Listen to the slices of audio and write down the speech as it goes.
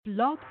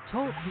Blog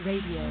Talk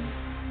Radio.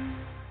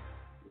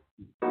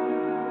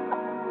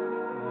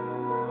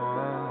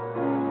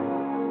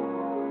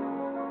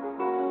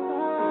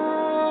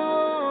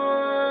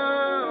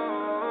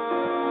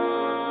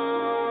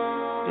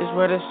 This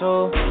world is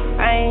so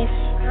ice.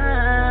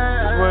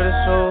 This world is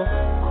so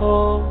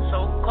cold.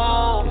 So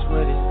cold. This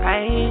world is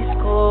ice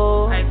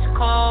cold. Ice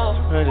cold.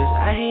 This world is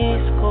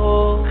ice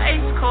cold. Ice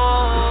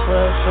cold. This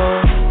world is so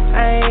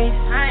ice.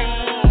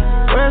 Ice.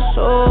 We're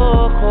so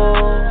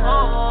cold.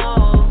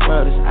 This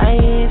world is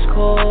ice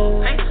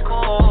cold. Ice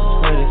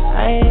cold. This world is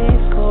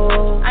ice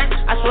cold.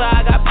 I swear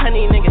I got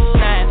plenty niggas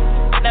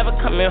snapped. Never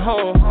coming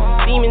home.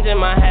 Demons in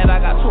my head.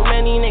 I got too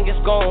many niggas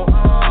gone.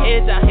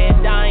 Kids out here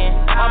dying.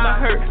 I'm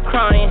hurt,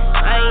 crying.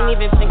 I ain't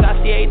even think I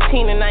see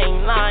 18 and I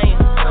ain't lying.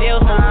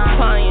 Jails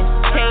multiplying,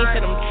 change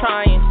that I'm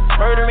trying.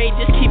 Murder rate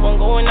just keep on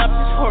going up,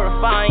 it's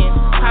horrifying.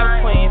 Cops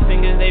pointing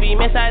fingers, they be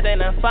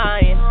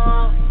misidentifying.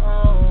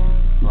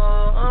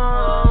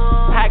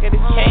 Pack of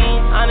the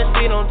change,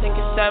 honestly don't think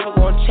it's ever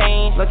gonna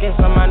change. Looking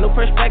from my new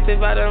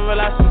perspective, I done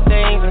realized some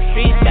things. The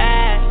streets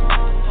bad,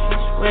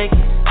 streets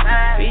wicked.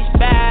 Streets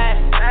bad,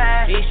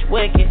 streets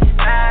wicked.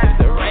 If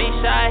the right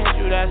side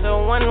hit you, that's a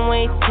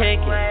one-way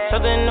ticket.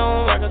 Something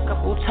don't work a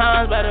couple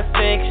times, better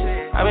fix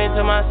it. I've been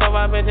to myself,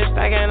 I've been just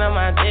stacking up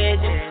my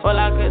digits. All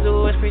I could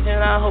do is preach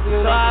and I hope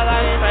you know I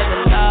got it right to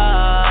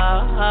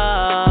love.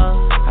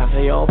 I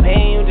feel your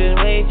pain, you just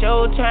wait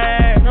your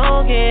turn.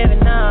 No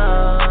giving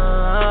up.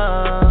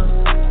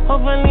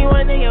 Hopefully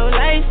one day your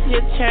life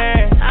your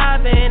turn.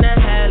 I've been to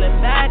hell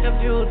and back a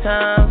few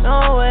times.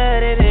 Know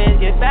what it is,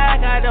 get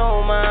back, I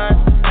don't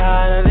mind.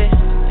 Tired of this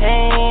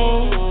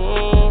pain,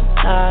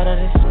 tired of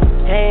this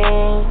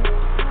pain.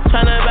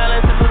 Tryna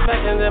balance the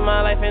perfections in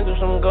my life and do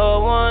some good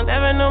ones.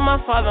 Never knew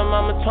my father,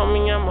 mama told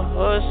me I'm a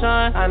hood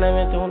son. I done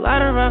been through a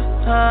lot of rough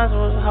times,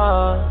 it was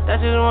hard.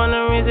 That's just one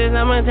of the reasons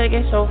I'ma take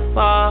it so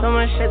far. So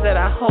much shit that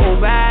I hold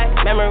back,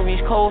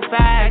 memories cold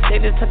facts. They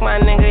just took my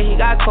nigga, he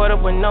got caught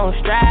up with no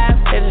strap.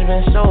 It just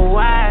been so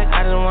whack,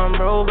 I just want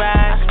bro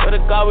back. I swear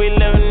to God we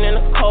living in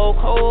a cold,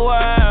 cold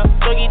world.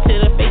 Doggy to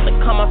the face to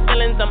calm my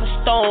feelings, I'm a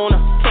stoner.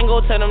 Can't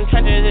go to them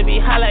trenches, it be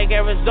hot like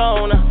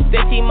Arizona.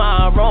 They see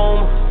my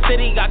aroma,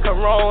 city got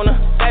corona.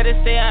 Sad to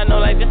say I know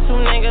like just two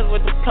niggas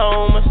with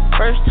diplomas.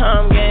 First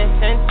time getting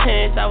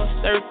sentenced, I was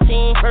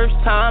 13. First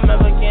time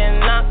ever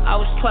getting knocked, I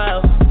was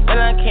 12. Then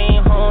I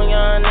came home,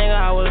 young nigga,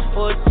 I was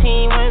 14.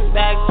 Went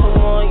back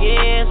 2 more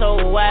years,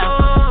 oh wow.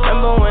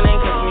 Remember when they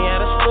kicked me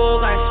out of school,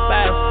 got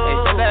expelled. They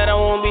said that I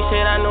won't be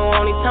shit, I know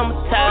only time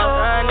will tell.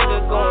 Nah,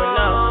 nigga going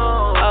up,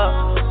 up,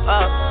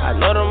 up. I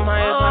know them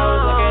higher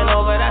powers looking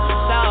over, that's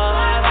what's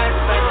up.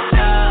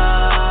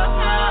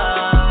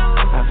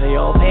 I feel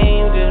your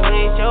pain, you just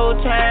wait your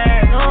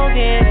turn. No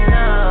getting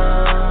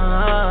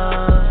up.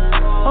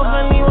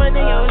 Hopefully one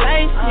day your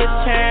life your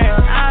turn.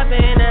 I've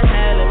been to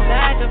hell and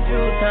back a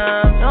few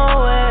times.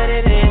 Know what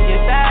it is,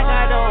 get back,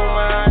 I don't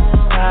mind.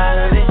 Tired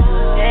of this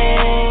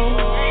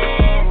pain,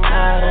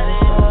 tired of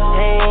this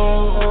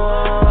pain.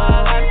 I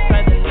gotta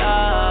spread the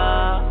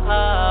love.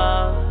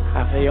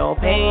 I feel your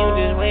pain, you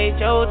just wait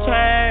your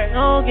turn.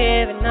 No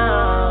giving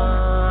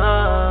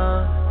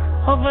up.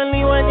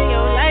 Hopefully one day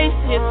your life's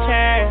your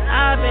turn.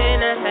 I've been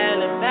to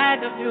hell and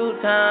back a few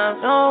times.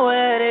 Know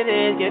what it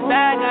is, get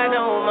back, I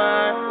don't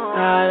mind.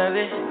 Tired of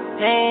this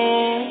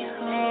pain,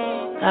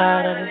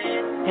 tired of this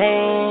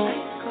pain.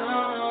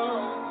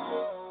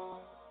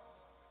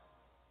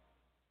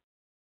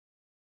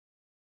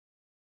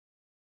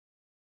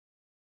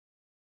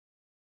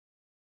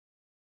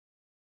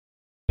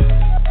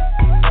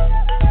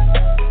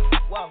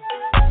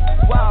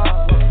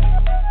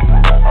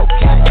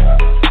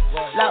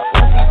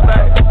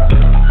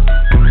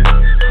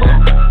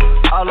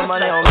 All the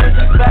money on me,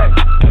 back.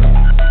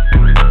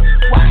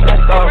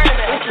 Let's go.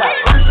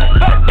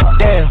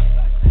 Damn.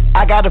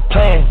 I got a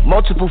plan,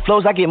 multiple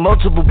flows, I get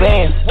multiple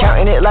bands.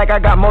 Counting it like I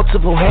got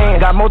multiple hands.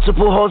 Got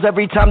multiple hoes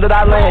every time that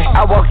I land.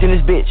 I walked in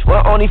this bitch,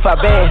 well only 5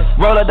 bands.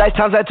 Roll the dice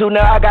times that 2,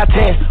 now I got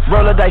 10.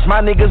 Roll the dice,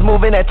 my niggas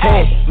moving at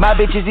 10. My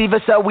bitches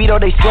even sell weed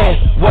or they stand.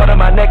 Water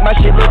my neck, my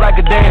shit look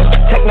like a dam.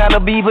 Tech not a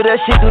B, but that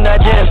shit do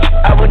not jam.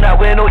 I would not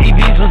wear no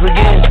E-Visas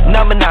again.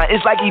 Number 9,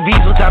 it's like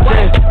E-Visas time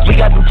 10. We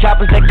got them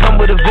choppers that come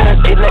with a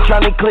VIN.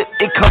 Electronic clip,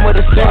 it come with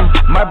a SIM.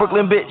 My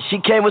Brooklyn bitch, she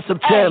came with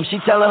some Tim.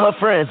 She telling her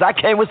friends, I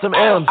came with some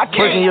M's.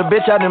 Working your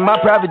bitch out in my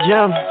private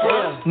gym.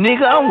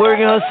 Nigga, I'm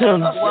working her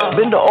sim.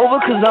 Bend her over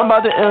cause I'm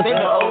about to enter.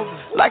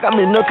 Like I'm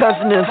in no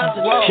continental.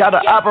 Shot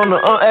a op on the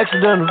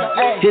unaccidental.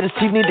 Hit his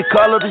teeth, need to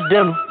call up his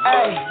dental.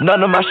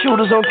 None of my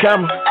shooters on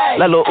camera.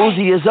 Like Lil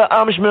Uzi is a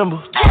Amish member.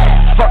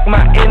 Fuck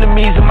my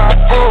enemies and my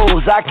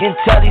foes. I can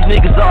tell these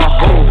niggas all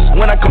hoes.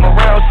 When I come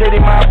around, say they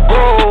my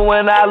bro.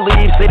 When I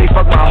leave, say they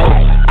fuck my hoe.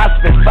 I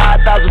spent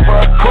 5,000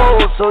 for a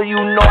cold, so you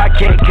know I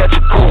can't catch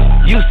a cold.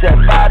 You said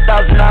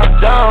 5,000,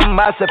 I'm dumb.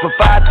 I said for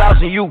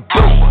 5,000, you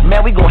go.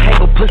 man, we gon' hang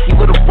a pussy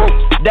with a rope.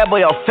 That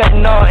boy all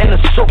fentanyl in the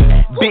soap.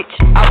 Bitch,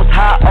 I was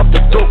high off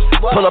the dope.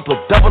 Pull up a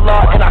double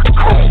R and I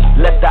coast.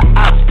 Let the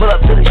ops pull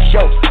up to the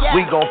show.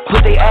 We gon'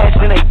 put they ass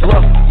in they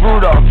glove.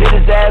 Rudolph hit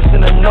his ass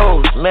in the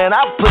nose. Man,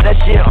 I put that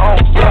shit on.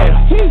 Damn,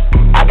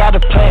 I got a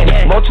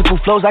plan. Multiple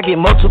flows, I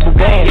get multiple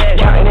bands.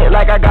 Counting it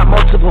like I got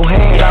multiple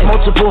hands. Got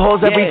multiple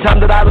hoes every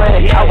time that I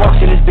land. I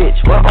walked in this bitch,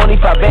 well, only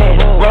 5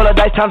 bands. Roll the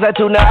dice times that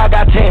 2, now I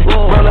got 10.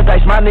 Roll the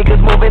dice, my niggas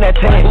moving at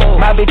 10.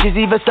 My bitches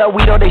even sell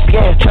weed or they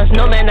scan. Trust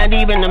no man, not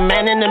even the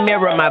man in the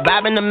mirror. My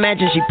vibe in the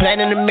mansion, she playing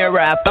in the mirror.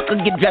 I fuck her,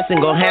 get dressed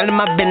and go handle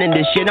my business.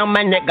 This shit on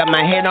my neck, got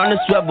my head on the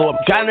swivel. I'm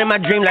drowning in my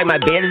dream like my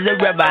bed is a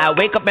river. I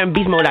wake up in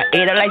beast mode, I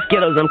ate it like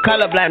Skittles. I'm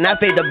colorblind, I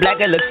fade the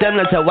black, it looks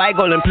similar to white,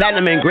 gold, and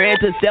platinum, and gray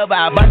to silver.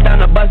 I bust down,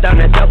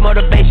 that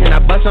self-motivation. I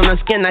bust on her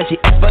skin, now she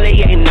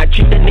exfoliating. I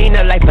treat the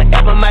Nina like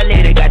forever my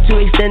lady. Got 2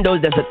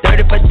 extendos, that's a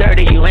 30 for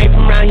 30. You ain't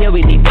from around here,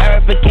 we need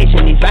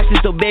verification. These facts is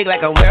so big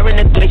like I'm wearing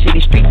a glacier.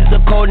 These streets is so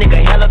cold, nigga,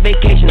 hella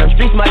vacation. I'm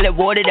street smart, lit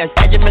water, that's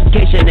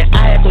education. And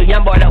I had told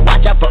young boy to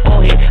watch out for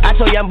old head. I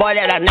told young boy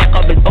that I knock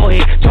off his old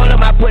head. Told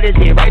him I put his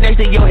head right next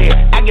to your head.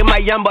 I give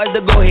my young boys the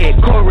go ahead.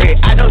 Cold red,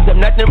 I don't sip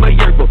nothing but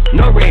yerba.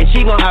 No red,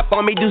 she gon' hop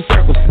on me, do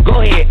circles.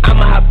 Go ahead,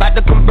 I'ma hop out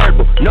the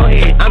convertible. No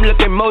head, I'm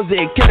looking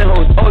mosaic, killing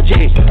hoes,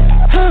 OJ.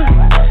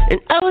 And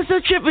I was so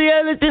trippy,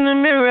 I looked in the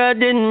mirror, I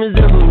didn't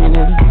resemble me,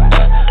 nigga.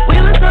 We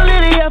was so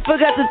litty, I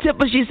forgot to tip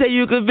her, she said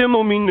you could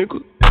Venmo me, nigga.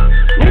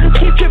 Niggas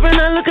keep tripping,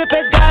 I look up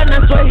at God,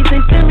 and I swear he say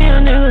send me a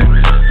nigga.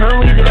 I'm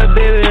weak to that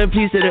baby, and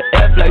piece of the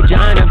F like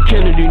John F.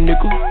 Kennedy,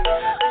 nigga.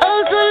 I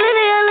was so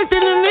litty, I looked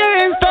in the mirror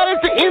and started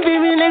to envy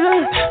me, nigga.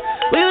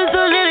 We was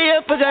so litty, I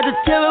forgot to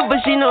tell her, but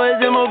she know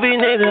it's MOB,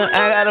 nigga.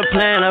 I got a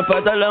plan, I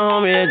fucked her little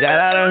homie, it got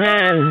out of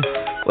hand.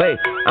 Wait,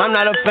 I'm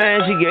not a fan,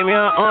 she gave me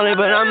her only,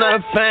 but I'm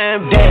not a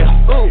fan. Damn,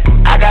 ooh,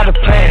 I got a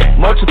plan.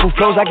 Multiple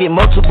flows, I get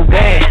multiple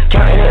bands.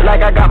 Counting it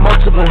like I got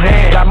multiple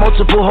hands. Got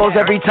multiple hoes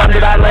every time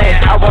that I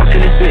land. I walk in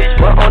this bitch,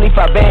 well, only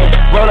 5 bands.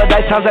 Roll the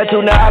dice times that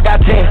 2, now I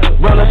got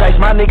 10. Roll the dice,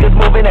 my niggas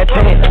moving at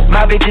 10.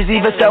 My bitches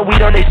even sell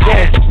weed or they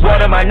stand.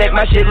 Water my neck,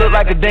 my shit look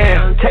like a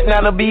dam.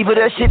 Technology, but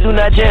that shit do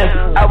not jam.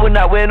 I would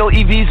not wear no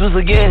EVs was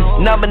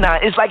again. Number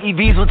 9, it's like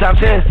EVs with times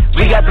 10.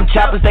 We got them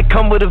choppers that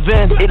come with a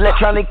VIN.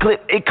 Electronic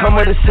clip, it come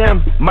with a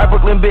SIM. My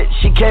Brooklyn bitch,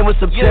 she came with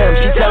some Tim.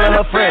 She telling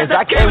her friends,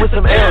 I came with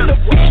some M.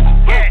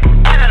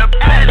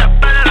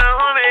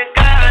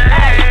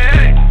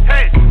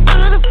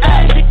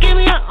 She give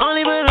me her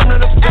only, but I'm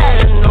not a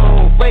fan.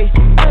 No way.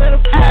 I got a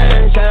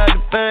fan. Shout out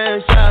the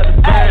fans, shout out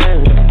the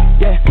fans.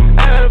 Yeah,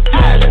 I got a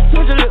fan. Let's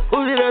switch it to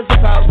Uzi, that's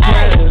about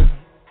 10.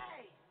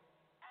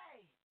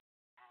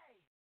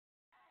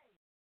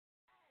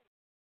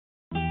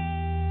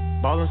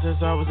 Ballin' since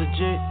I was a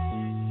jit.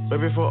 Way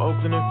before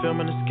Oakland and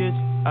filming the skits,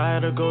 I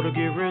had to go to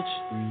get rich.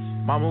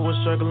 Mama was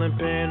struggling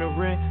paying the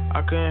rent,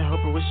 I couldn't help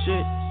her with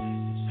shit.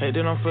 Hey,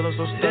 then I'm feeling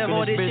so stuck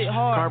in this bitch.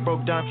 Car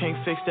broke down, can't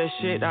fix that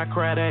shit. I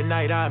cried at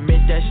night, I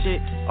admit that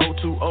shit. Oh,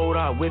 too old,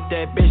 I whipped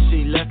that bitch.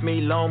 She left me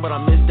alone, but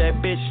I miss that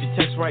bitch. She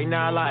text right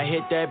now, I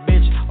hit that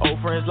bitch. Old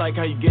friends like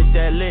how you get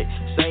that lit.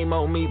 Same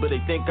old me, but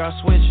they think I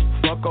switch.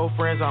 Fuck old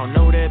friends, I don't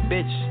know that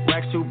bitch.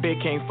 Racks too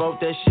big, can't fold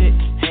that shit.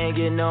 Hand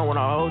getting on when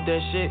I hold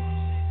that shit.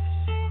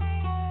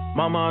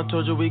 Mama, I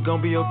told you we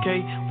gon' be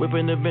okay.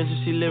 Whipping the bench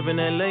and she live in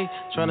LA.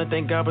 Tryna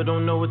thank God but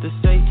don't know what to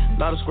say.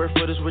 Lot of square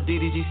footage where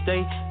DDG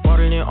stay. Bought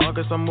it in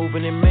August, I'm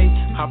moving in May.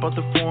 Hop out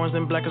the foreigns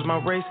and black is my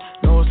race.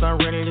 No, it's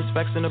not rented, it's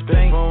facts in the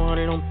bank.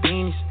 400 on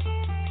beanies.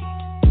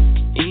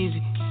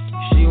 Easy.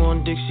 She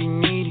want dick, she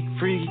needy.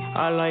 Freaky.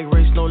 I like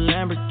race, no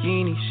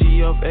Lamborghini.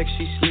 She off X,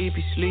 she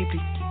sleepy.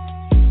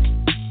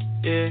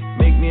 Yeah,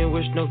 make me a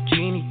wish, no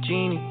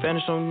genie.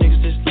 Vanish on niggas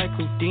just like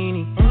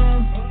Houdini.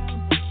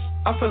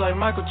 I feel like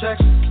Michael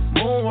Jackson,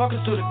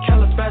 moonwalking through the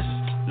Calabasas.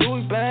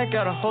 Louis bag,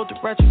 gotta hold the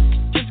ratchet,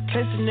 just in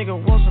case a nigga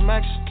wants some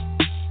action.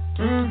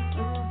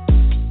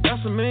 Got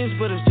some millions,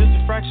 but it's just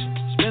a fraction.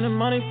 Spending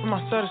money for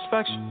my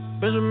satisfaction.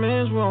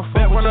 Benjamins, we don't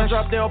fuck when I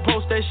drop, they'll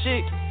post that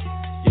shit.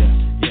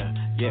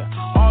 Yeah.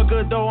 All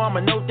good though, I'ma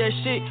note that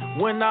shit.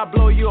 When I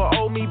blow, you'll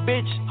owe me,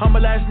 bitch.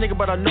 Humble ass nigga,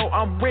 but I know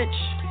I'm rich.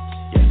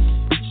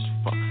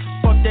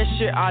 Fuck that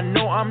shit, I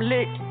know I'm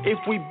lit. If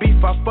we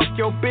beef, I fuck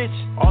your bitch.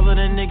 All of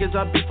the niggas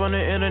I beef on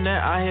the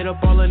internet, I hit up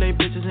all of they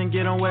bitches and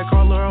get on wet.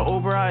 Call her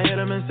Uber, I hit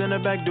them and send her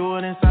back. Do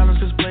it in silence,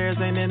 cause players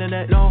ain't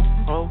internet, no.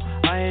 Oh,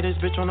 I hit this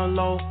bitch on the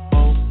low.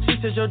 Oh, she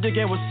said your dick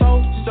game was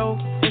so.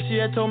 And she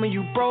had told me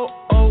you broke.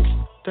 Oh,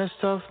 that's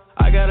tough.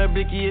 I got a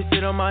blicky, it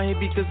sit on my hip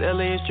because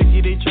LA is tricky,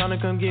 they tryna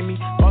come get me.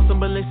 Bought some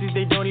Balenci's,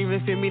 they don't even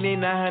fit me, they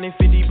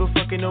 950, but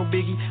fucking no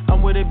biggie.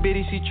 I'm with a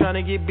bitty, she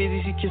tryna get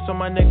busy, she kissed on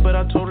my neck, but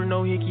I told her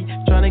no hickey.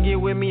 Tryna get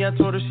with me, I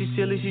told her she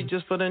silly, she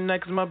just for the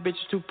night, cause my bitch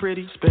is too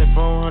pretty. Spent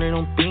 400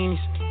 on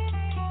beanies,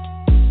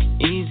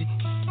 easy.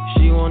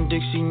 She want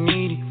dick, she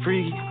needy,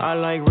 freaky. I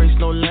like race,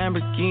 no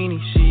Lamborghini.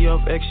 She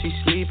off X, she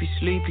sleepy.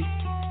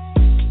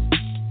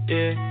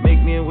 Yeah,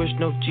 make me a wish,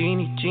 no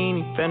genie.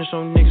 Vanish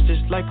on niggas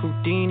just like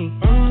Houdini.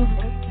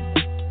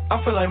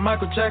 I feel like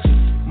Michael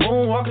Jackson,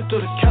 moonwalking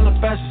through the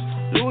Calabasas.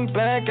 Louis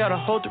bag, gotta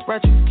hold the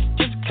ratchet,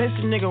 just in case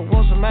a nigga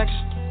wants some action.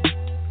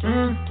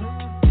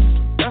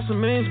 some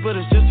millions, but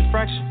it's just a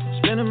fraction.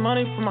 Spending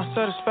money for my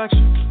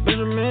satisfaction.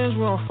 Benjamins, we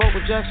don't fuck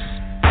with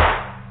Jacksons.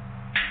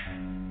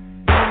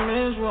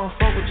 Benjamins, we don't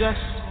fuck with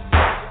Jacksons.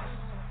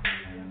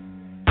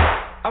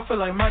 I feel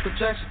like Michael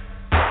Jackson.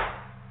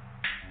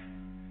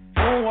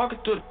 I'm walking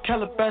through the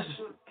Calabasas.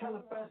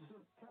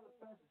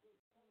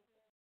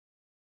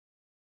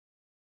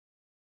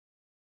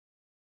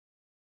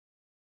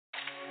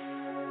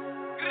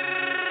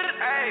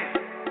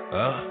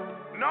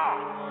 No.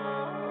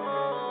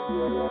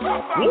 Bow,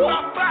 bow,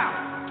 bow, bow.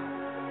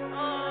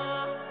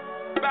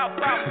 Bow,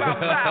 bow, bow,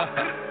 bow.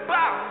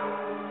 Bow.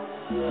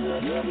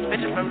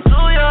 Bitch from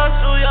New York,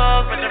 New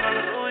York, bitch from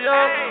New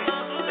York.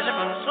 Bitch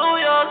from New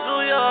York,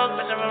 New York,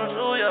 bitch from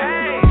New York.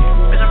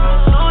 Bitch from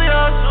New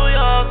York, New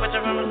York, bitch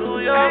from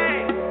New York.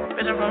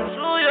 Bitch from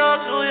New York,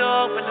 New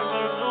York, bitch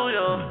from New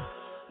York.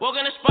 Walk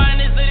in the spot in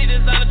this city,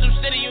 designer through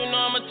city, you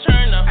know I'm a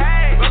turner.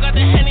 Broke out the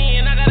Henny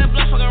and I got a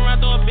blunt, fuck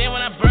around through a bin when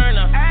I burn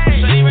her.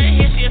 Shorty right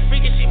here, she a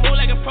freak and she move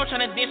like a pro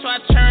tryna dance, so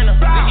I turn her.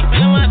 Then she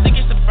feelin' when I think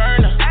it's a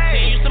burner.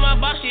 She used to my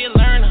boss, she a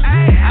learner.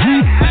 I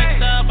got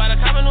flexed up, by the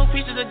couple new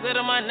pieces of glitter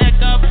my neck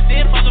up.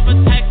 Didn't fuck to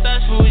protect us.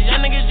 Who was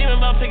young niggas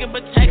dreaming about picking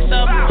protects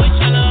up. Boy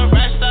tryna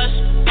arrest us.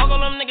 Fuck all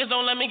them niggas,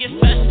 don't let me get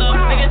fessed up.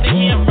 Niggas think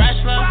he a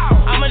wrestler.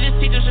 I'ma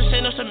just teach him some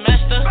shit, no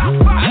semester. I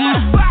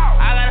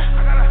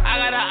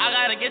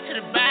gotta get to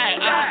the bag.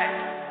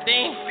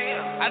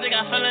 I think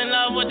I fell in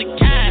love with the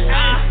cash.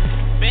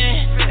 Been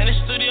in the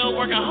studio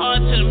working hard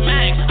to the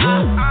max.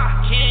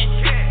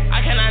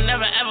 I cannot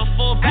never ever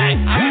fall back. I'm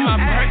in my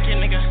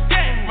Birkin, nigga.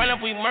 Run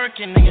up, we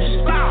murkin',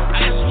 niggas. I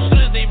got some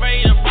shooters, they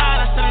ready to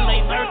ride. I said them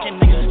they lurking,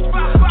 niggas.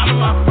 I'm in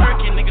my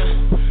Birkin, nigga.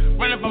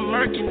 Run up, I'm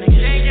murkin',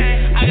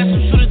 niggas. I got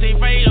some shooters, they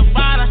ready to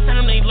ride. I said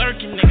them they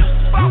lurking, niggas.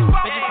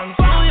 Bitch from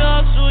New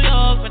York, New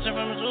York. Bitch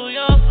from New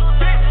York.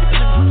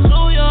 Bitch from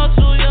New York,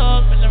 New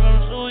York. Bitch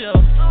from New York.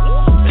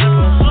 Bitch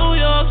from New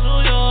York, New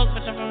York.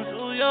 Bitch from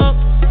New York.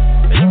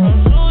 Bitch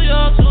from New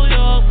York, New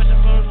York. Bitch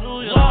from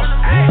New York.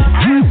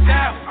 I'm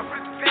down.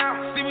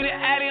 See me the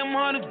Addy, I'm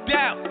on the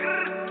doubt.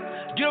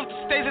 Get off the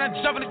stage and I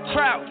jump in the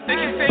crowd. They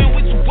keep saying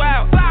we too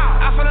wild.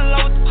 I fell in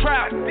love with the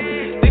crowd.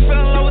 They fell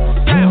in love with the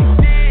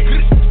sound.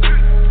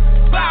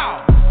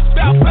 Bow,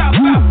 bow, bow,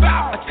 bow,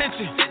 bow.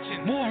 Attention,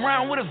 move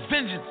around with a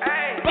vengeance.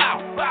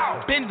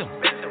 Bow, bend them,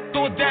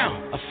 throw it down,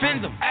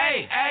 offend them.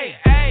 Ay.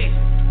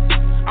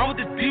 I'm with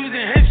the divas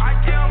and hench.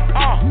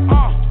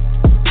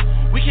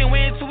 We can't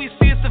wait until we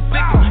see us a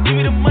victim. Give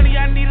me the money,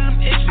 I needed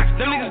them itches.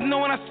 Them niggas know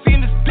when I see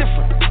them it's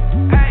different.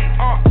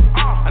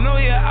 I know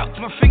you're out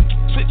to my finger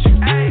twitching.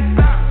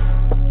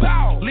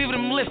 Leave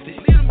them lifted.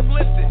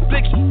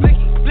 Blicky, blick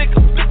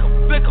 'em.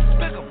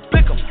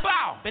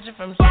 Bow. Bitch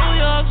from New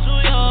York, New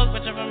York.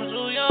 Bitch from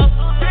New York.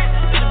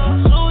 Bitch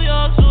from New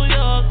York, New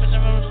York. Bitch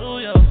from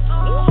New York.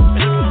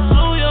 Bitch from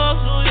New York,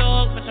 New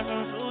York. Bitch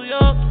from New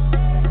York.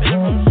 Bitch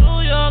from New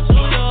York,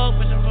 New York.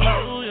 Bitch from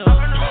New York.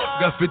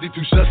 Got 52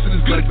 shots in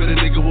his back, but a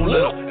nigga won't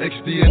let him.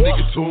 XD and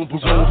nigga to him,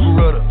 put on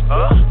Beretta.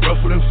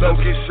 Ruffle them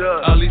feathers,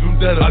 I leave him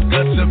dead. I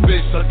got that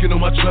bitch sucking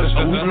on my treasure.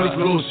 I'm moving up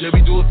close, yeah,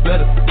 we do it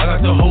better. I got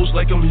the host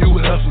like I'm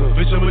Hugh Hefner.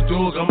 Bitch, I'm a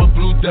dog, I'm a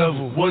blue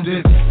devil. One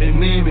hit and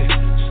name it,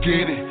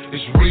 skin it,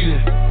 it's reading.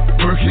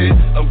 Work hit,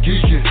 I'm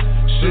geeking.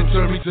 Shit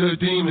turned me to a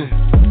demon.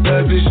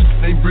 Bad bitch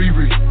named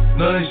Riri,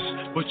 nice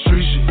but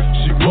treachy.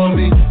 She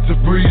want me to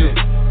breathe it.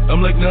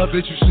 I'm like, nah,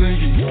 bitch, you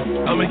sneaky.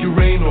 I make it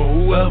rain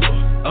on whoever.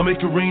 I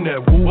make it rain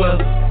at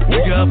whoever.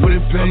 Nigga, I put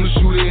in pain. I'm the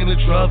shooter in the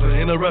driver,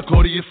 and I rock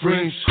all of your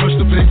frames. Crush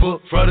the paper,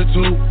 fry the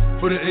two.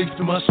 Put an eighth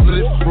to my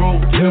split, bro.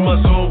 Get in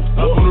my zone,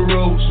 up on the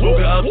road,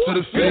 smoking ops to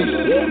the face.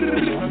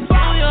 Bitch from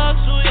New York,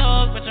 New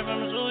York. Bitch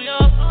from New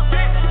York.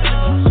 Bitch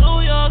from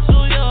New York,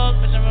 New York.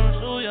 Bitch from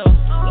New York.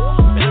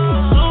 Bitch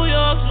from New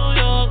York, New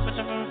York.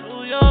 Bitch from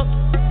New York.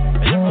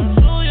 Bitch from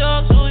New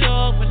York, New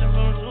York. Bitch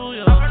from New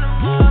York.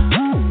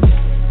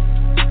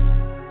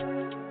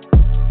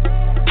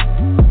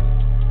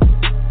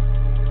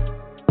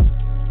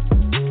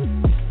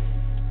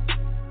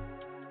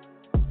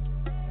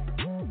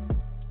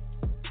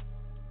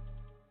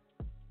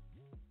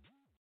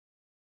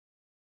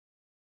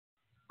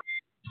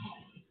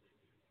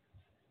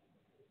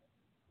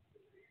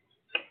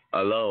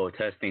 Hello,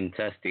 testing,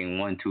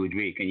 1, 2,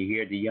 3. Can you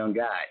hear the young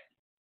guy?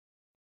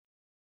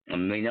 Let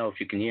me know if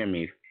you can hear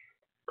me,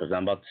 because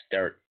I'm about to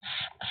start.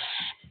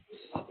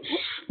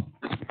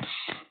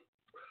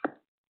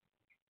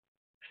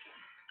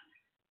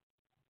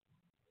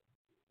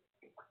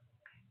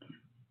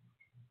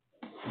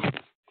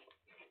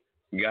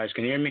 You guys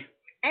can hear me?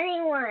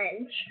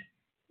 Anyone.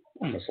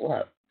 Almost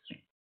left.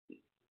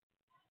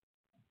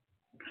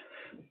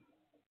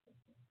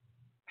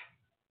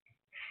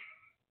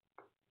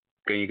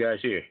 Can you guys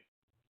hear?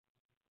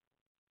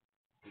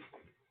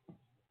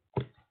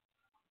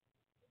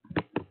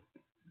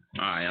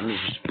 Alright, I'm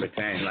just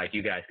pretending like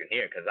you guys can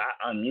hear because I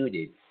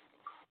unmuted.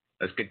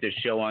 Let's get this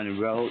show on the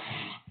road.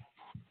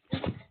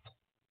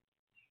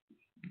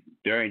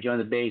 During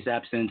Jonah Bey's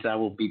absence, I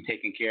will be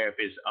taking care of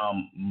his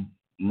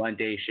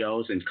Monday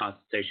shows and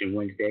consultation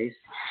Wednesdays.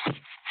 And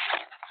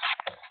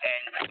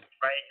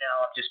right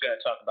now, I'm just going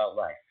to talk about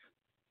life.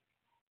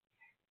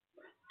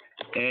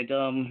 And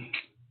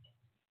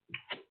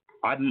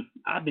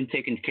I've been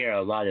taking care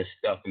of a lot of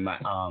stuff in my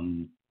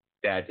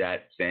dad's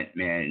absent,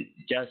 man.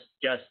 Just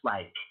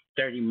like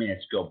 30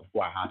 minutes ago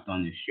before I hopped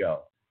on this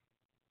show,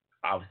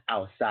 I was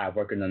outside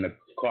working on the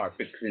car,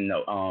 fixing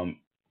the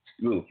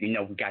roof. You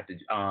know, we got the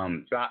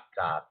drop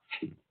top,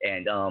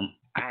 and I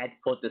had to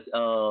put this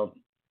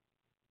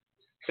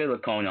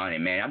silicone on it,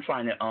 man. I'm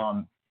trying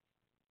to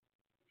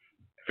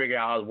figure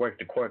out how to work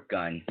the cork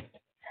gun.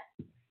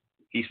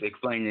 He's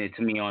explaining it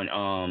to me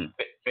on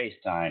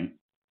FaceTime,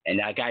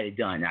 and I got it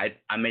done.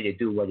 I made it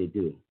do what it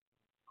do.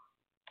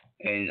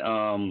 And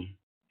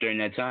during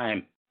that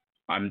time,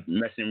 I'm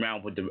messing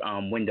around with the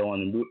window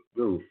on the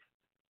roof.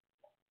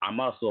 I'm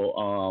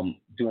also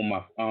doing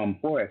my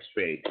forex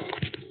trade.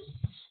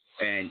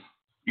 And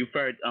you've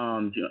heard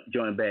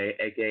Jonah Bey,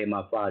 aka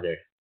my father.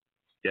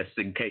 Just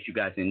in case you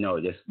guys didn't know,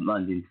 this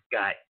London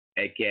Scott,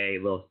 aka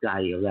Lil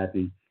Scotty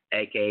 11,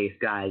 aka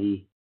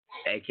Scotty,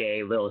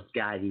 aka Lil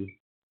Scotty,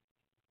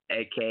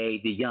 aka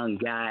the young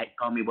guy.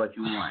 Call me what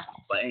you want.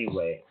 But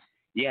anyway,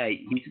 yeah,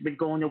 he's been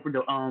going over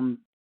the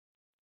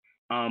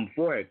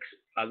forex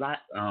a lot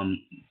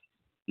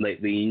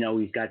lately. You know,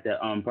 he's got the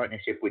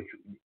partnership with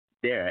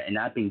there, and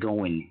I've been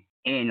going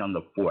in on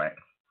the forex,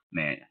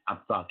 man.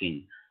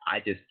 I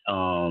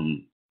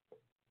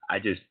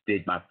just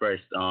did my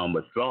first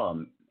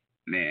withdrawal,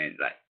 man,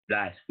 like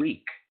last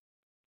week,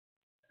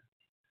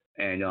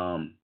 and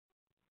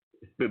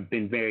it's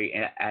been very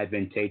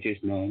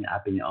advantageous, man.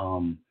 I've been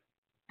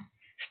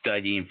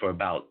studying for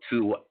about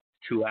two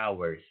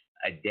hours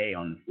a day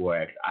on the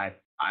forex. I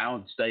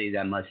don't study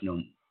that much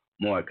no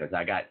more because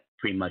I got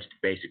pretty much the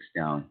basics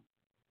down,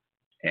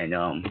 and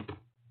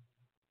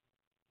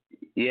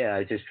yeah,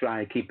 I just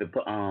trying to keep it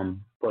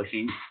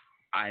pushing.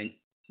 A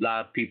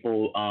lot of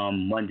people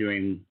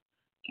wondering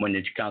when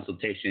the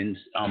consultations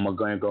are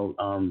going to go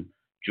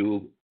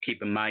through.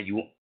 Keep in mind,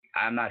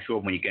 I'm not sure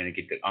when you're going to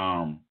get the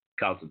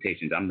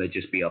consultations. I'm going to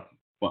just be up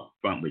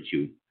front with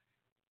you.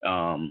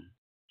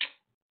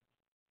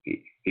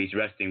 He's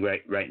resting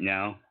right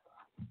now,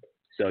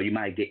 so you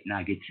might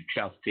not get your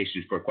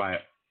consultations for quite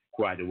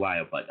a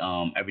while. But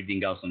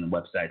everything else on the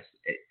website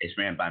is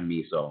ran by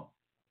me. So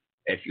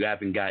if you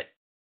haven't got,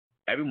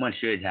 everyone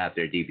should have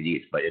their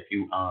DVDs. But if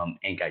you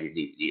ain't got your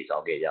DVDs,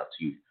 I'll get it out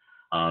to you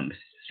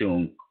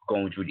soon.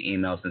 Going through the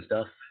emails and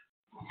stuff.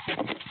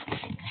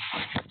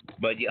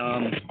 But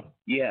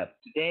yeah,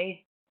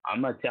 today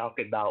I'm gonna talk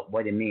about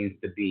what it means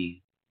to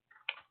be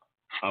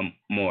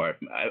more.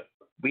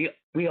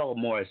 We all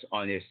more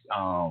on this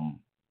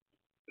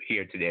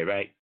here today,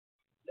 right?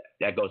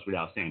 That goes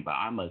without saying. But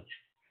I'm gonna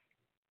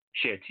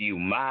share to you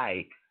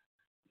my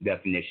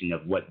definition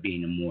of what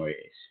being a Moor is.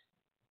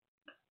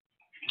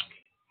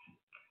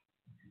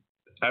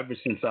 Ever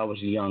since I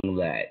was a young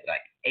lad,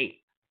 like 8,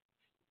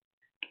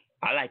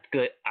 I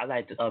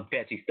like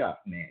fancy stuff,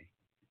 man.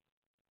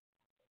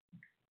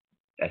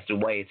 That's the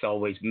way it's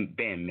always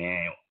been,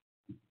 man.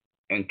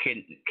 In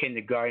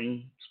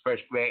kindergarten,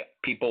 first grade,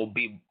 people would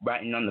be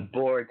writing on the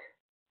board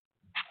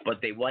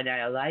what they want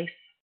out of life.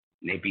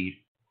 They'd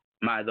be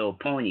My Little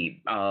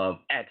Pony,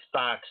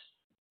 Xbox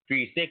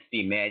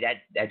 360, man.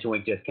 That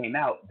joint just came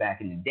out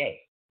back in the day.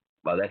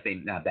 Well, that's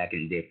not back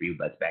in the day for you,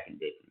 but it's back in the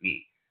day for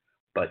me.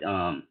 But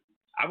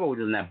I wrote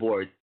on that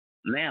board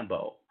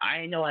Lambo. I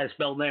didn't know how to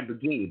spell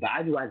Lamborghini, but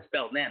I knew how to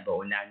spell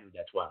Lambo, and I knew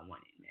that's what I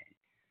wanted,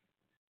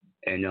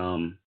 man.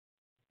 And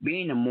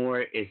being a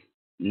Moor is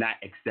not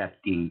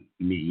accepting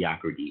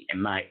mediocrity,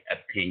 in my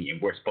opinion.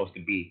 We're supposed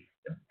to be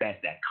the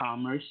best at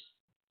commerce,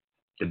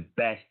 the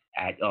best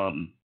at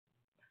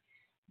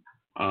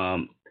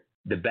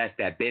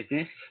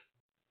business,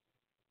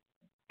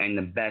 and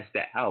the best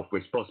at health.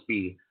 We're supposed to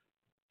be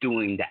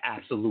doing the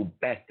absolute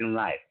best in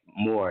life.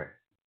 More,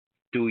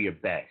 do your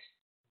best,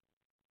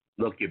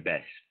 look your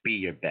best, be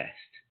your best.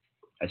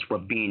 That's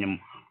what being a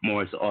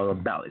Moor is all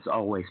about. It's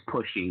always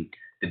pushing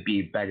to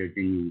be better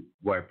than you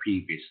were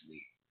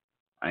previously.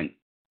 And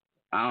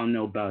I don't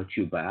know about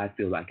you, but I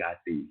feel like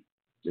I've been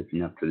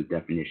living up to the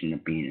definition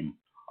of being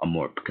a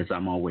Moor because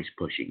I'm always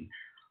pushing.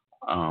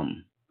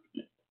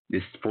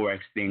 This Forex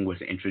thing was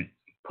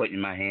put in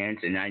my hands,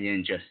 and I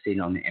didn't just sit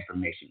on the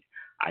information.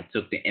 I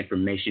took the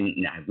information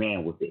and I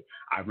ran with it.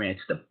 I ran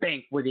to the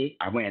bank with it.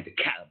 I ran to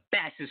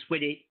Calabasas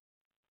with it.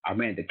 I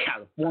ran to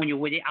California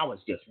with it. I was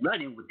just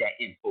running with that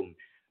info,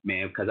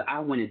 man, because I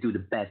want to do the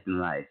best in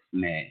life,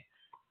 man.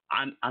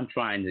 I'm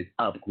trying to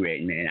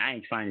upgrade, man. I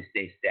ain't trying to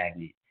stay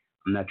stagnant.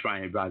 I'm not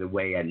trying to ride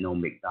away at no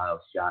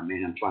McDonald's job,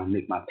 man. I'm trying to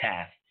make my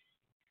path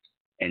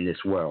in this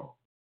world.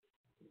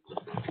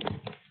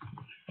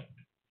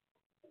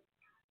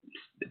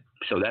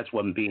 So that's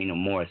what being a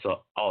Moor is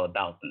all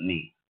about to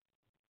me.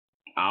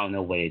 I don't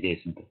know what it is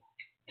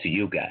to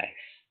you guys.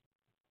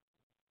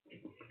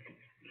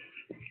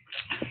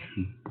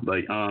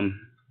 But,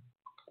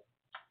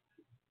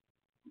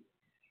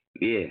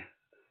 yeah.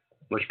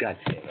 What you got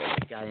to say?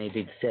 Got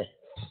anything to say?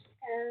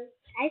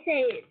 I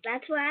say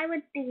that's what I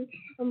would think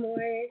a Moor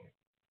is.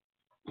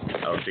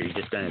 Oh, so you're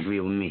just going to agree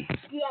with me?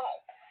 Yes.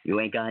 You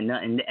ain't got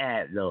nothing to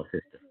add, little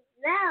sister?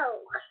 No.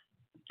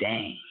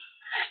 Dang.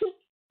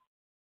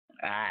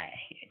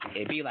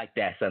 It be like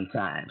that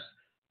sometimes.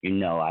 You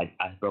know, I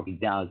broke it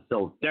down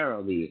so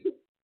thoroughly.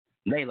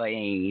 Layla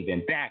ain't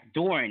even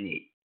backdooring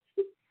it.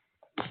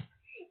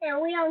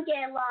 And we don't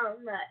get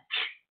along much.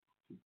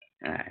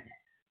 Alright.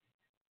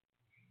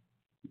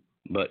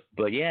 But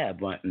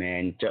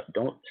man,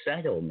 don't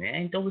settle,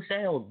 man. Don't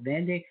settle,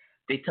 man.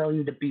 They tell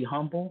you to be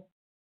humble.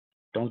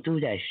 Don't do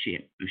that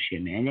shit,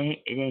 man.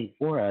 It ain't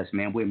for us,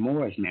 man. We're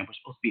Moors, man. We're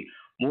supposed to be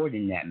more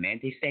than that, man.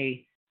 They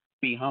say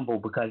be humble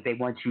because they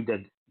want you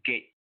to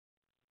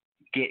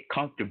get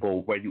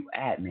comfortable where you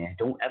at, man.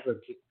 Don't ever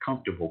get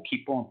comfortable.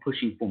 Keep on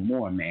pushing for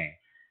more, man.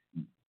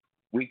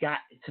 We got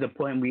to the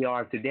point we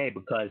are today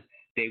because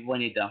they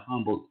wanted to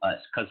humble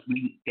us because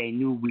they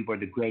knew we were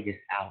the greatest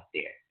out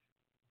there.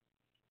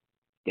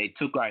 They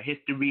took our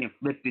history and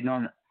flipped it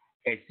on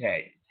its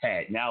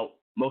head. Now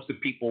most of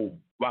the people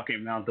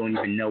walking around don't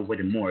even know what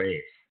a Moor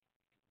is.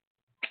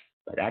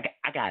 But I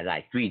got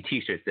like 3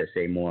 T-shirts that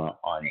say Moor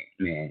on it,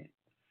 man,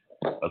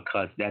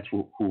 because that's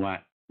who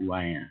I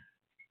am.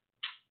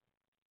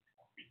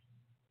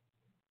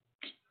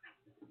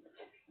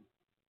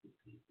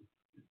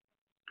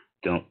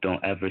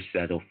 Don't ever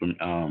settle for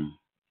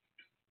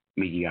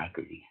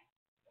mediocrity.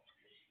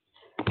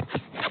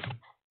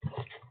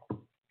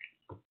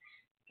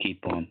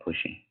 Keep on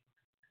pushing.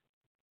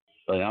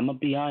 But I'm gonna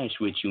be honest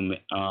with you,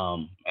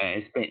 and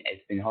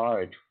it's been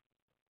hard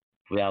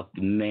without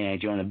the man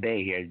Jonah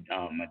Bey here,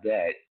 my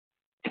dad.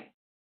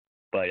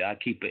 But I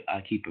keep it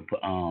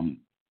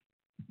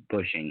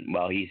pushing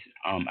while he's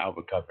out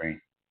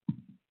recovering.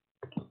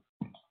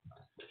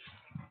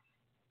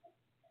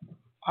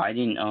 I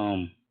didn't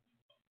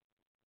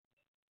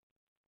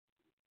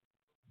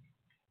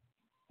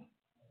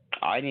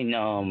I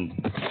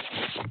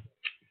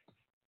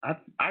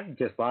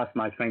just lost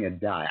my train of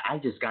thought. I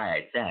just got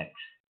attacked.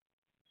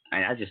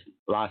 And I just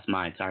lost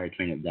my entire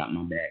train of thought.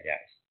 My bad,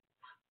 guys.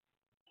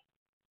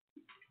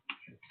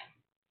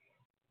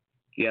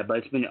 Yeah, but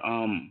it's been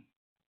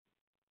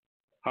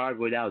hard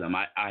without him.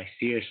 I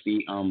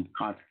seriously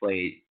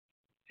contemplated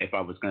if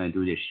I was gonna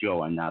do this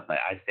show or not, but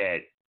I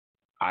said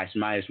I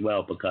might as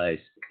well because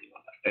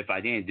if I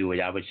didn't do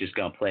it, I was just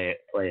gonna play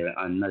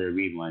another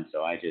rerun.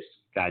 So I just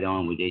got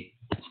on with it.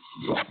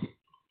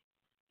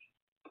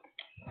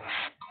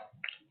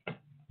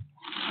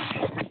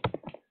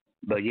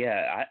 But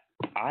yeah,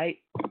 I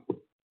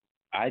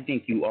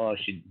think you all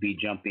should be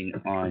jumping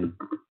on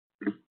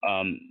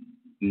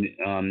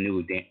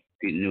new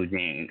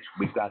things.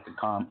 We've got the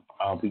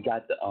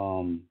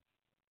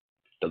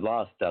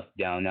law stuff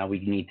down. Now we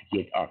need to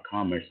get our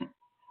commerce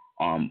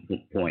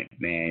point,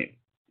 man.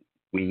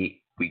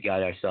 We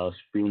got ourselves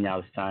free. Now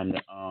it's time to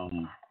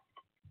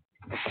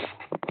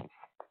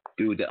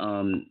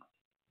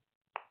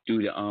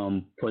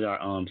put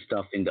our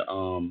stuff into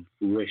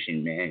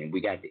fruition, man.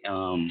 We got the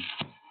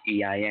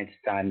EINs.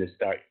 Time to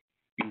start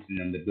using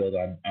them to build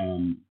our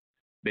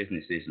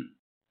businesses.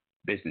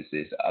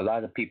 A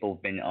lot of people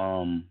have been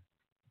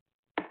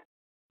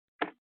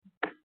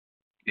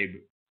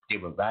they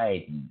were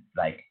rioting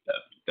like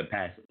the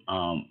past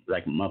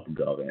like a month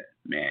ago,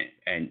 man,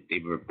 and they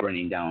were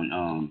burning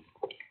down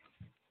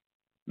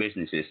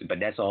businesses. But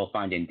that's all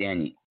fine and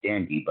dandy.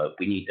 But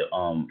we need to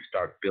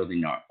start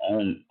building our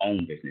own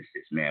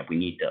businesses, man. We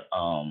need to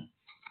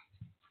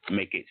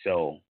make it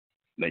so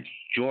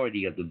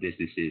majority of the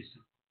businesses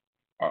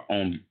are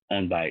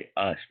owned by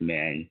us,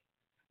 man.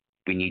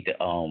 We need to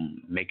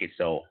make it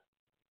so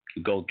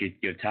you go get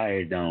your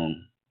tire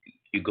done.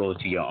 You go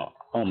to your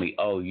homie.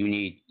 Oh, you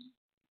need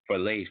for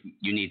lace.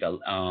 You need a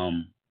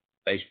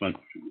lace from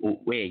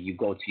where you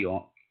go to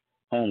your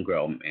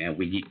homegirl, man.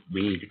 We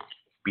need to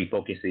be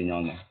focusing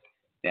on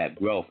that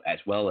growth as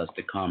well as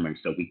the commerce,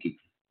 so we could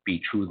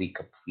be truly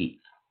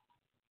complete.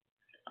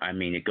 I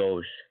mean, it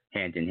goes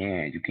hand in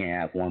hand. You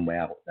can't have one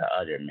without the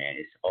other, man.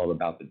 It's all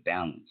about the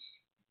balance.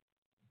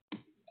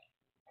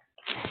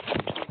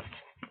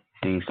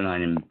 Things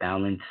not in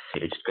balance,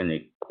 it's gonna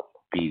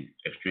be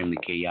extremely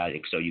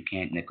chaotic. So you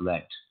can't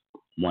neglect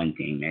one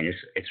thing, man.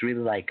 It's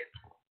really like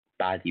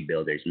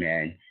bodybuilders,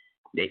 man.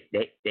 They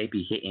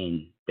be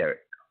hitting their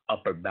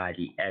upper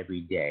body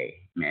every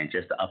day, man,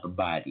 just the upper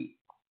body.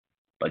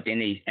 But then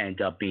they end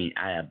up being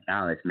out of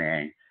balance,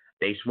 man.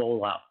 They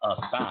swole up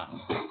fast,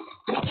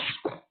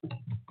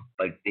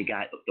 but they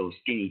got those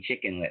skinny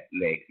chicken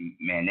legs,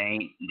 man.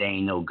 They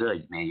ain't no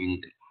good, man. You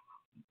need to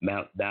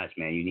balance,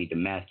 man. You need to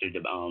master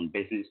the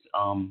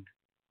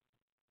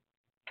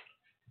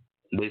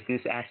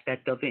business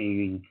aspect of it, and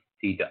you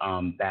need to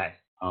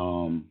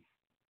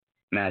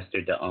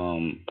master the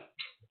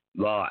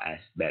law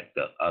aspect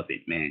of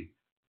it, man.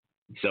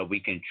 So we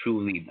can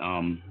truly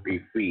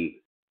be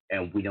free,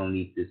 and we don't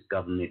need this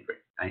government for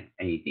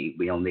anything.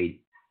 We don't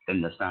need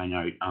them to sign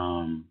our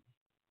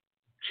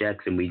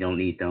checks, and we don't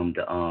need them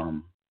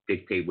to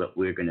dictate what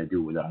we're gonna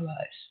do with our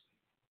lives.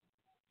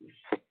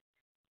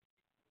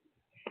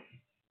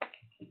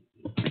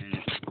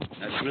 And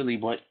that's really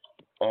what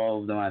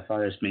all of my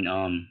father's been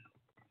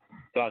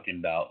talking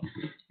about.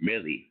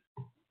 Really,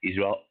 he's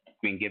all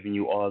been giving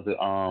you all the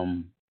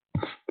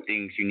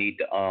things you need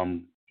to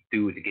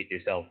do to get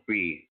yourself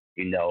free.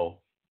 You know,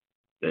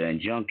 the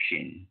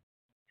injunction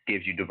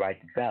gives you the right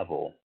to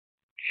travel.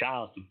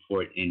 Child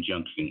support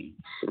injunction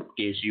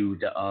gives you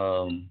the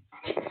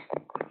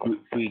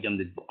freedom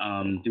to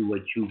do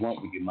what you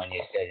want with your money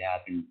instead of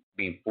having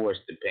being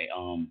forced to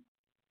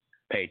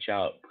pay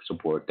child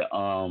support. The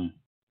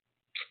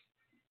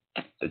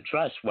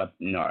trust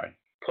webinar.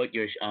 Put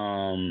your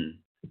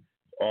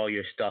all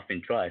your stuff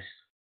in trust,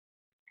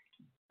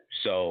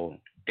 so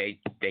they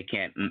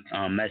can't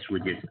mess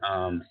with your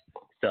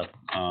stuff.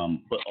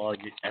 Put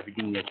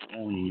everything that you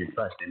own in your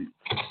trust and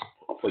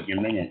put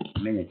your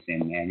minutes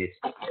in, man. It's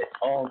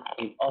all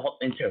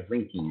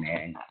interlinking,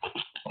 man.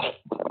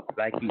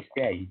 Like you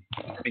said,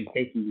 it's been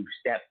taking you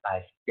step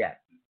by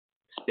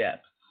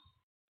step.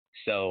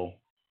 So,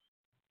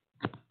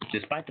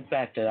 despite the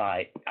fact that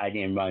I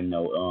didn't run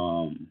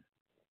no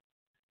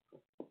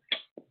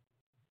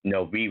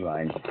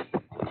rerun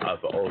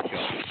of the old show,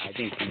 I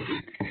think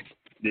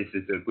this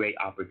is a great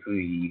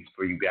opportunity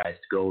for you guys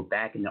to go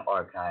back in the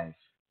archives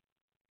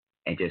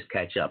and just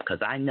catch up. Because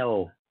I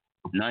know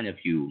none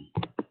of you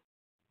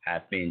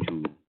have been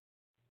to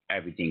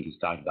everything he's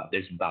talked about.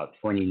 There's about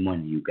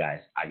 21 of you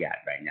guys I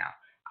got right now.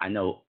 I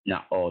know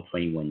not all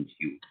 21 of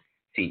you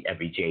seen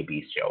every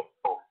JB show.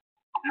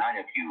 None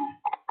of you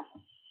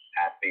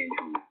have been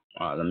to.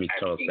 Let me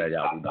close that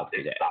out. We're about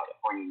to do that.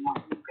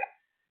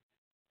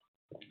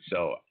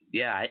 So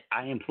yeah,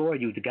 I implore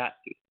you to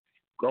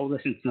go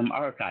listen to some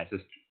archives.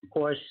 Of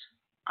course,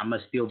 I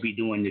must still be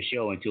doing the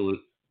show until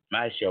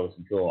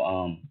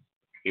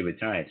he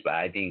returns. But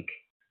I think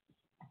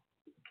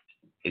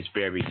it's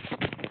very,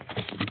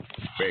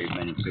 very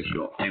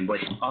beneficial. And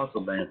what's also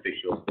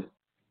beneficial,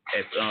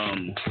 if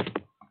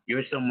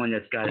you're someone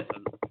that's got a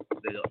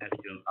little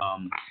extra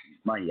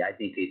money, I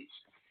think you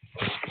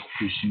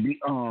should be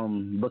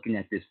looking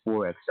at this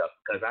Forex stuff,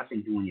 because I've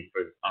been doing it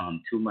for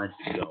 2 months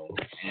ago,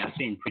 and I've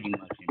been pretty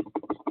much in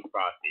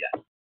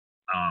profit.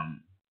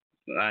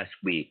 Last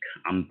week,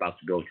 I'm about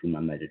to go to my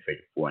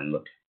MetaTrader 4 and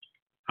look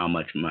how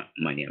much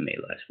money I made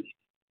last week.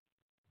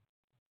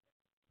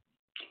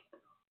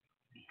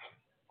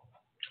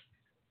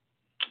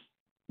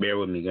 Bear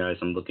with me,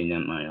 guys. I'm looking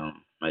at my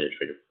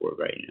MetaTrader 4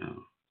 right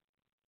now.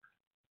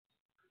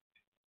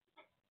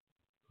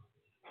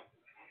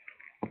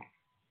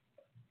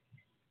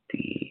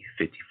 The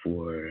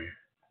 54.26.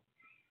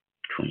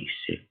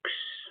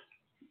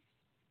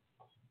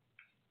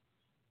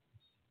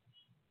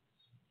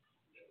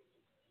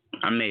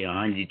 I made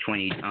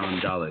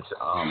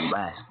 $120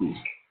 last week,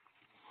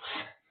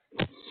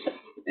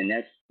 and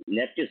that's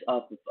just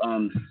off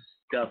of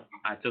stuff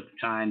I took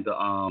time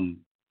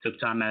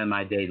out of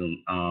my day to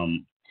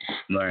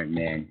learn,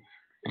 man.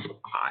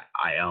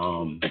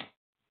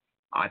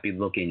 I be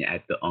looking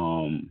at the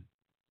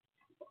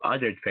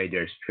other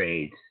traders'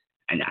 trades,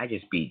 and I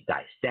just be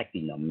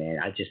dissecting them, man.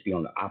 I just be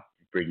on the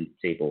operating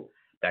table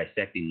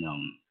dissecting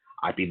them.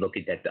 I be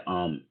looking at the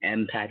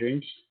M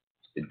patterns,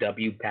 the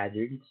W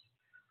patterns.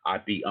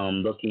 I'd be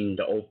looking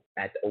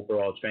at the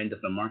overall trend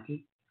of the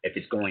market, if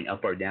it's going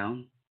up or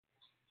down,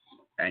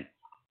 and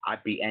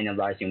I'd be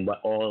analyzing what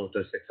all of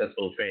the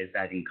successful traders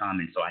have in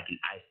common, so I can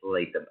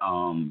isolate the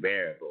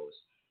variables,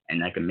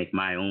 and I can make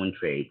my own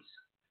trades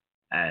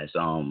as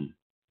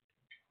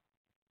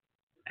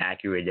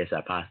accurate as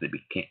I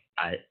possibly can.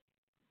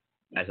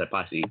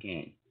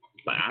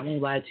 But I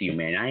won't lie to you,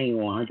 man. I ain't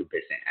 100%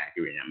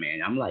 accurate,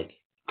 man. I'm like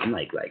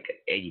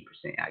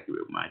 80%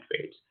 accurate with my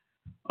trades.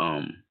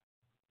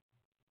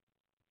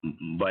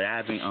 But I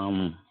haven't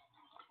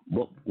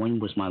when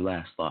was my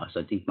last loss?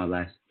 I think my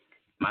last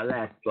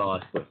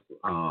loss was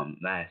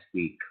last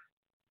week,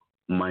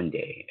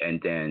 Monday,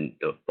 and then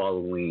the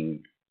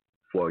following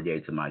 4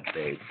 days of my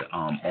trades,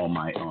 all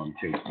my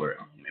trades were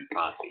in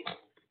profit.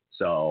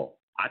 So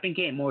I've been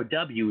getting more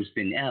W's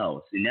than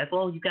L's, and that's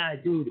all you gotta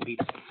do to be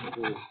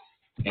successful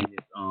in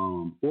this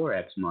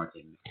Forex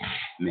market,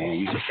 man.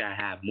 You just gotta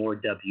have more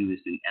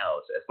W's than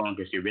L's, as long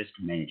as your risk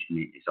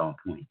management is on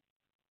point.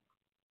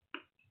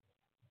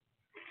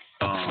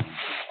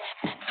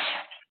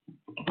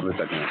 What was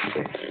I gonna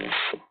say?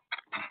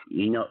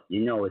 You know,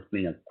 it's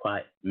been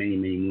many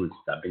moons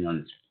since I've been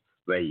on this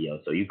radio,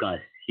 so you're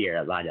gonna hear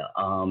a lot of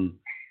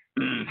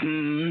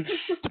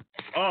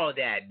all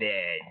that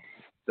bad.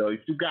 So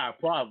if you got a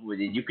problem with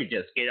it, you could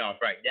just get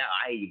off right now.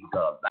 I ain't even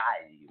gonna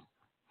lie to you.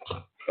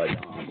 But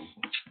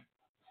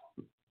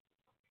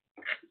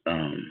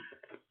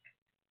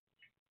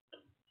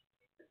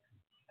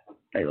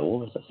hey, what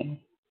was I saying?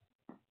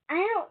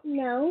 I don't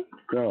know.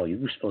 Girl, you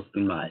were supposed to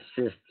be my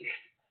sister.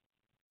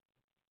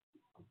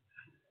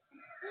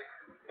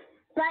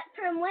 But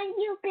from what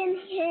you've been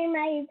hearing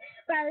my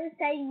brother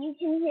say, you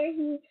can hear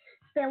he's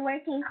been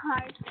working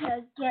hard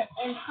to get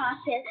in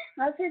profit.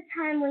 Most of the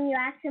time when you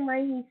ask him what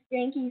he's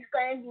doing, he's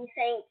going to be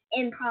saying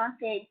in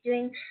profit,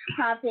 doing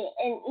profit,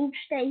 and each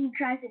day he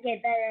tries to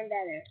get better and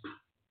better.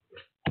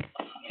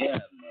 Yeah,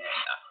 man.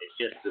 It's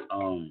just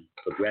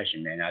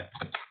progression, man. I've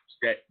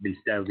been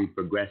steadily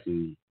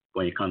progressing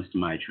when it comes to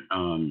my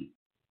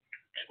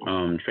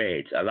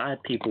trades. A lot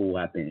of people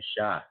have been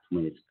shocked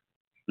when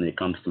it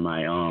comes to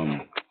my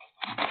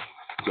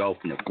go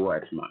from the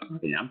forest, and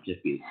I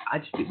just be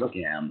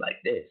looking at him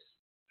like this.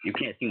 You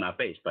can't see my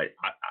face, but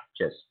I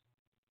just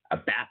a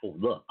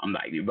baffled look. I'm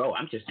like, bro,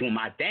 I'm just doing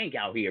my thing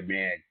out here,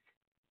 man.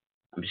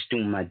 I'm just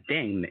doing my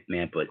thing,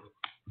 man. But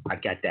I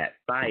got that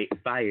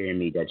fire in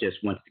me that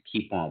just wants to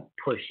keep on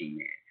pushing,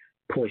 man.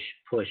 Push,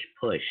 push,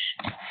 push.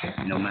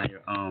 No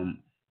matter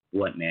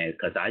what, man.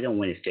 Because I don't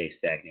want to stay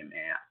stagnant,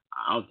 man.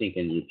 I don't think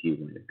any of you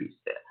want to be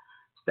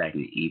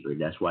stagnant either.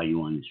 That's why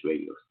you're on this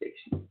radio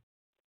station.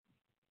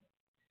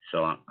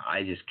 So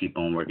I just keep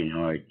on working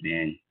hard,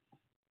 man.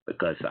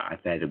 Because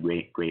I've had a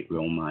great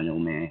role model,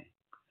 man.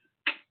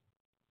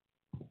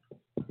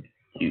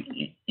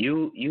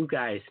 You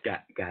guys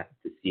got to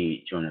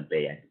see Jonah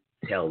Bey at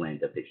the tail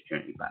end of his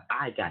journey, but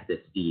I got to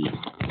see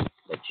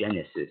the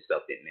genesis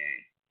of it,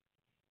 man.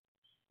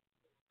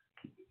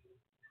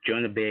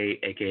 Jonah Bey,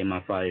 aka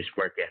my father's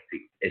work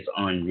ethic, is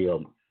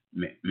unreal,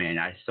 man.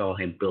 I saw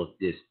him build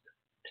this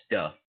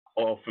stuff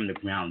all from the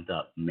ground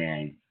up,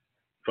 man.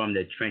 From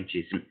the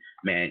trenches,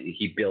 man.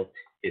 He built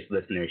his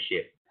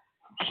listenership,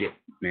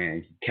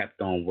 man. He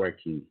kept on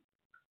working,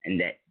 and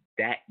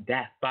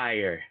that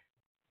fire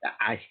that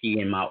I see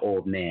in my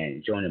old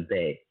man, Jonah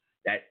Bey,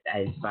 that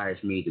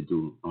inspires me to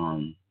do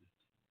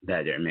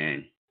better,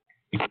 man.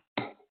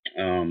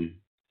 A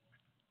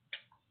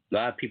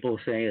lot of people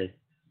say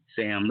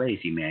I'm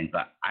lazy, man,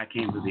 but I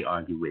can't really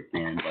argue with,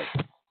 man.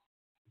 But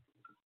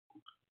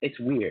it's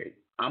weird.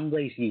 I'm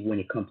lazy when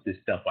it comes to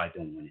stuff I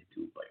don't want to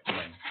do, but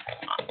when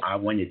I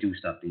want to do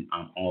something,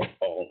 I'm all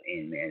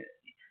in, man.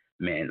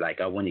 Man, like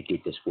I want to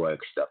get this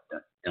work stuff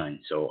done,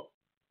 so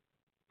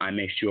I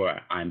make sure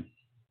I'm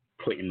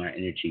putting my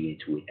energy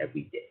into it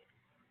every day.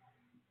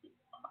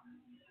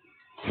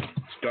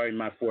 Starting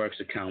my Forex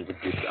account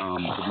with this with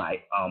my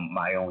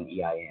own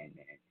EIN,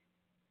 man.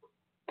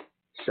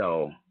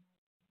 So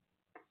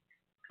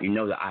you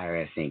know the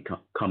IRS ain't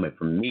coming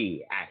from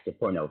me asking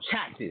for no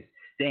taxes.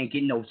 They ain't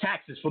getting no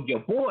taxes from your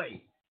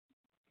boy.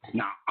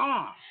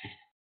 Nah,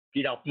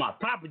 get off my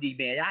property,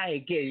 man. I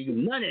ain't getting you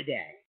none of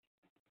that.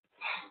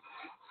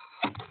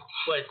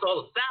 What it's all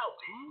about,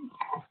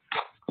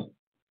 man.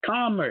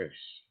 Commerce.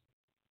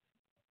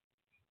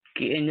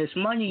 Getting this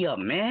money up,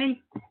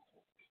 man.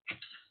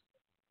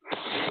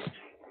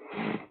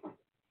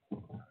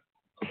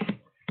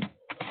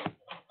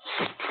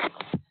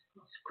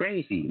 It's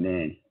crazy,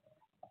 man.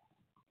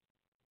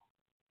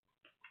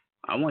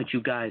 I want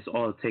you guys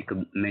all to take a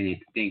minute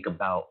to think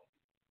about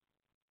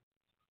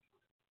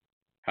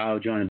how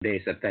Jonah Bey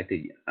has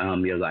affected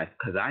your life,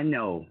 because I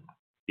know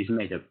he's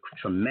made a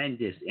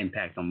tremendous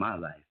impact on my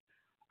life.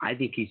 I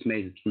think he's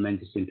made a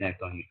tremendous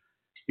impact on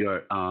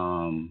your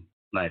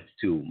life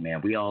too,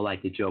 man. We all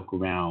like to joke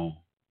around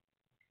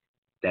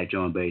that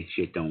Jonah Bey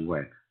shit don't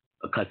work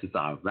because it's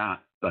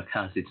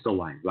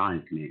so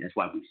ironic, man. That's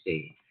why we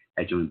say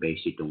that Jonah Bey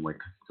shit don't work,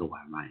 because it's so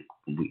ironic.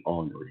 And we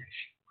all know that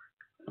shit.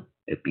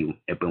 It's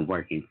been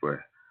working for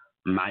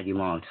a mighty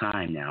long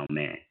time now,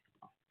 man.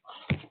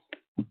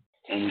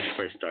 When we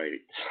first started,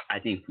 I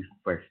think we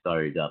first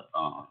started up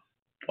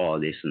all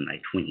this in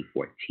like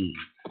 2014.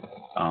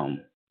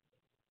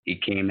 He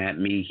came at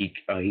me. He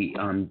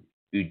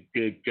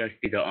just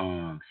did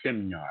a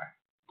seminar.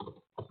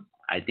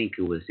 I think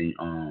it was in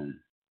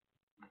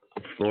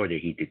Florida.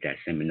 He did that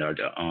seminar.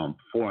 The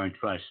Foreign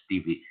Trust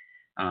DVD,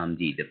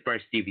 the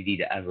first DVD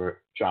to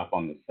ever drop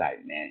on the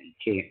site, man.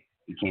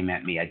 He came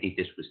at me. I think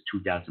this was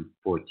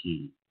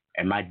 2014.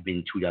 It might have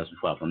been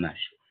 2012. I'm not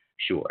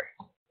sure.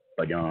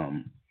 But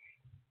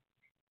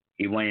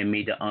he wanted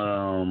me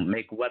to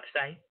make a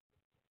website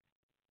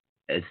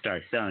and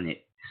start selling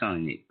it.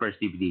 First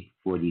DVD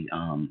for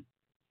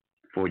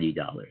 $40.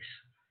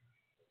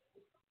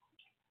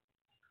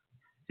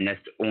 And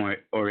that's the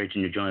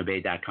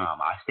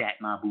originaljonahbey.com. I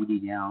sat my booty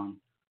down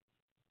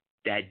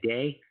that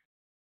day,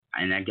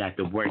 and I got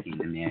to working,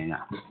 man.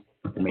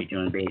 I made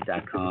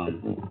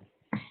jonahbey.com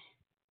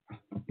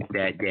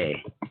that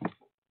day.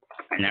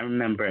 And I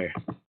remember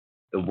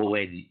the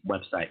way the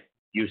website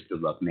used to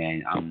look,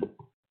 man.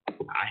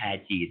 I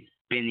had these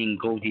spinning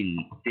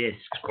golden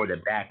discs for the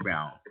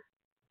background.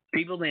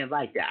 People didn't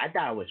like that. I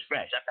thought it was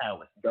fresh. I thought it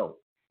was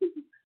dope.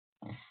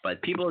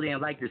 But people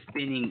didn't like the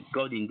spinning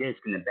golden disc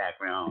in the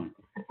background.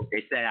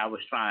 They said I was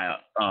trying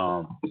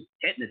to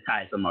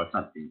hypnotize them or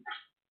something.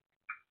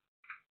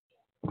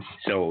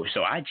 So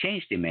I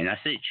changed it, man. I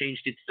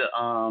changed it to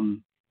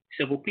the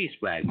civil peace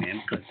flag,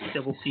 man, because the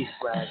civil peace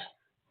flag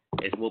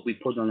is what we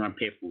put on our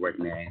paperwork,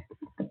 man.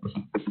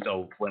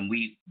 So when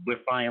we're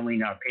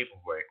filing our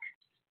paperwork,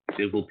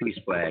 civil peace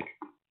flag,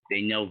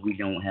 they know we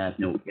don't have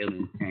no ill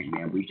intent,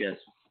 man. We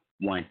just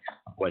want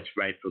what's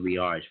rightfully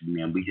ours,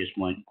 man. We just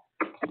want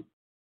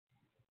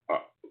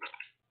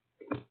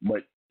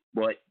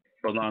what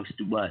belongs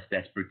to us,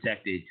 that's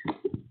protected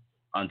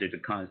under the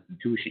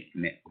Constitution,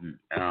 man.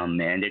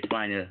 They're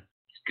trying to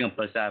skimp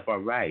us out of our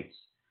rights.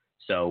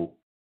 So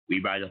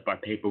we write up our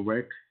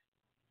paperwork,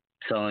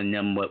 telling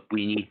them what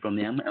we need from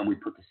them, and we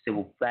put the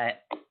civil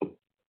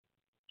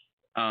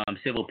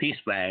peace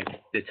flag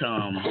to tell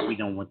them we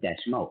don't want that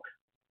smoke.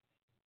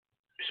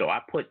 So I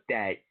put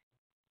that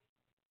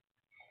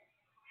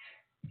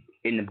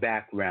in the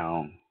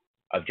background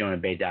of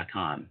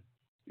JonahBey.com.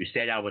 You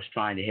said I was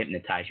trying to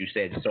hypnotize you.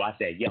 So I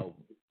said, yo,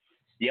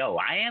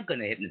 I am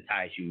gonna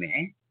hypnotize you,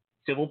 man.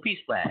 Civil peace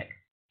flag,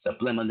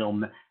 subliminal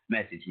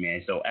message,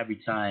 man. So every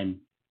time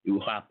you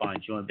hop on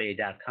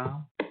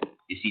JonahBey.com,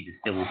 you see the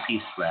civil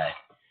peace flag,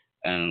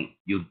 and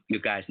you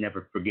guys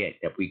never forget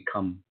that we're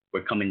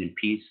coming in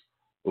peace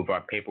with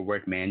our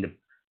paperwork, man.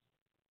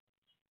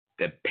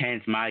 The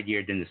pen's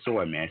mightier than the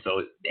sword, man.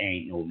 So there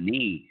ain't no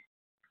need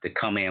to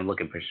come in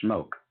looking for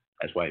smoke.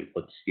 That's why we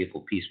put the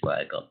civil peace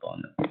flag up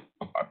on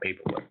our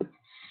paperwork.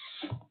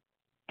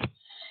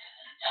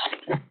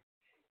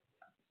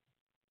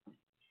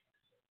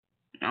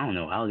 I don't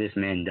know how this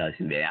man does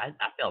it, man.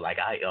 I felt like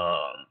I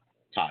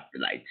talked for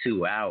like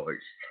 2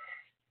 hours,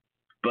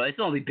 but it's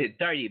only been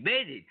 30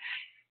 minutes.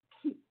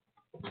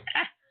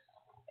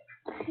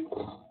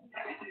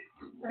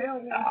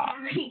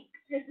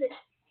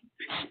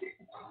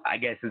 I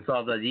guess it's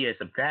all the years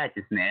of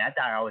practice, man. I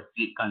thought I was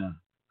gonna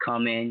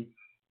come in,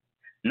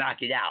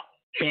 knock it out,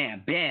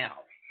 bam, bam.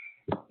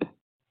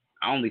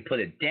 I only put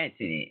a dent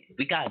in it.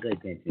 We got a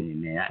good dent in it,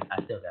 man. I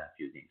still got a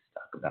few things to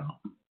talk about.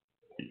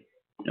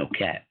 No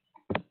cap.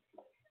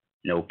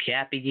 No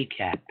cappity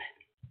cap.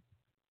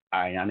 All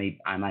right,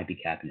 I might be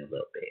capping a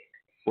little bit.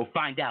 We'll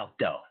find out,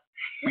 though.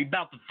 We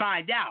about to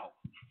find out.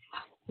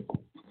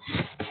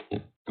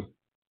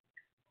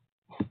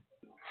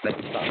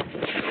 Let's talk to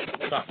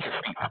people.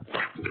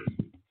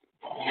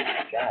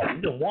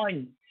 God, you're the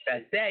one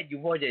that said you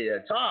wanted to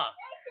talk.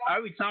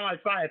 Every time I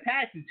try to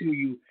pass it to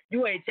you,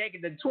 you ain't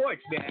taking the torch,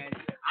 man.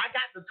 I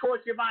got the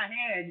torch in my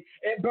hand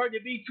and burned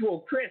me to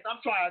a crisp. I'm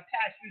trying to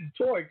pass you the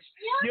torch.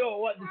 You don't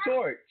want the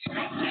torch.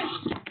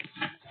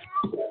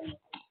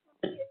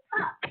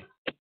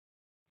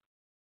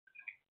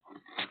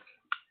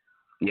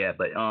 Yeah,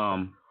 but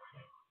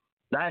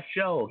last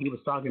show he was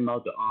talking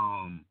about the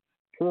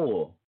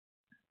pool.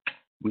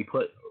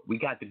 We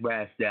got the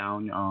grass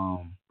down.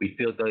 We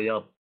filled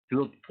the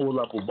pool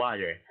up with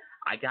water.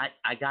 I got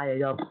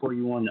it up for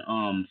you on the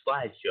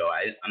slideshow.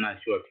 I'm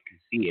not sure if you can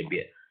see it,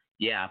 but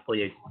yeah, I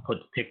put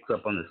the pics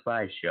up on the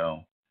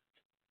slideshow.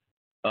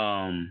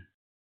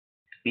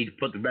 Need to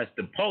put the rest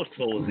of the post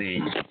holes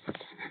in,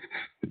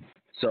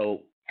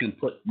 so you can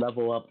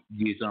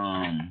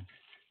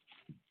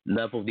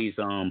level these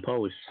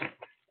posts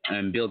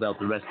and build out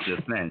the rest of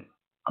the fence.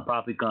 I'm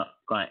probably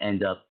gonna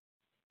end up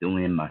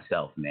doing it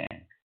myself, man.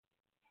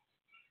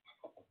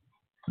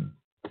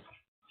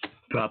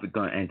 Probably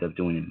gonna end up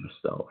doing it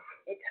myself.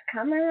 It's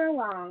coming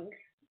along.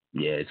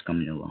 Yeah, it's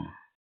coming along.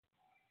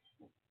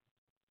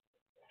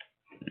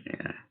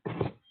 Yeah.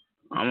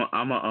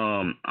 I'm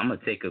gonna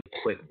take a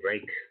quick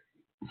break.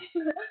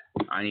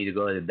 I need to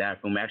go to the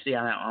bathroom. Actually,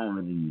 I don't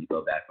really need to go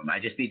to the bathroom. I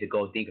just need to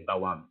go think about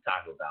what I'm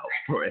talking about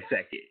for a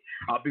second.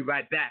 I'll be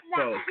right back,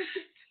 folks.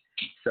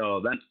 So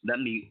let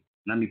me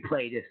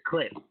play this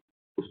clip.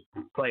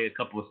 Play a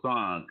couple of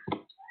songs.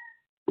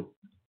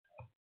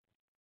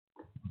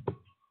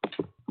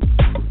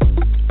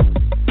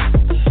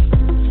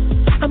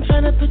 I'm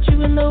trying to put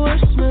you in the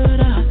worst mood.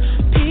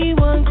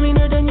 P1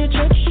 cleaner than your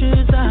church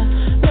shoes.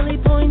 Really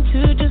point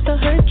to just to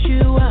hurt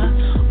you.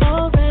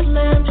 All red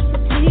lamb just to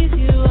please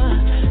you.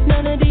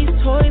 None of these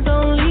toys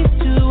on lease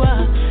to.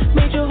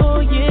 Made your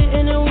whole year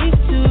in a week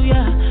too.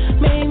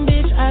 Main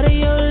bitch out of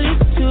your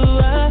league too.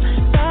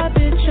 Side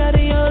bitch out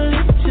of your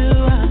league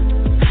too.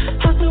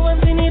 House of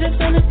ones they need a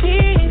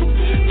centerpiece.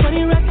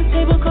 20 racks of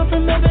table cut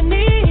from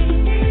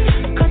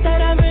ebony. Cut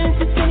that ever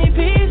into skinny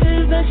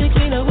pieces. Then she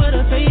clean up with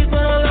her face, but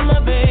I love my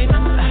baby.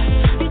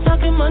 You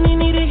talking money,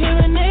 need a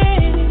hearing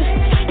aid.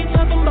 You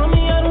talking about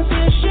me, I don't see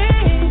a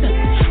shade.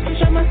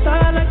 Switch on my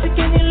side like to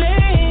any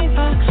lane.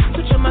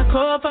 Switch on my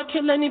core if I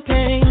kill any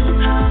pain.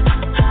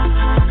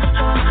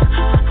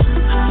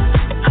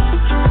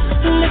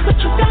 Look what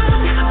you done.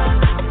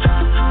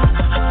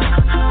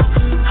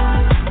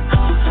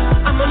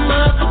 I'm a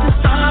motherfucking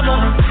star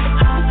boy.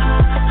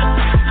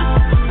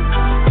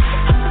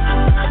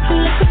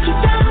 Look what you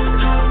done.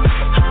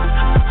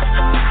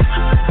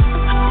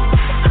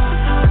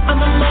 I'm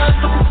a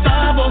motherfucking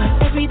star boy.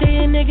 Every day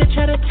a nigga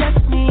try to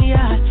test me,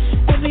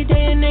 Every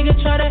day a nigga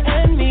try to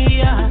end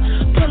me,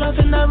 Pull up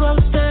in the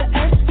roadster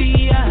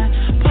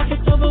SBI.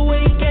 Pockets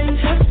overweight, getting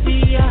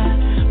hefty,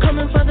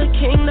 Coming for the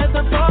king, that's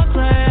a far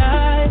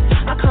cry.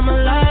 I come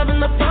alive in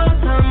the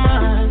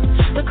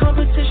part-time. The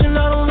competition,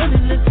 I don't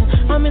really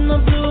listen. I'm in the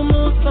blue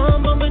moon,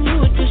 song, bumping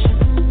new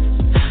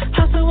edition.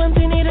 House of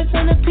empty, need a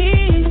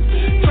centerpiece.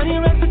 20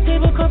 racks of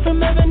table cut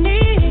from ebony.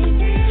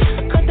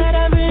 Cut that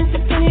ever into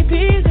skinny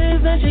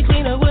pieces. Then she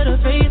clean up with her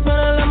face, but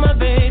I love my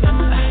baby.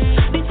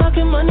 You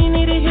talking money,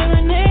 need a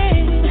hearing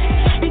aid.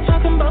 You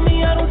talking about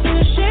me, I don't see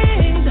a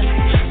shade.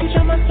 Switch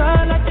on my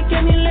side like the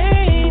any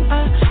lane.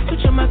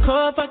 Switch on my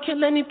core if I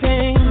kill any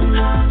pain.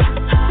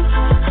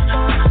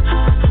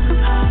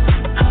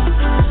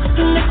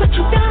 Look what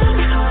you done.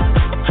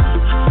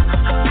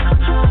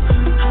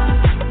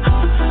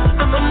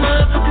 I'm a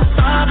motherfucking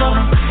star boy.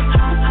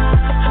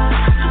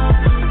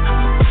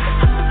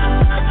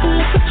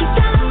 Look what you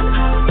done.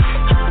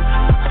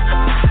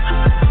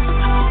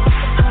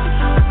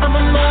 I'm a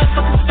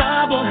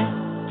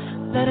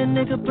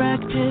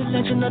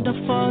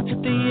long,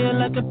 took the year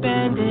like a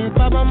bandit.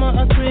 Bought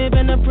mama a crib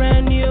and a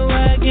brand new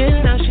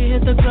wagon. Now she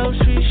hit the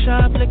grocery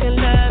shop looking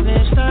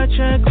lavish. Star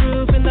Trek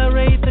roof and the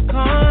Wraith the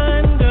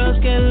Con. Girls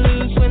get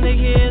loose when they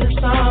hear the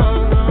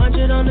song.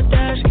 100 on the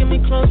dash, get me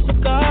close to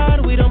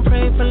God. We don't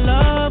pray for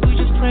love, we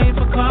just pray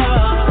for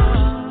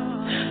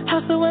cause.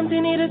 House so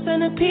empty, need a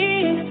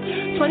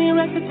centerpiece. 20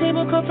 racks of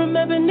table cut from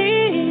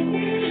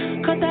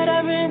ebony. Cut that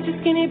ever into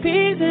skinny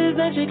pieces.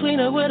 Then she clean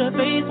up with her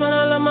face when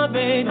I love my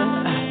baby.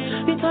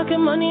 You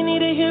talking money,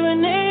 need a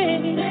hearing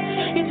aid.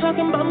 You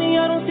talking about me,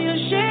 I don't see a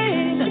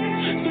shade.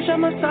 Switch on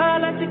my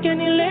side, I take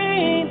any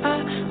lane.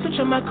 I switch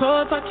on my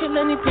core if I kill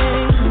any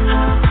pain.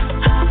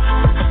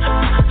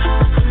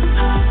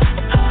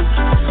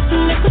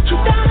 Look what you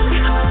done.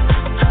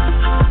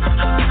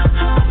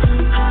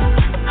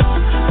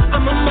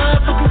 I'm a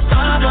motherfucking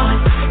star boy.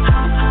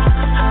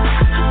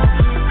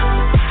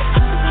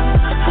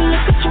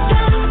 Look what you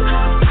done.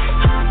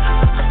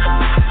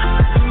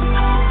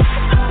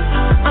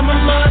 I'm a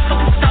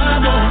motherfucking star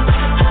boy.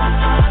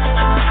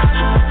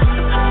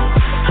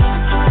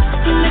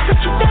 Look what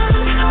you done.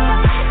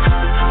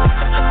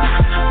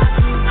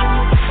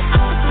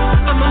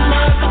 I'm a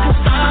motherfucking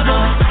star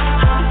boy. Look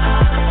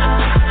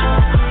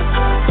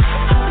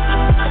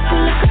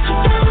what you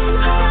done.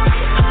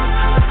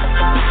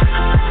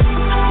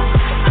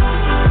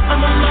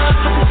 I'm a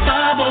motherfucking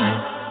star boy.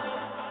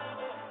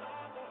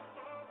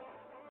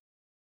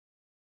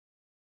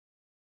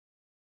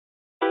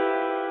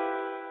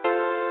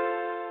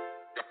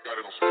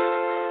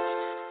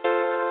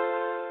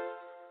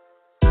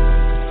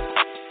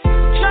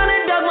 Tryna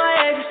duck my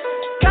ex,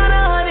 kinda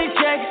honey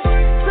checks.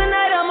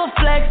 Tonight I'ma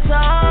flex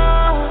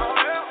off.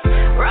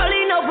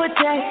 Rolling no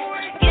protect,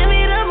 give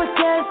me the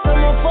protect.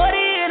 I'm a 40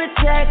 in a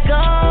tech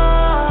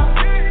off.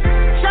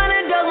 Tryna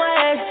duck my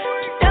ex,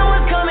 then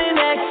what's coming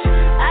next?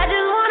 I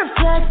just wanna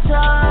flex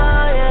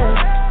off, yeah.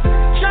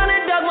 Tryna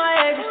duck my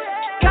ex,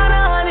 kinda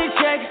honey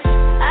checks.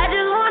 I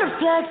just wanna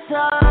flex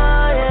off,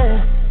 yeah.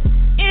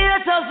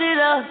 Yeah, toast it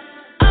up.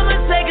 I'ma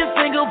take a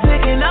single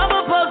pic and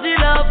I'ma post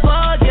it up,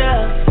 oh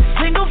yeah.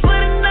 Single for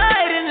the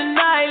night in the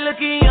night,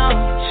 looking young.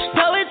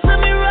 Throw it to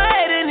me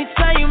right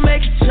anytime you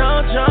make it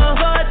jump, jump.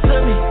 Throw it to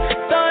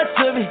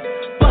me,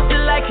 bust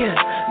it like a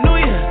New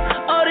Year,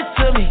 owe it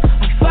to me.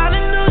 I found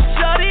a new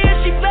shorty and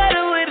she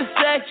better with the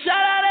sex. Shout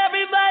out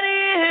everybody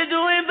in here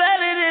doing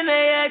better than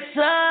they ex.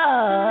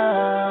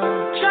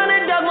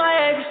 Tryna duck my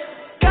ex,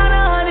 kinda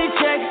honey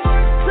checks.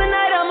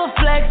 Tonight I'ma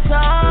flex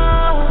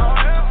off.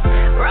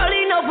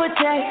 Rolling no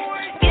protect,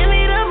 give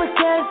me the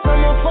protect.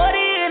 I'm a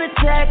 40 in a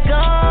tech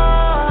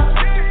off.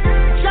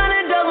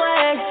 Tryna duck my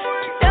ex,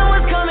 then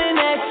what's coming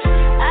next?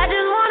 I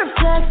just wanna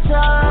flex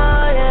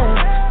off,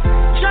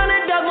 yeah. Tryna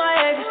duck my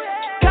ex,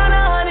 kinda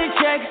honey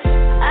checks.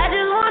 I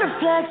just wanna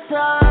flex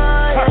off,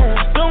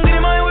 yeah. Don't get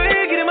in my way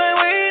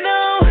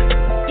now.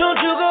 Don't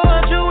you go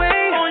out your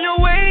way, on your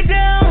way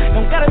down.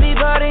 Don't gotta be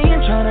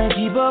bodying, tryna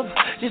keep up.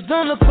 Just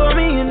don't look for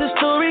me in the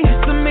story.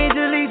 It's the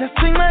major leagues, I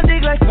swing my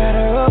dick like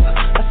batter up.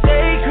 I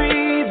stay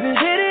creeping,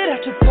 hit it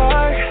at your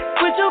park.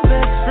 With your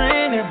best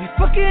friend and be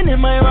fucking in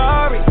my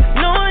Rari.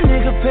 No a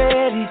nigga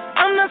petty,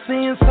 I'm not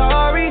saying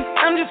sorry.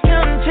 I'm just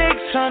counting checks,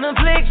 tryna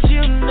flex,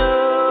 you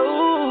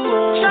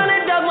know.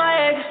 Tryna duck my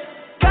ex,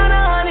 kinda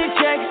honey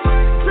checks.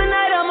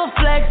 Tonight I'ma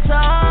flex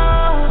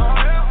off.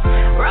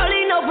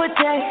 Rolling no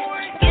protect,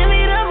 give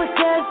me the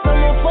protect.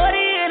 I'm a 40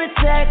 in a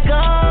tech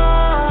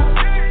off.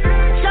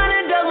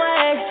 Tryna duck my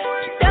ex,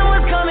 then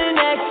what's coming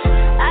next?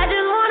 I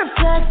just wanna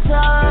flex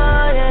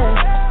off,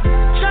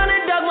 yeah. Tryna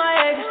duck my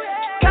ex,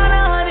 kinda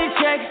honey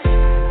checks.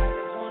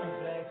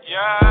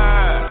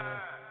 Yeah.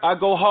 I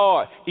go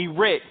hard,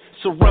 erect,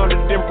 surrounded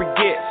in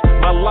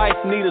briquettes. My life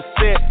need a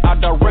set, I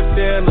direct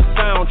it in the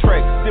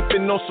soundtrack.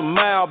 Sipping on some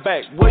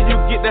Malbec, where you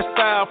get that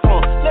style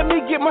from? Let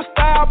me get my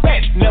style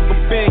back. Never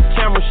been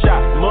camera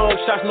shot, mug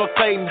shots, no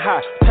Clayton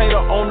high. Tater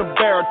on the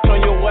barrel,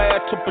 turn your ass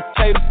to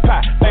potato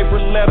pie.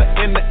 Favorite letter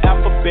in the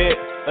alphabet,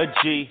 a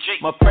G.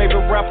 My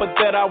favorite rapper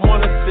that I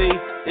wanna see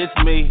is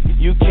me.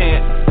 You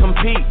can't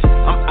compete,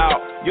 I'm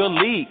out your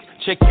league.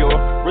 Check your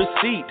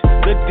receipt,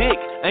 the dick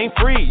ain't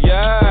free,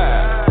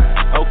 yeah.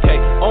 Okay,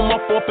 on my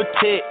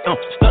forfeit,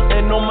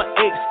 stuntin' on my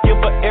ex, give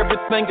her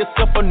everything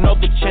except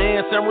another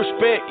chance and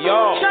respect,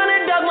 y'all.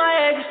 Tryna duck my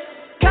ex,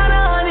 kinda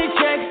honey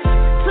checks.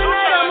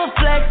 Tonight I'ma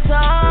flex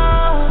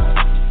off.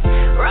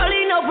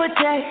 Rolling no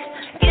protect,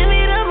 give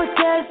me the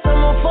protect. I'm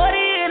a 40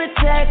 in a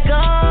tech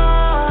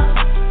off.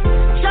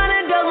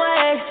 Tryna duck my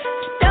ex,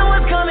 then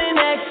what's coming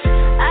next?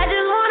 I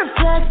just wanna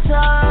flex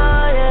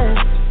off, yeah.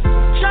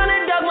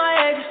 Tryna duck my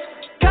ex,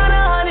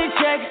 kinda honey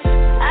checks.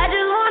 I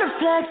just wanna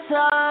flex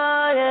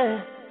off,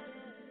 yeah.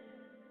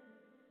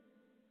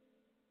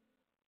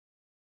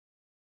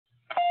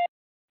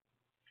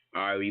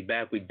 All right, we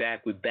back.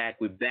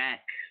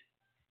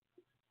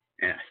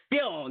 And I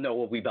still don't know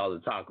what we about to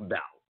talk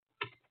about.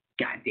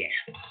 Goddamn.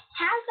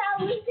 How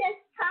about we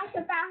just talk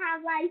about how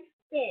life's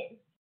been?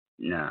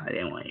 Nah, they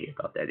don't want to hear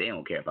about that. They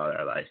don't care about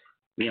our life.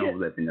 We don't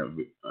live in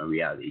a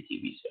reality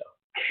TV show.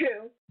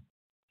 True.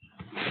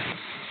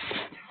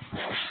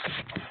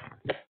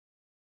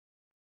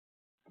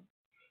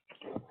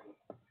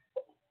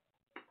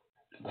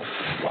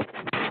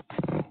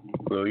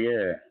 Well,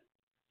 yeah.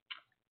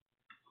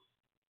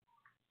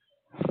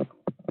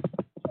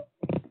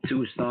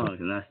 2 songs,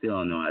 and I still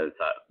don't know how to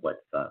talk. What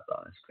to talk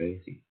about? It's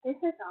crazy. This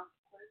is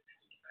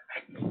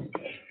awkward.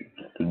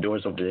 The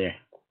door's over there.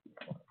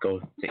 Go,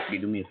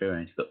 do me a favor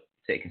and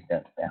take a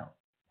step down.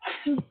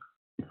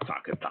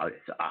 Talk about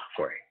it's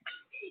awkward.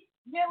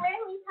 You're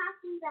really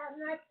talking about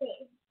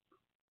nothing.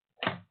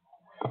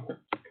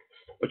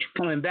 What you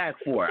coming back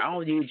for? I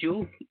don't need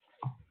you.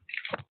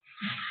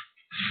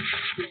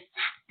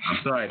 I'm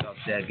sorry about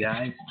that,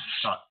 guys.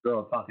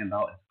 Still talking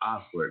about it's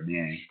awkward,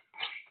 man.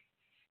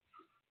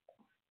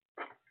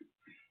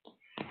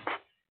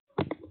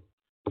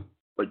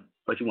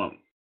 What you want?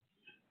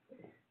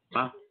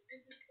 Huh?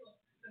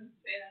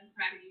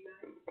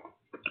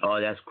 Oh,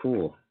 that's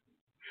cool.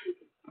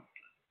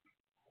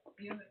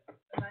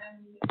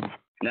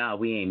 Nah,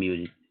 we ain't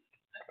muted.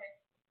 Okay.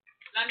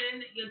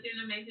 London, you're doing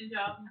an amazing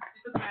job. I'm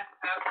super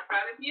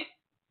proud of you.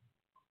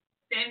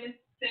 Same to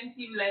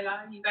you,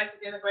 Layla. You guys are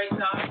doing a great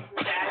job.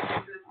 Your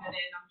dad is listening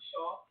in, I'm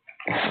sure.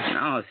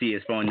 I don't see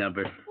his phone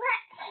number.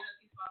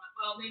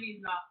 Well, maybe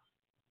he's not.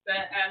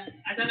 But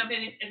I don't know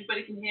if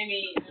everybody can hear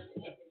me.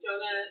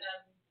 Jonah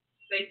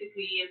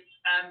basically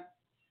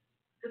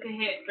took a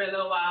hit for a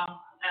little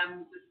while.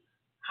 Just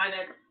kind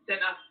of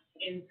sent us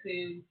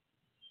into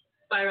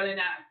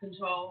spiraling out of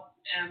control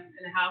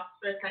in the house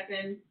for a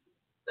second.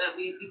 But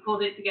we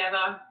pulled it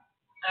together.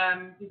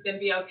 He's going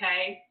to be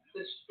okay.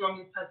 The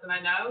strongest person I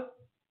know.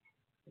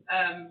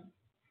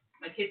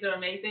 My kids are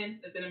amazing.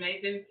 They've been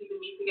amazing keeping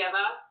me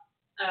together.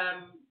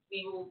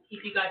 We will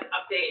keep you guys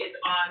updated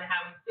on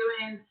how he's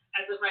doing.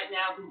 As of right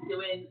now, he's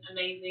doing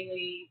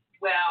amazingly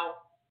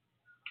well.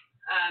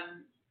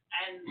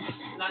 And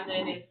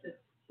London is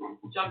just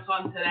jumped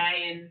on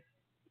today, and I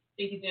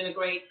think he's doing a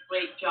great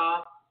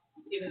job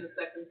given the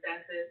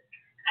circumstances.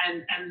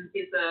 And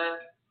his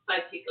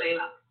sidekick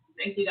Layla.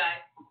 Thank you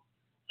guys.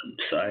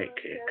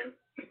 Sidekick,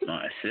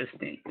 my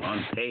assistant,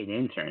 unpaid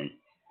intern.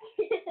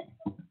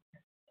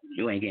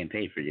 You ain't getting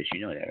paid for this,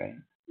 you know that, right?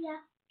 Yeah.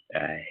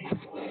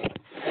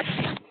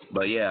 Alright.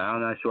 But yeah,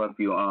 I'm not sure if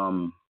you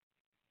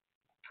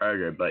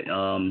heard her, but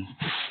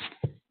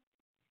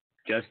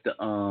just to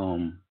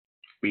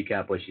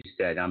recap what she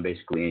said, I'm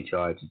basically in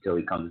charge until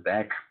he comes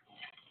back.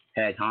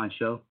 Head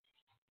honcho.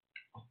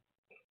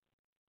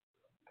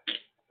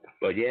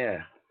 But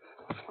yeah.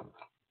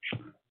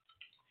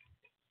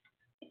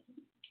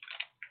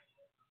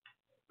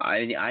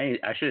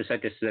 I should have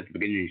said this at the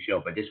beginning of the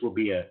show, but this will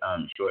be a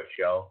short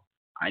show.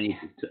 I need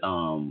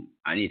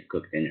to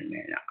cook dinner,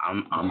 man.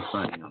 I'm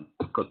planning on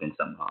cooking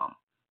some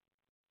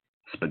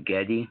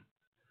spaghetti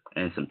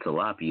and some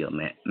tilapia,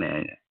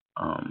 man.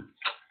 I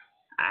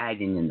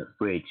had it in the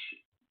fridge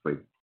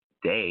for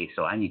days,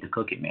 so I need to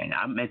cook it, man.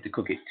 I meant to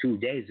cook it 2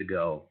 days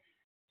ago,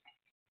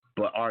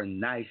 but our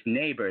nice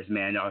neighbors,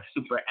 man, our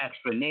super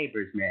extra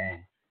neighbors,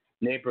 man,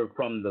 neighbor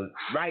from the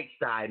right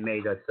side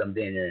made us some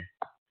dinner,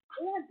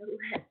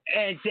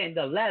 and then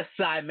the left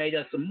side made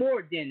us some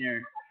more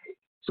dinner.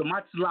 So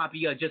my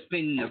tilapia just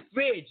been in the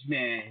fridge,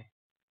 man.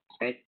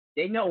 And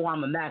they know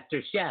I'm a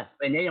master chef,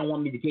 and they don't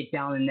want me to get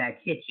down in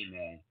that kitchen,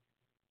 man.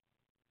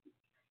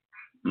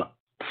 My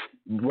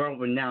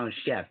world-renowned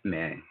chef,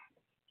 man.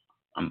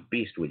 I'm a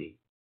beast with it.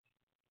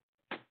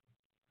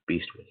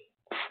 Beast with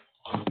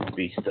it.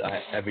 Beast.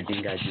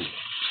 Everything I do.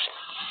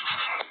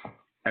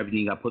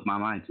 Everything I put my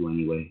mind to,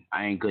 anyway.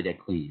 I ain't good at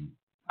cleaning.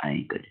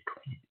 I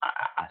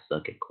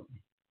suck at cleaning.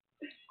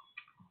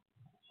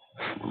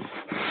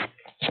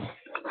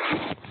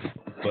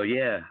 But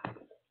yeah.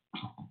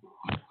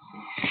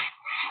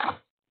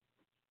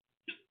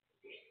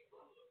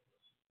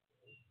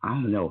 I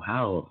don't know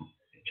how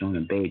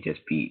Jonah Bey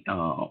just be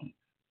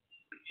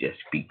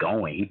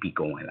going. He be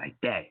going like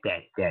that.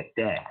 I think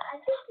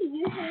he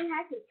usually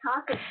has a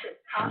topic to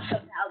talk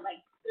about,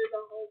 like through the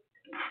whole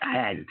thing. I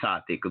had a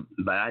topic,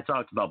 but I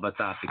talked about my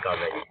topic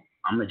already.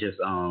 I'm gonna just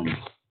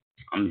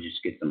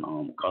get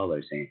some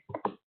colors in.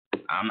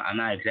 I'm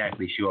not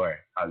exactly sure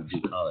how to do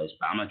colors,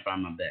 but I'm gonna try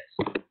my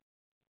best.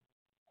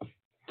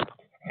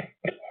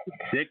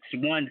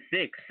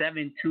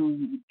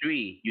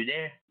 616-723. You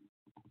there?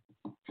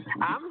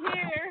 I'm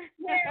here.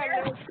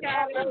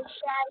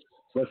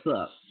 What's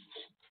up?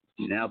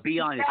 Now be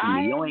honest with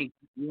me.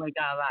 You ain't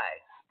gotta lie.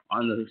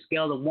 On the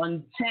scale of 1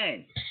 to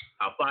 10,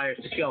 how far is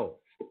the show?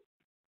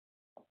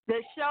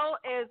 The show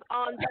is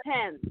on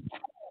 10.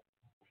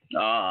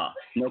 No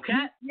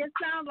cat? You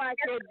sound like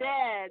your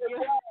dad.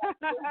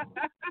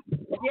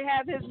 You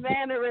have his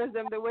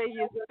mannerism, the way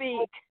you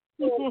speak.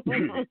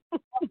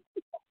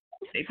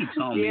 They keep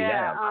telling me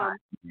that.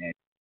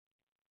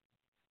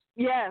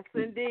 Yes,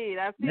 indeed.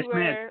 I see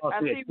where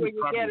you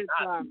get it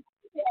from.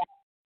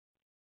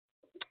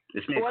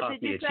 This man calls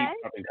me a cheap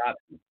carbon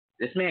copy.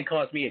 This man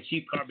calls me a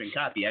cheap carbon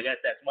copy. I guess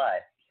that's why.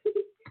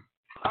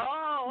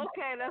 Oh,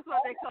 okay. That's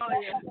what they call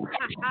you.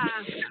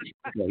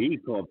 Well, he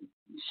called me.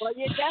 Well,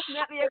 you're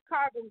definitely a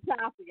carbon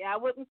copy. I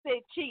wouldn't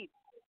say cheap.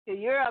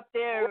 You're up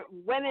there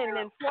winning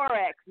in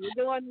Forex. You're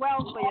doing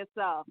well for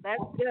yourself.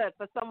 That's good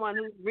for someone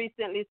who's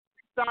recently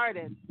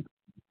started.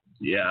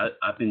 Yeah,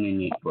 I've been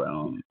in it for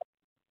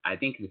I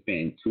think it's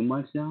been 2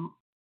 months now.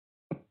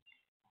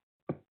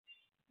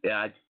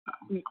 Yeah,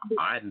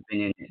 I haven't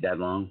been in it that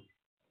long.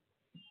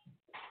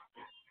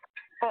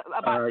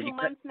 About 2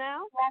 months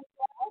now?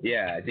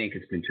 Yeah, I think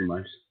it's been 2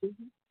 months.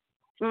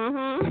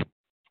 Mhm.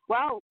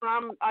 Well,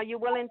 are you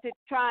willing to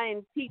try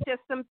and teach us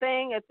a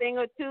thing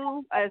or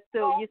two, as to,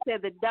 you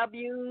said the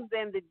W's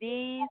and the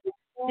D's?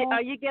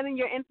 Are you getting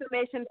your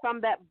information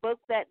from that book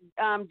that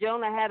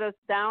Jonah had us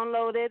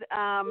downloaded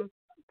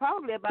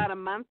probably about a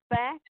month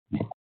back?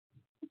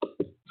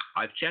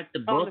 I've checked the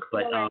book,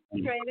 but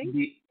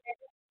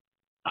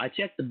I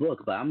checked the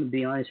book, but I'm gonna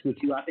be honest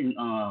with you. I've been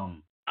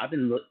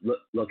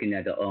looking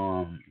at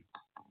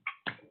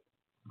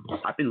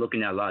I've been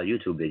looking at a lot of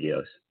YouTube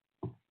videos.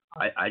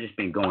 I just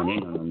been going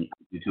in on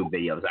YouTube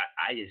videos.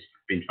 I just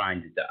been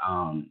trying to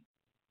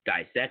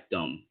dissect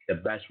them the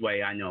best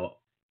way I know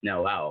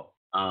how.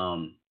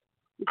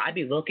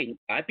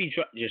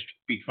 Just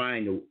be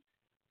trying to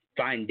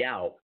find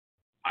out.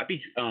 I'd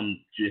be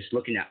just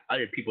looking at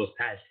other people's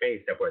past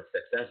faiths that were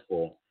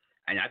successful,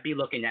 and I'd be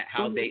looking at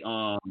how they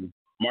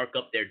mark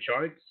up their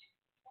charts,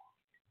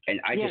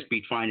 and I just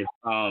be trying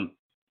to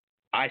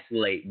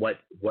isolate what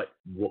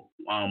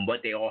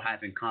they all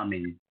have in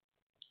common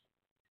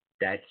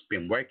that's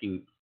been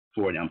working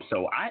for them.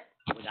 So what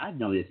I've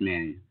noticed,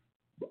 man,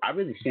 I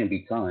really shouldn't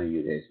be telling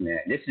you this, man.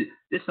 This is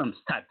some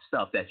type of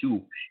stuff that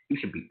you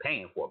should be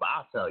paying for, but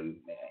I'll tell you,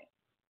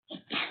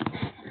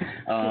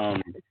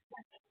 man.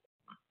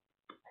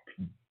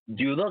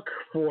 You look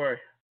for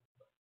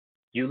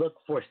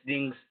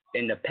things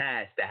in the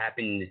past that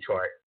happened in the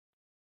chart,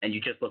 and you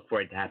just look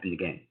for it to happen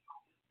again.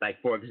 Like,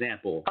 for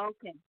example,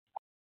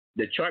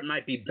 the chart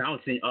might be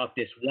bouncing off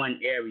this one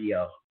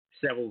area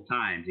several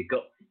times. It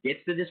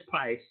gets to this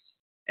price,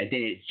 and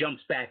then it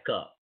jumps back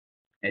up,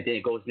 and then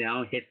it goes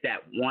down, hits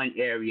that one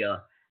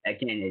area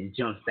again, and it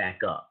jumps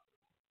back up.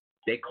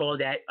 They call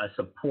that a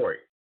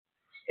support,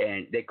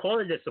 and they call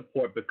it a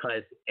support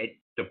because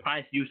the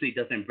price usually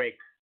doesn't break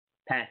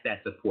past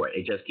that support.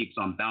 It just keeps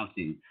on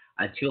bouncing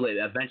until it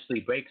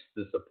eventually breaks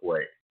the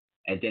support,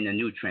 and then a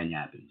new trend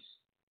happens.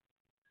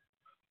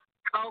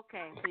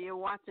 Okay, so you're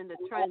watching the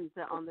trends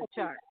on the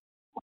chart.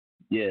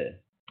 Yeah.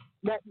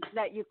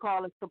 That you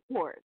call a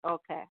support.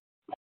 Okay.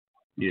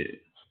 Yeah.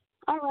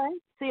 All right.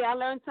 See, I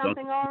learned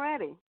something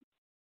already.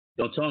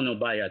 Don't tell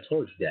nobody I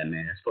told you that,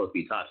 man. That's supposed to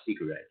be top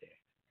secret right there.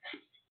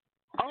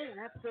 Oh,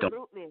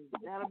 absolutely.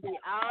 That'll be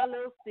our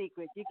little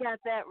secret. You got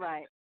that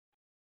right.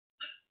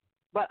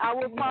 But I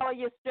will follow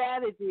your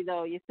strategy,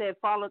 though. You said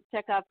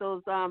check out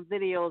those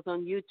videos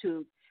on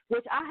YouTube,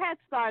 which I had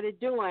started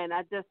doing.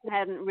 I just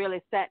hadn't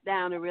really sat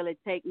down and really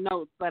take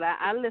notes. But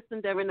I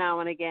listened every now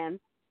and again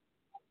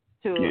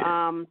to,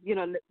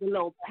 the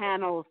little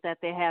panels that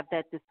they have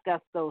that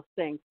discuss those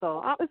things.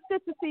 So it's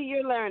good to see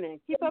you're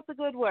learning. Keep up the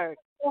good work.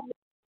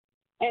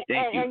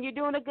 And you're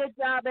doing a good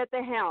job at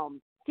the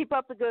helm. Keep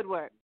up the good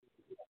work.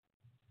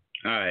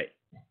 All right.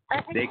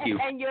 Thank you.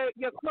 And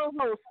your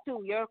co-host,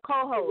 too. Your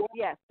co-host.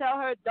 Yes. Tell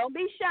her, don't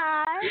be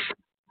shy.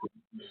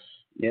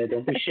 Yeah,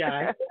 don't be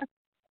shy.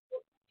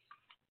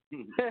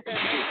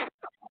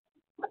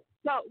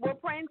 So we're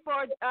praying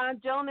for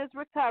Jonah's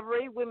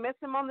recovery. We miss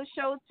him on the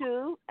show,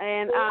 too.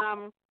 And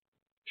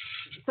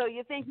so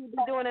you think he'll be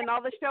doing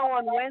another show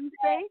on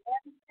Wednesday?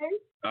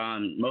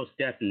 Most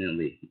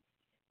definitely.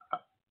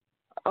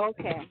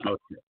 Okay.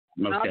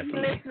 Most I'll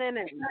definitely. be listening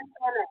in.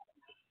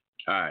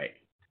 All right.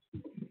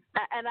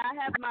 And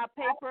I have my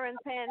paper and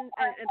pen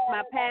and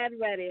my pad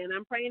ready, and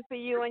I'm praying for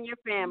you and your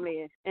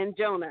family and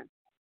Jonah.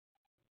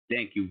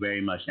 Thank you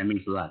very much. That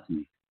means a lot to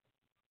me.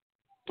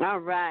 All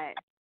right.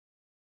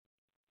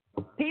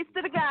 Peace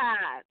to the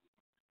gods.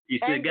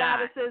 Peace to the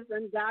gods.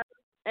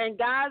 And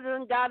gods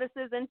and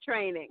goddesses in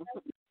training.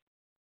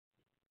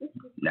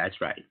 That's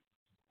right.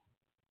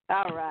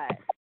 All right.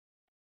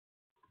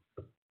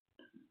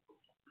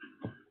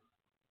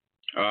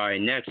 All right,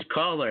 next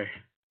caller.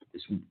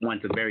 This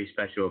one's a very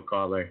special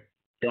caller.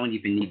 Don't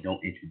even need no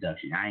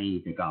introduction. I ain't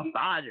even gonna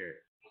bother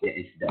the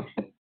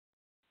introduction.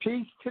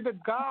 Peace to the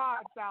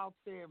gods out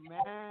there,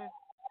 man.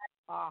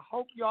 I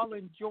hope y'all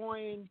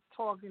enjoying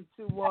talking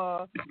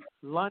to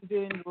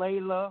London,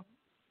 Layla,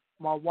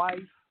 my wife.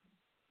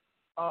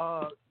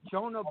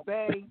 Jonah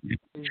Bey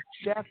is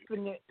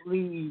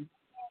definitely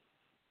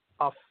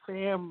a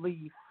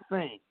family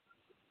thing.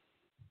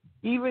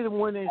 Even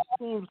when it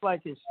seems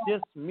like it's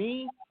just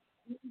me,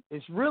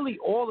 it's really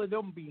all of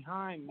them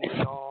behind me,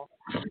 y'all.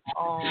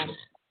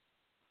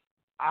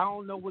 I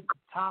don't know what the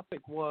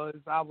topic was.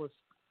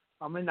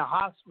 I'm in the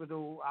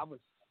hospital. I was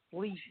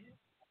asleep.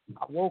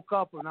 I woke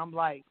up and I'm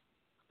like,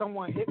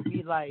 someone hit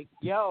me like,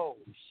 yo,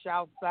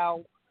 shouts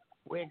out,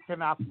 where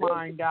can I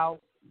find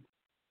out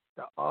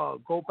to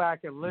go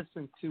back and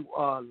listen to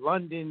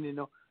London,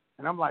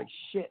 and I'm like,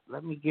 shit,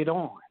 let me get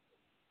on.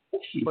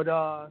 But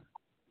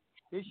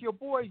it's your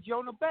boy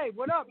Jonah Bey.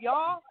 What up,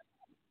 y'all?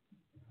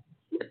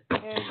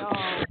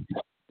 And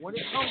when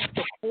it comes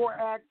to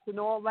Forex and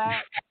all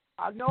that,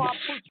 I know I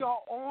put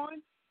y'all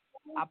on.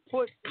 I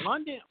put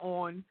London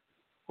on,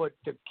 but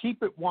to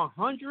keep it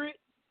 100,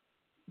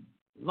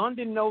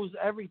 London knows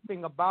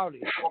everything about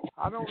it.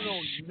 I don't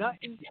know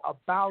nothing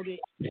about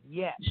it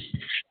yet.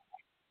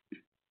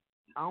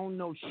 I don't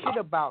know shit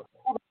about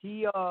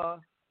it.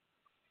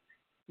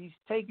 He's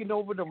taking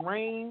over the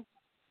reins.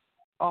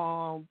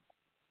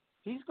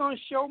 He's gonna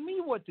show me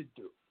what to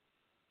do.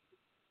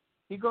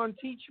 He's gonna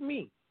teach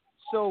me.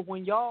 So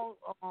when y'all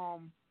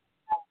learning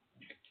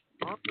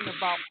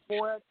about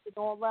Forex and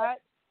all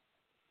that,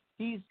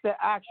 he's the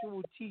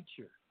actual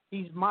teacher.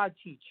 He's my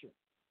teacher.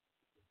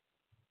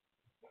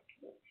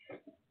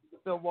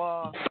 So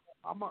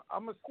I'm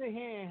gonna sit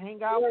here and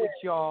hang out with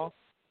y'all.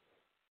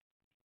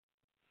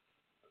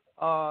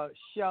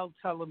 Shell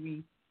telling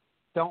me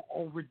don't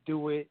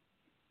overdo it.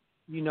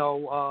 You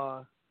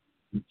know,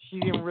 she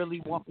didn't really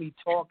want me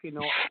talking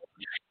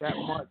that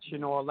much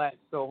and all that.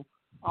 So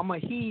I'm a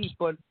he,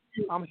 but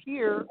I'm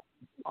here.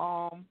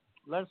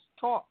 Let's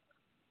talk.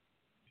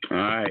 All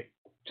right,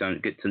 time to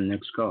get to the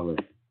next caller.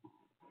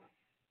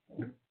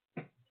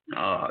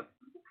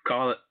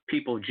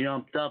 People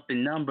jumped up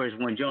in numbers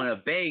when Jonah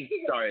Bey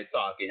started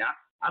talking.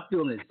 I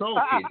feel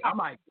insulted. I'm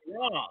like,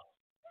 oh.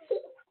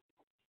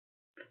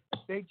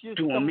 They just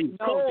don't know.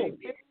 They've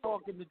been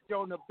talking to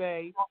Jonah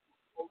Bey.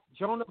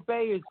 Jonah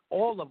Bey is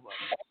all of us.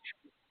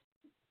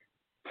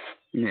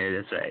 Yeah,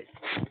 that's right.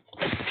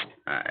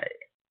 All right.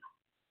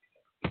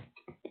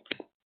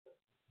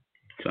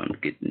 Time to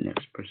get the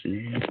next person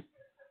in.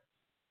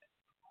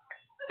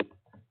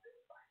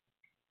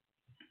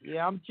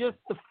 Yeah, I'm just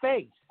the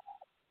face.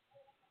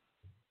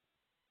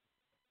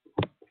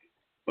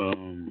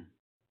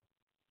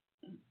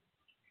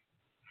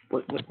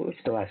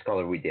 What's the last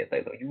caller we did,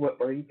 Layla?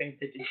 Were you paying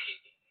attention?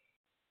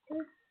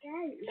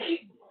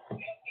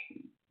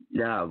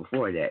 No,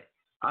 before that,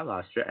 I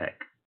lost track.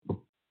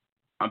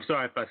 I'm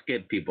sorry if I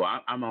skipped people.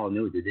 I'm all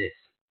new to this.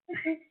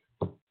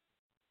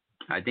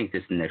 I think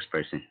this is the next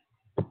person.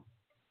 I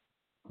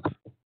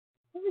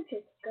would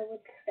just go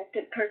with the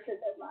second person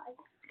in line.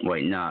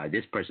 Wait, nah,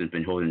 this person's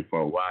been holding for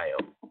a while.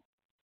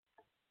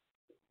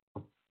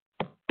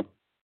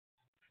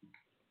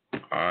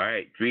 All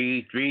right,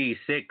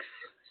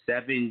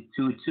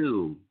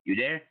 336-722. You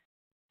there?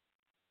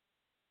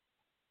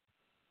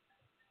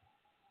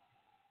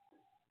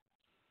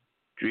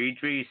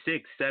 Three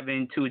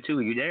 722.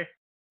 You there?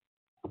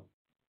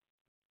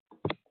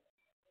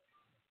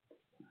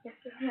 Yes,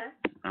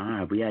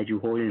 We had you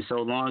holding so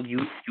long, you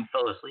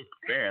fell asleep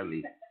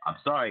barely. I'm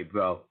sorry,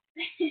 bro.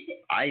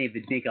 I didn't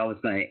even think I was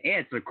gonna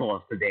answer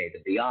calls today, to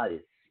be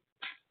honest.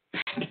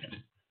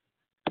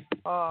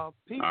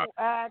 People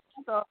ask,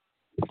 tell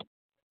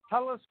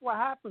us what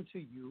happened to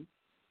you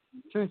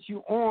since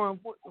you on.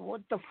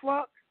 What the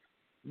fuck?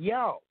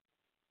 Yo,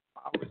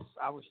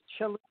 I was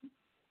chilling,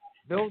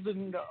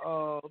 building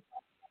the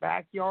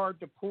backyard,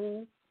 the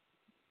pool,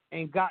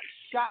 and got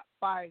shot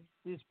by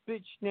this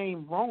bitch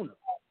named Rona.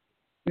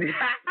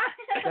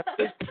 That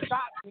bitch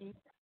shot me.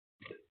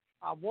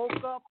 I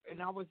woke up and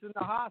I was in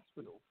the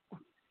hospital.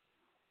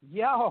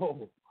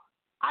 Yo,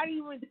 I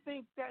didn't even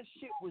think that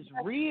shit was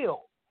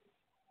real.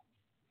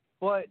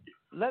 But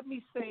let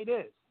me say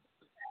this.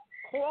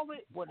 Call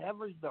it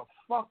whatever the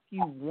fuck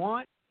you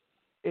want.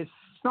 It's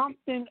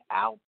something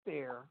out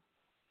there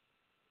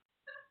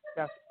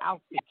that's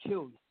out to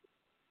kill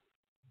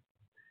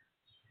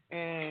you.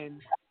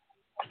 And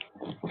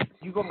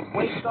you're going to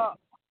wake up.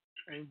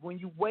 And when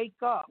you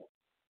wake up,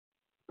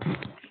 you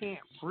can't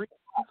breathe.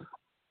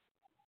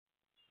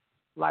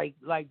 Like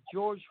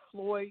George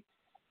Floyd,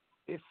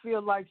 it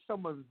feels like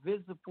some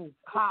invisible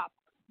cop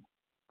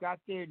got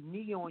their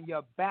knee on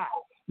your back.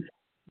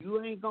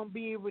 You ain't going to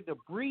be able to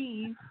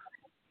breathe.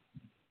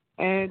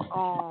 And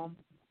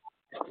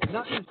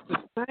nothing's the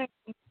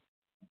same.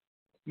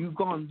 You're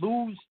going to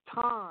lose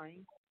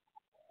time.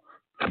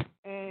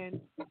 And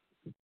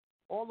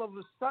all of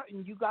a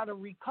sudden, you got to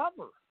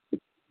recover.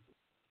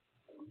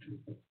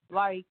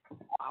 Like,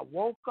 I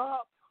woke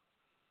up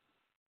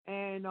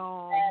and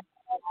all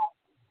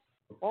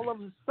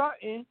of a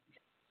sudden,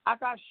 I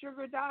got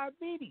sugar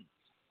diabetes.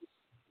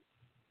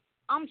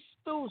 I'm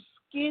still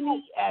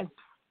skinny as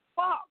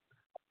fuck.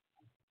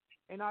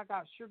 And I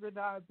got sugar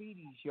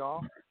diabetes,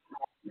 y'all.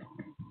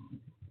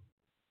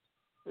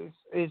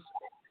 It's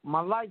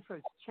my life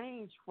has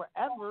changed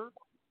forever.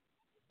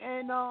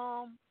 And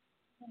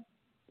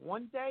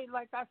one day,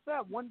 like I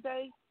said,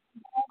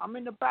 I'm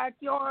in the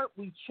backyard,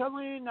 we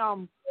chilling,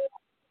 I'm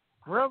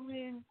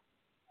grilling,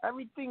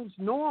 everything's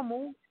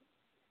normal.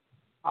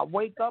 I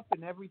wake up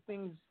and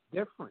everything's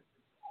different.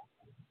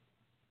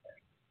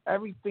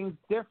 Everything's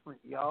different,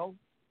 yo.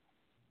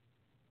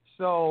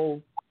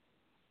 So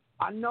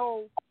I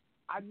know,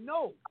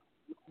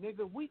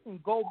 nigga, we can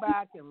go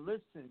back and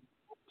listen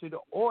to the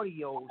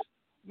audios.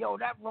 Yo,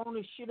 that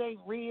Rona shit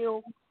ain't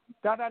real.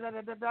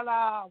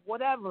 Da-da-da-da-da-da,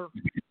 whatever.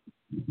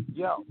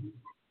 Yo,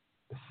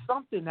 there's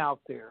something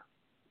out there.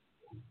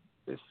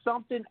 There's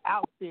something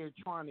out there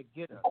trying to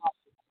get us.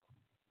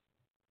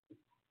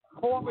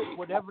 Call it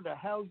whatever the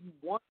hell you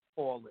want to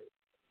call it.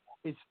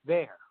 It's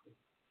there.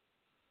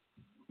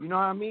 You know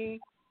what I mean?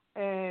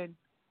 And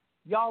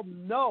y'all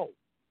know,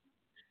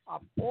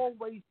 I've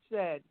always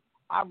said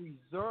I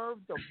reserve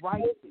the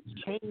right to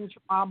change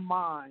my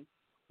mind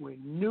when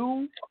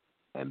new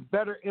and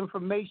better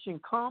information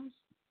comes.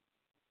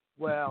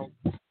 Well,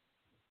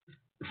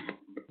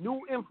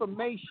 new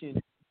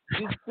information,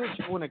 this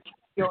bitch wanna kick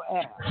your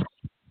ass.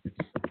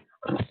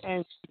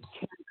 And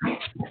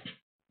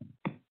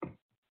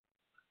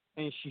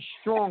she's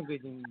stronger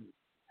than you.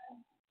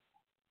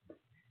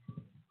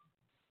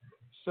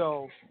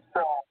 So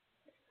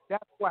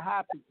that's what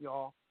happened,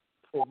 y'all,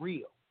 for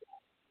real.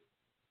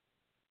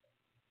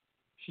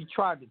 She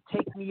tried to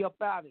take me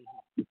up out of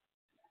here.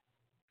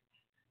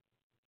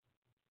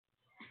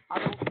 I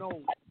don't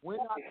know when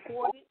I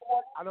caught it.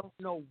 I don't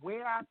know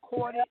where I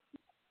caught it.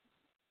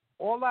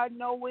 All I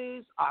know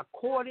is I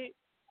caught it,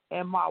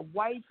 and my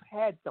wife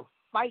had to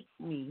fight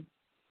me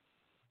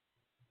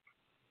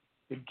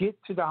to get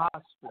to the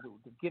hospital,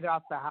 to get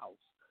out the house.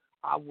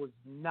 I was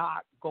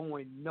not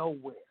going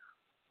nowhere.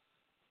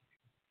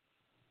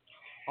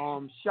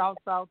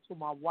 Shouts out to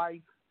my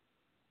wife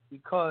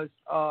because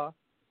I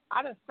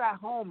just sat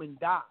home and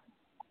died.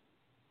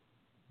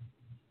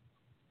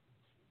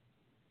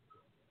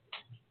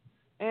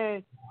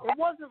 And it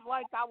wasn't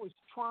like I was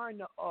trying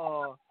to,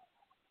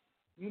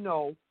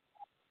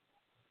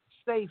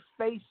 save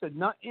face or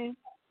nothing.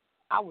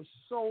 I was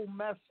so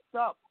messed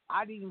up,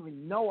 I didn't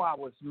even know I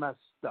was messed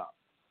up.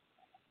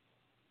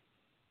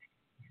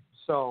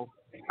 So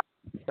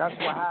that's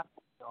what happened,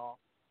 y'all.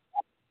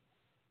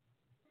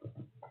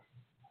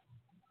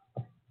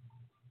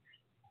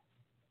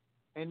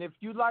 And if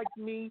you like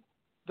me,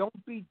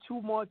 don't be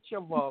too much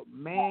of a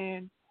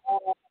man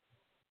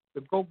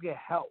to go get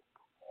help.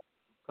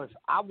 Because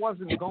I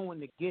wasn't going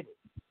to get it.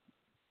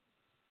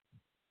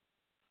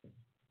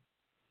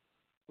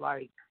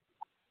 Like,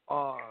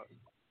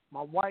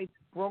 my wife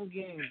brought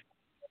in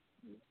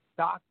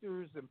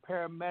doctors and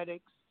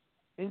paramedics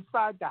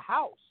inside the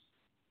house.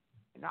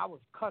 And I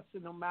was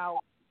cussing them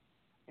out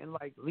and,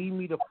 like, leave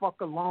me the fuck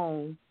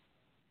alone.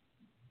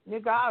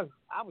 Nigga,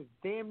 I was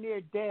damn near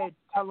dead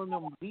telling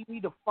them, leave me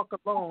the fuck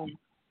alone.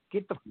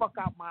 Get the fuck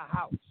out my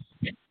house.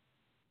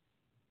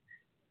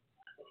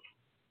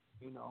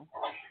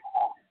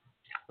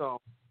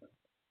 So,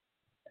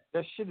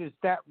 that shit is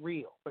that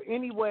real. But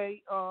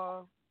anyway,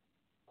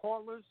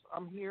 callers,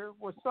 I'm here.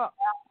 What's up?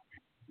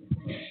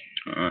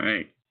 All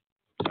right.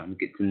 Time to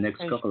get to the next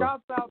couple. And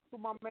shout out to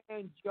my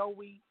man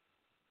Joey.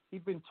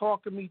 He's been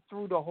talking me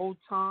through the whole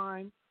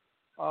time.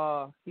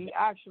 He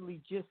actually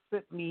just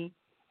sent me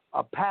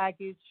a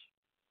package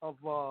of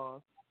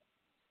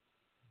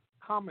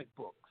comic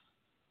books.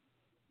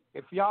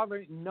 If y'all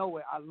didn't know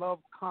it, I love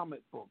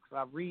comic books.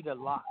 I read a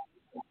lot.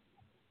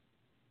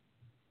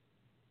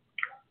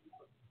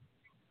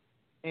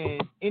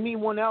 And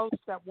anyone else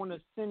that want to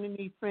send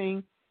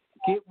anything,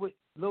 get with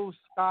Lil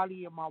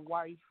Scotty and my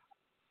wife.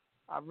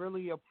 I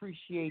really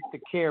appreciate the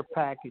care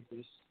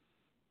packages.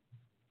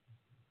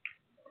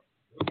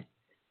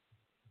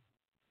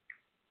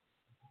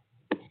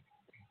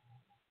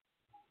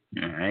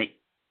 All right.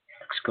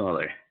 Next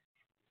caller.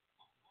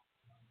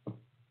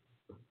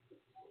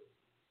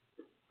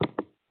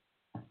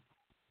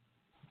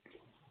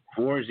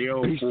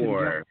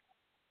 $404.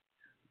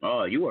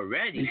 Oh, you were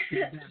ready.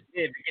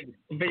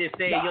 Better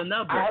say your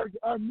number. I heard you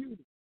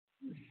unmuted.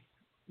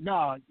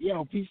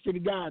 No, peace to the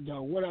God,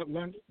 though. What up,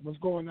 London? What's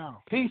going on?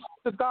 Peace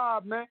to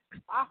God, man.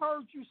 I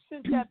heard you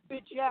sent that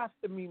bitch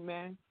after me,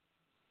 man.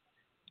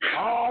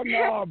 Oh,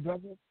 no,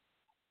 brother.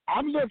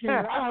 I'm looking.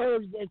 I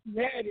heard that you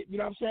had it. You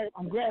know what I'm saying?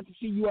 I'm glad to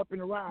see you up and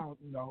around,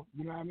 You know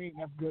what I mean?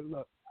 That's good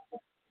luck.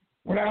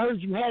 When I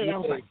heard you had it, I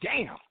was like,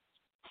 damn.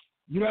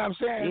 You know what I'm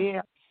saying?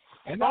 Yeah.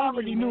 And I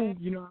already knew,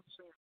 you know what I'm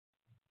saying?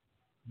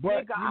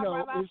 But,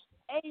 nigga,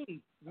 hey,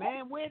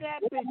 man, where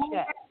that bitch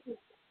at?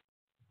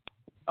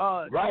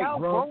 Right, tell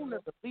bro. Rona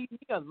to leave me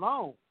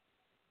alone.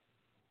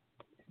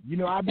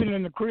 I've been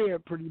in the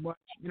crib pretty much.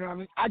 You know what I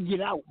mean? I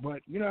get out,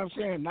 but, you know what I'm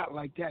saying? Not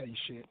like that and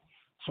shit.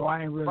 So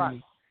I ain't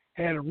really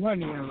had a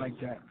run in like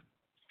that.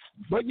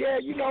 But, yeah,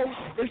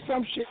 there's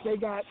some shit they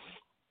got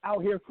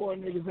out here for a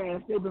nigga's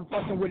ass. They've been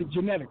fucking with it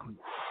genetically.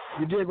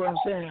 You dig what I'm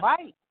saying?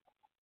 Right.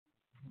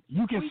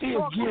 You can see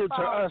it's geared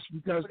to us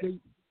because they...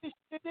 This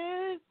shit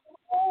is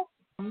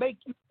make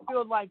you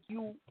feel like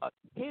you a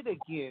kid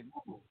again,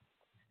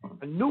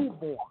 a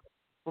newborn.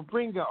 But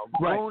bring a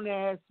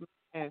grown-ass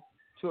man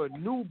to a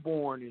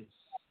newborn is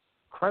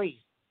crazy.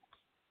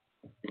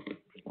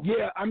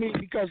 Yeah, I mean,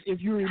 because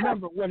if you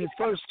remember when it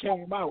first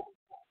came out,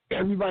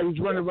 everybody was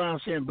running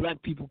around saying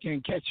black people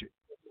can't catch it,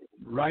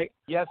 right?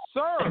 Yes,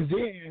 sir. And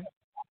then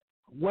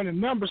when the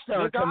numbers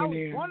started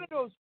coming in, one of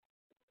those.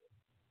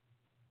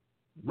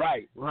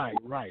 Right.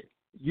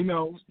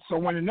 So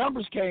when the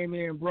numbers came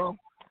in, bro,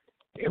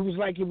 it was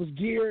like it was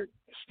geared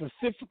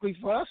specifically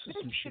for us or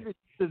some shit.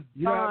 It's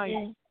you know what I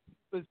mean?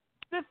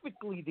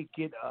 Specifically to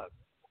get us.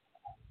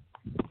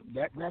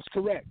 That's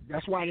correct.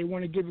 That's why they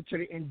want to give it to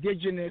the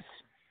indigenous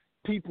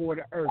people of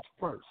the earth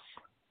first,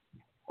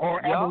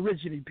 or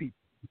Aborigine people.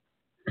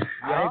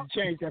 I had to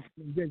change that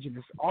from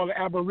indigenous. All the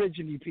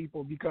Aborigine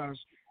people, because,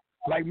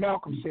 like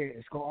Malcolm said,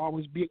 it's gonna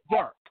always be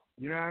dark.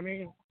 You know what I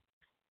mean?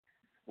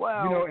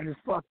 Well, you know, and it's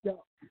fucked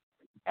up.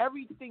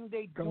 Everything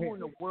they do in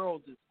the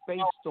world is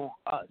based on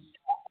us.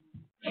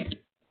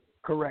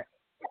 Correct.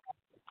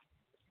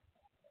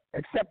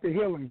 Except the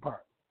healing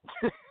part.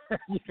 You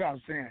know what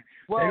I'm saying?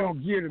 Well, they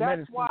don't gear the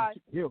medicine to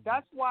heal.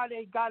 That's why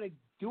they got to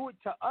do it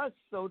to us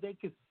so they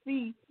can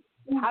see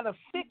how to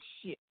fix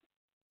shit.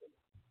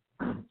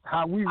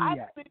 How we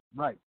react.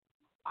 Right.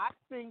 I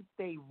think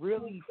they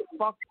really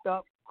fucked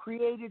up,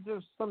 created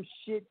some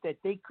shit that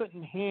they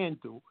couldn't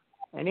handle,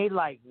 and they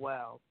like,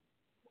 well,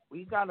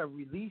 we got to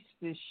release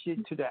this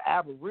shit to the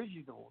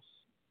Aboriginals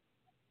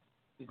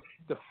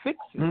to fix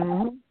it.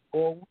 Mm-hmm.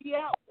 Or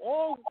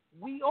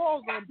we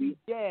all gonna be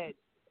dead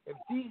if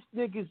these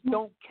niggas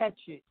don't catch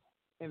it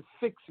and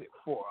fix it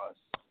for us.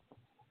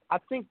 I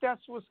think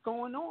that's what's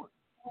going on.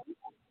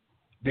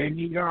 They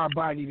need our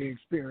body to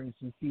experience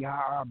and see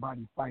how our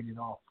body fight it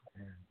off.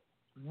 Man.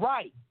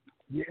 Right.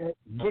 Yeah,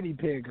 guinea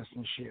pig or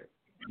some shit.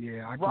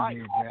 Yeah, I can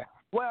hear that.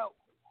 Well,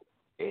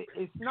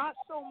 it's not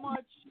so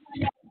much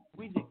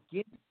we the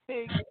guinea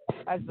pig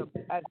as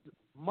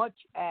much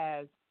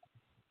as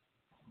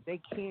they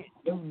can't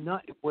do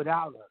nothing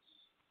without us.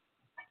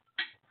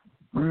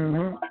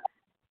 Mm-hmm.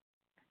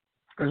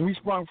 Because we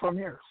sprung from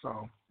here,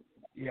 so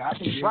yeah, I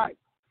think right.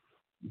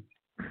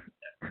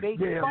 They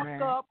fuck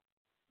man. up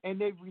and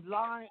they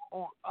rely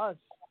on us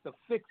to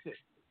fix it.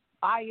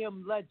 I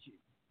am legend.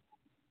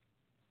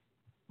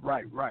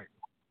 Right.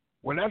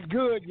 Well, that's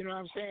good. You know what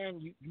I'm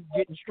saying? You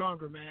getting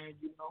stronger, man.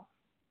 You know,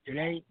 it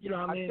ain't. You know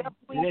what I mean?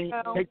 It ain't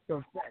take the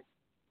effect.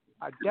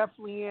 I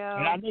definitely am.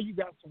 And I know you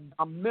got some.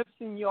 I'm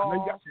missing y'all. I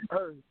know you got some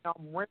urge.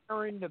 I'm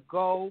raring to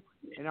go,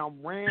 and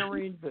I'm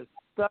raring to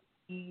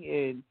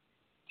study and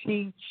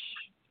teach.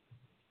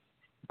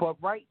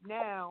 But right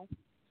now,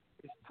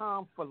 it's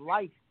time for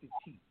life to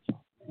teach.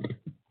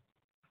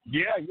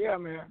 Yeah,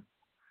 man.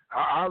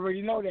 I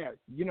already know that.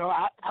 You know,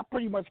 I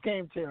pretty much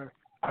came to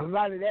a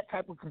lot of that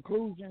type of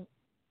conclusion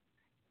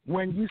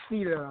when you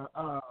see the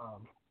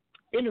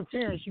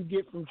interference you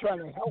get from trying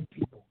to help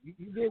people. You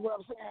get what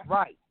I'm saying?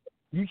 Right.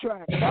 You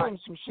try to tell them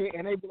some shit,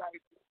 and they be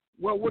like,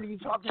 well, what are you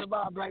talking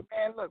about? I'm like,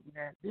 man, look,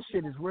 man, this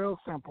shit is real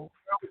simple.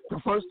 The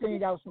first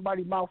thing out of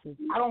somebody's mouth is,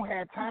 I don't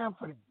have time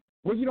for this.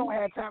 Well, you don't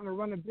have time to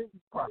run a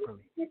business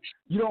properly.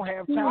 You don't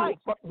have time to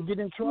fucking get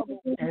in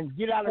trouble and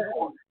get out of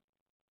court.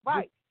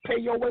 Right. Just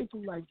pay your way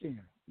through life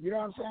then. You know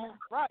what I'm saying?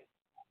 Right.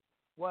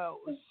 Well,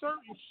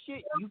 certain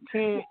shit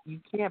you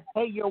can't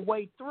pay your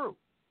way through.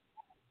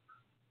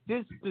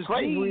 This disease,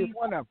 slavery is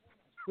one of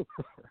them.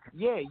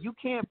 Yeah, you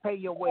can't pay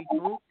your way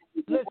through.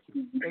 Listen,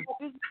 if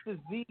this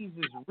disease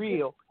is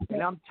real,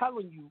 and I'm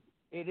telling you,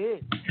 it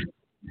is.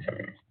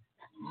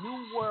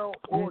 New World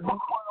Order.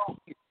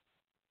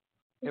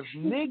 If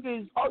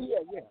niggas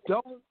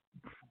don't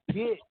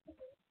get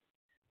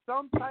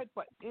some type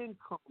of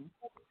income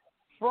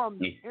from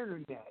the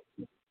internet,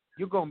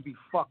 you're gonna be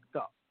fucked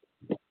up.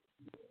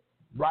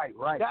 Right.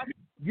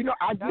 You know,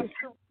 I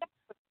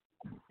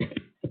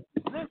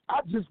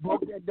just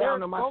broke that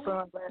down to my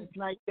son last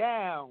night.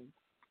 Down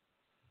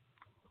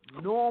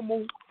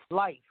normal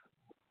life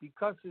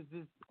because of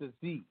this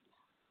disease.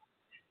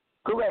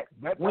 Correct.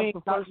 That's we the ain't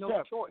first got step.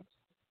 no choice.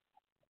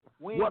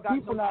 We ain't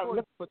got no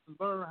choice but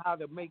to learn how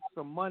to make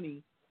some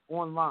money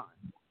online.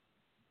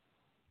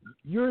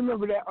 You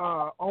remember that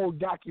old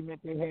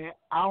document they had?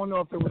 I don't know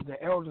if it was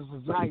the Elders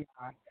of Zion,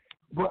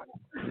 but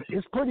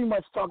it's pretty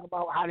much talking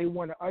about how they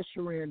want to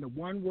usher in the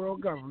one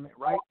world government,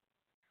 right?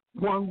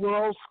 One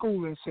world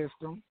schooling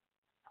system,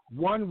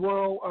 one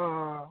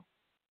world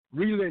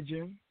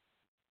religion,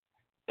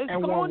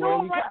 and one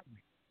world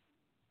economy.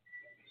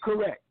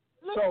 Correct.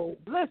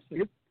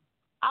 Listen,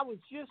 I was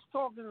just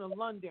talking to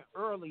London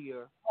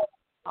earlier.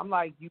 I'm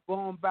like, you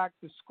going back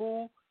to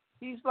school?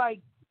 He's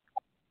like,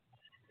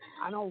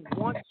 I don't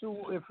want to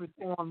if it's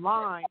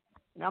online.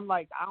 And I'm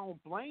like, I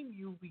don't blame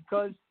you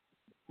because,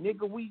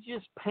 nigga, we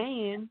just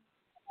paying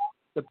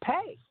to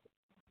pay.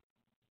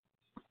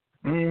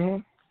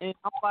 Mm-hmm. And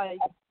I'm like,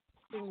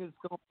 everything is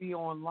going to be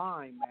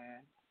online,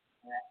 man.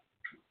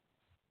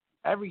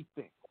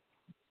 Everything.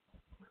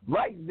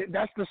 Right.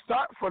 That's the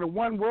start for the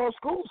one world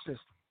school system.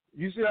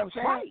 You see what I'm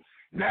saying? Right.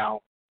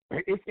 Now,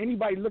 if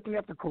anybody looking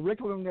at the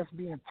curriculum that's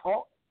being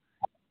taught,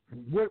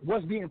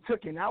 what's being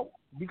taken out,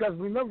 because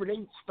remember,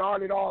 they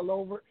started all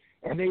over,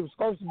 and they were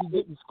supposed to be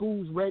getting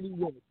schools ready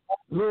with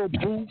little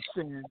boots,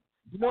 and,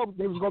 you know,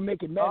 they was going to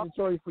make it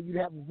mandatory for you to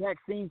have a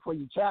vaccine for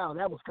your child.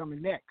 That was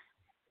coming next.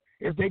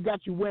 If they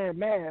got you wearing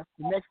masks,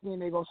 the next thing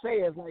they're going to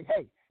say is like,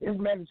 hey, it's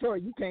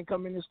mandatory. You can't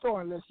come in the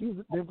store unless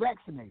you've been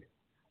vaccinated.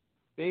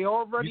 They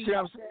already, you see what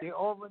I'm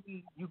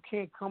saying? You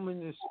can't come in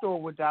the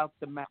store without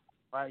the mask,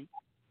 right?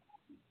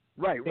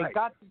 Right. They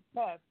got the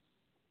test.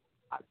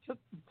 I took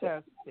the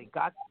test. They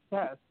got the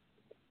test.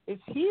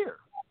 It's here.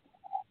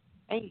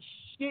 Ain't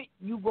shit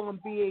you gonna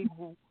be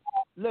able.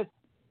 Listen,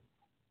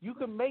 you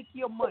can make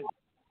your money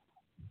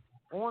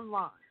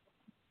online.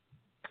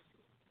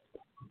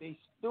 They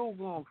still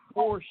gonna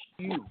force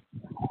you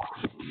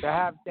to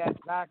have that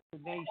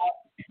vaccination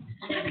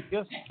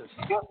just to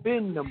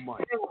spend the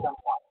money.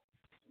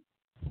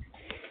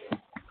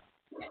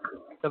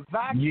 The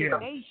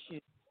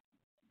vaccination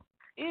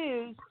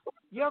is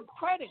your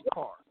credit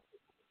card.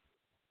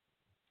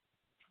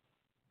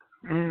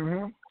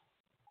 Mm-hmm.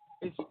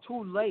 It's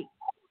too late.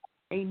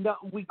 Ain't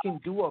nothing we can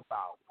do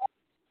about it.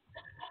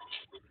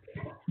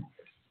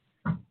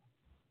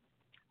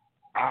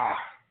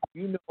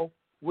 You know,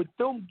 with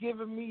them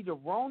giving me the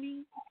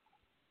Roni,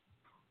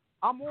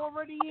 I'm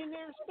already in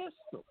their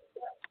system.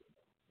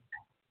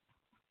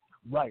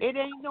 Right. It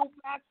ain't no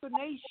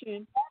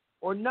vaccination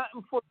or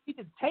nothing for me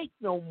to take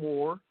no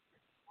more.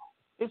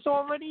 It's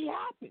already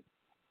happened.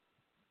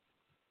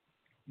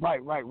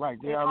 Right.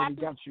 They already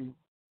got you.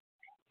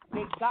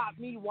 They got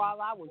me while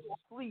I was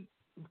asleep.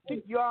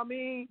 You know what I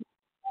mean?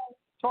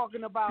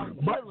 Talking about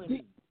killing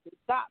me. They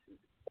got me.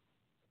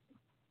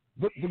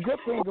 The good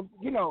thing,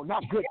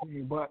 not good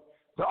thing, but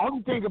the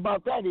only thing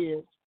about that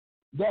is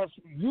that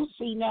you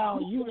see now,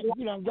 you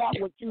done got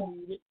what you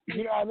needed.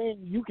 You know what I mean?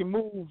 You can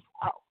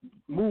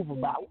move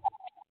about.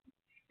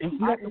 It's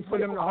nothing for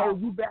them to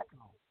hold you back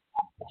on.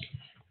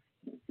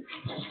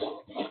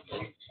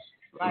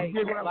 Like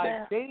they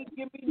didn't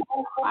give me.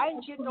 I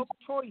ain't get no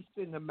choice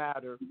in the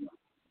matter.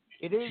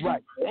 It is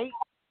right.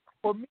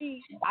 For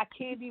me, I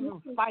can't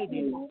even fight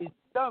it. It's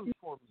done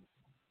for me.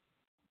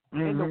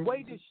 Mm-hmm. And the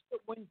way this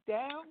shit went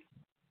down,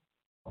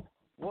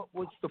 what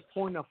was the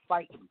point of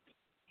fighting?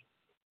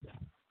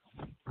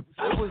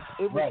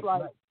 It was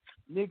like,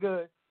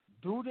 nigga,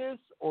 do this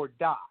or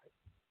die.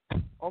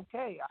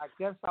 Okay, I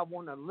guess I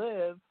want to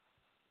live.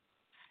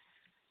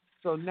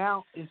 So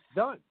now it's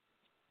done.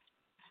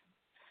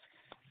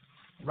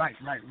 Right.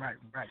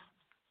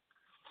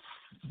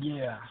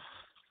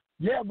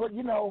 Yeah, but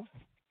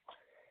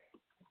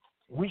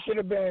we should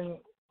have been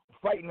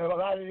fighting a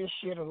lot of this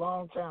shit a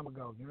long time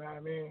ago. You know what I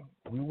mean?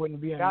 We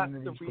wouldn't be in any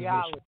of these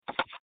reality.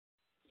 Positions.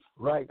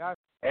 Right.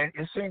 And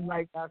it seems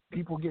like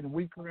people getting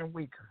weaker and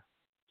weaker.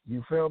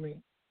 You feel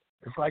me?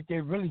 It's like they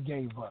really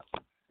gave up.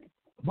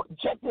 But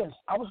check this.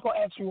 I was going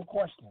to ask you a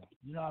question.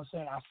 You know what I'm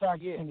saying? I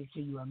started to send it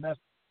to you and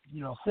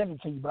send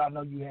it to you, but I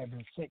know you had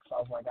been sick, so I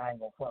was like, I ain't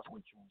going to fuck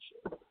with you and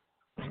shit.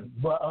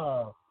 But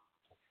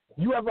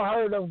you ever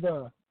heard of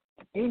the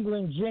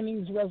England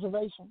Jennings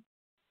Reservation?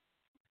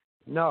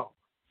 No.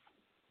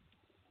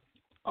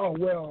 Oh,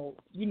 well,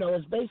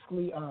 it's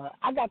basically,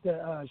 I got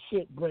the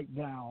shit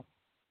breakdown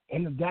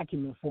in the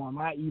document form.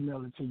 I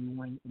email it to you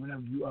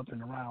whenever you up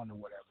and around or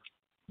whatever.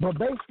 But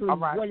basically,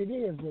 what it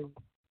is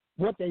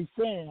what they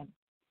saying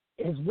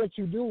is what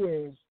you do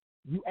is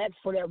you ask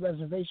for that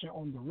reservation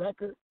on the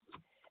record,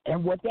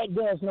 and what that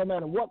does, no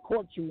matter what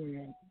court you're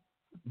in,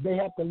 they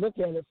have to look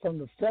at it from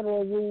the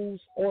federal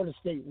rules or the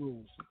state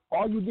rules.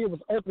 All you did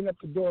was open up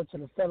the door to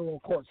the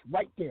federal courts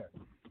right there.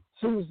 As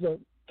soon as the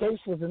case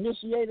was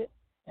initiated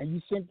and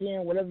you sent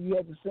in whatever you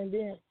had to send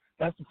in,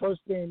 that's the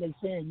first thing they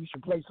saying you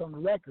should place on the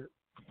record.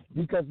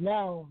 Because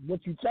now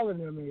what you're telling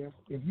them is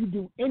if you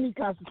do any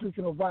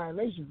constitutional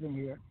violations in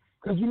here,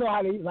 because you know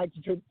how they like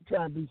to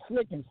try and be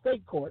slick in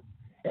state court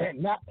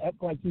and not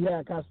act like you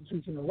have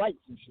constitutional rights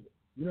and shit.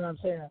 You know what I'm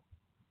saying?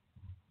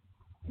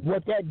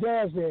 What that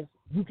does is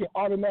you can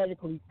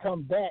automatically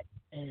come back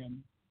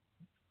and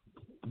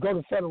go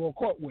to federal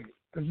court with it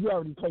because you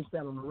already placed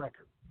that on the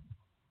record.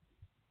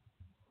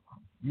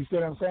 You see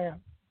what I'm saying?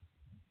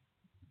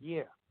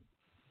 Yeah.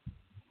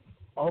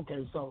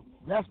 Okay, so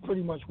that's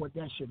pretty much what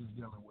that shit is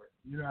dealing with.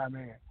 You know what I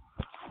mean?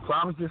 So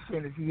I was just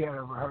saying if you had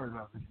ever heard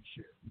of it and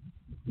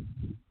shit.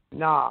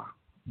 Nah.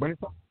 But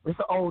it's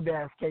an old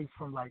ass case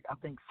from like I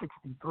think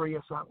 63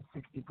 or something,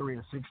 63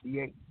 or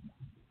 68.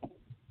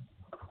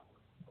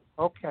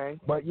 Okay.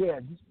 But yeah,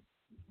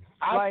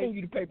 I'll send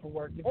you the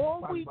paperwork.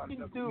 All we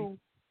can do,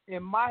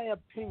 in my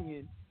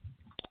opinion,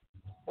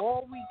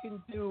 all we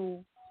can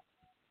do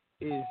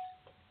is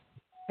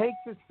take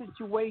the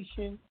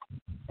situation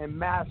and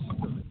master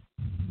it.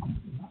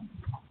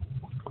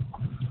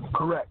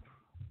 Correct.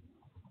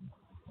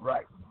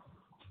 Right.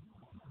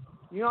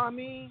 You know what I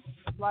mean?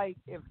 Like,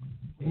 if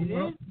it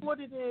is what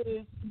it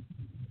is,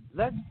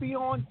 let's be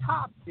on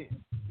top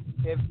then.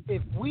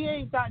 If we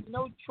ain't got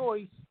no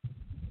choice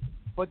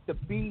but to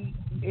be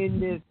in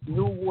this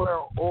new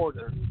world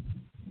order,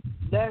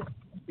 let's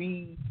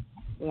be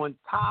on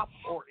top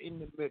or in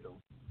the middle.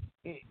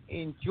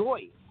 Enjoy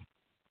it.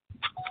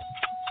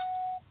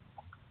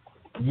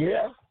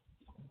 Yeah.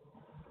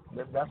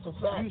 That's a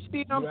fact. You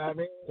see what I'm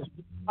saying?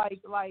 Like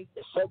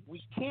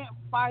we can't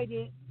fight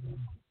it.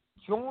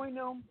 Join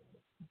them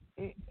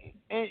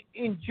and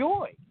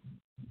enjoy.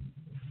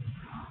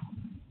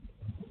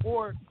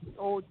 Or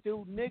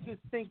do niggas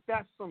think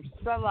that's some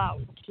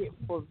sellout shit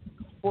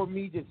for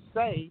me to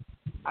say?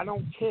 I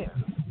don't care.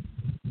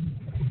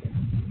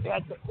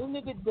 At the end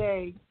of the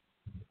day,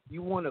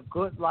 you want a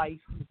good life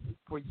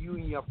for you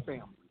and your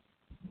family.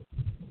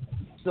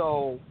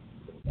 So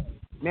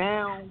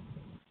now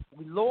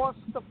we lost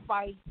the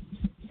fight.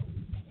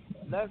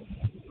 Let's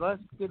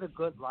get a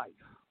good life.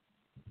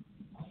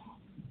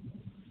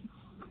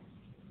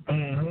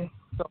 Mm-hmm.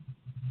 So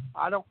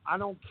I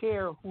don't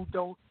care who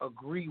don't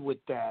agree with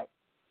that.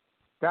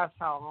 That's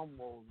how I'm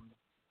rolling.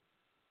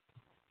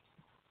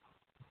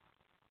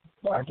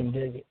 I can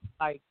dig it.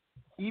 Like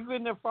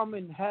even if I'm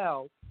in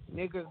hell,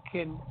 nigga,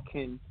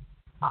 can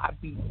I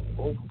be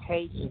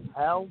okay in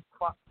hell?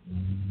 Fuck.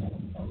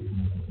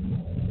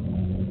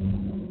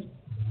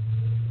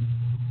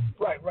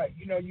 Right.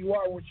 You know, you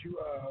are what you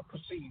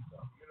perceive,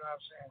 though. You know what I'm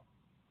saying?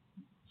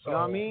 So, You know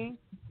what I mean?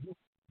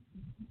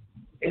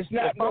 It's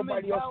not if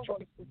nobody else's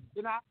choice.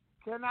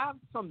 Can I have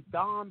some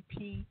Dom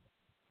P?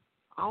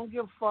 I don't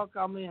give a fuck.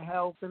 I'm in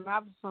hell. Can I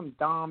have some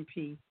Dom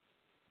P?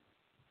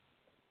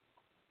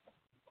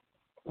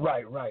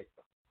 Right.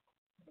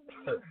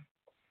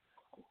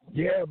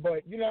 Yeah,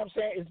 but you know what I'm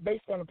saying? It's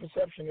based on the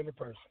perception of the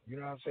person. You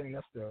know what I'm saying?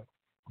 That's the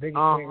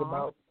biggest thing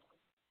about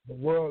the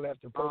world that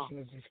the person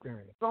is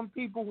experiencing. Some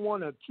people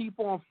want to keep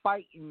on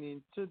fighting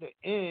into the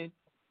end,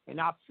 and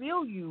I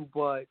feel you,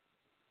 but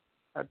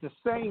at the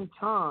same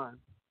time,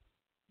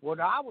 what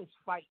I was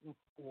fighting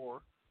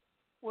for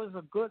was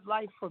a good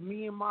life for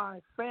me and my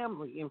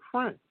family and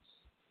friends.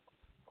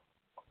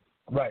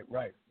 Right.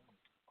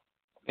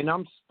 And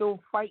I'm still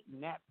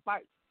fighting that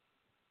fight.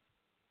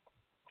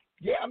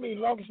 Yeah, I mean, as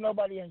long as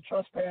nobody ain't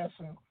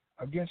trespassing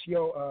against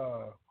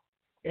your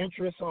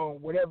interest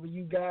on whatever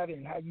you got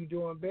and how you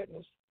doing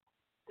business,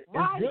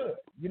 it's good.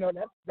 You know,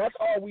 that's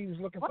all we was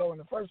looking for in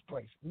the first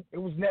place. It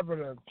was never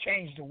to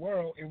change the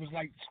world. It was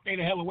like, stay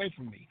the hell away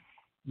from me.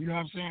 You know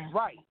what I'm saying?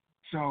 Right.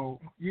 So,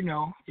 you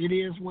know, it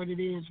is what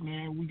it is,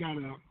 man. We got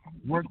to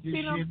work this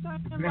shit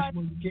the best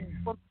way we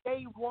can. From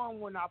day one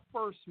when I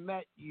first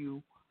met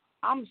you,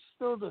 I'm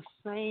still the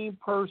same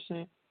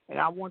person, and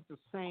I want the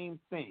same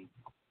thing.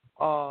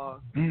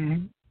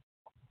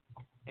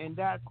 And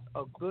that's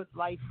a good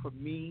life for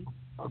me,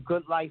 a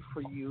good life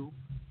for you,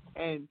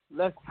 and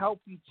let's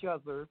help each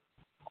other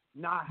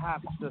not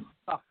have to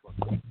suffer.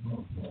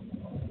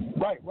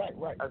 Right.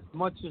 As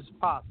much as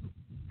possible.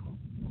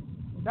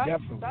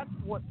 Definitely. That's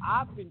what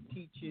I've been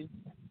teaching,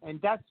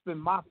 and that's been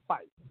my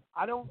fight.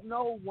 I don't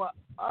know what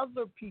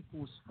other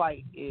people's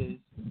fight is,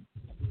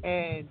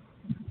 and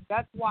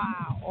that's why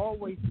I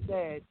always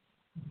said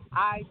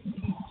I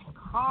teach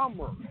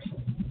commerce,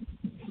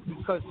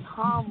 because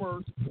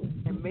commerce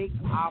can make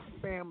our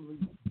family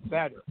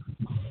better.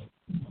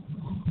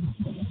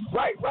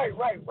 Right.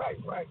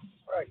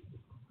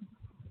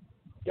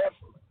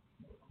 Definitely.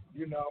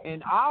 You know.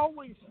 And I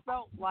always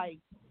felt like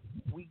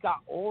we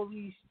got all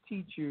these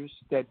teachers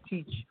that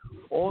teach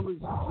all this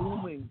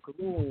doom and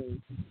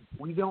gloom.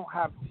 We don't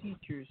have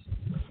teachers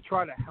to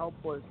try to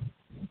help us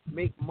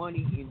make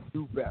money and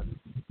do better.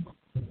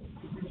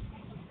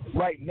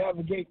 Right,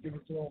 navigate through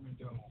the storm and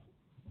doom.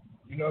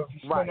 You know, if you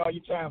spend all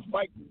your time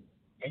fighting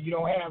and you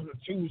don't have the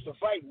tools to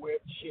fight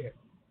with, shit.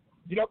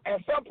 You know,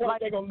 at some point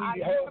they're going to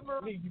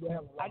leave you to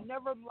hell. I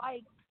never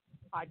liked,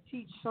 I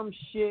teach some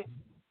shit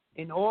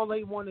and all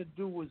they want to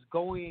do is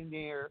go in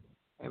there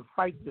and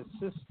fight the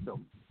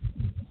system.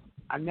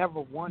 I never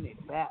wanted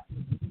that.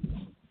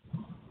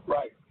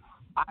 Right.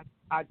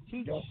 I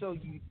teach so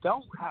you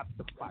don't have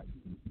to fight.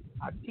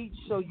 I teach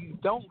so you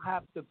don't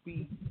have to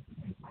be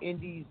in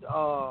these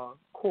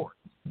courts.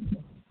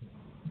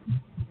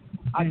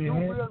 I do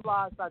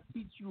realize I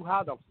teach you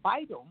how to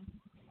fight them,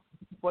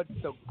 but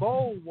the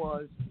goal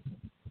was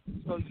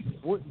so you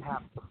wouldn't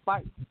have to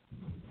fight.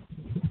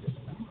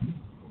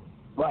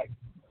 Right.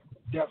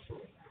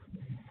 Definitely.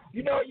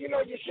 You know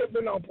your shit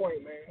been on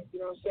point, man. You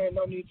know what I'm saying?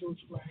 No need to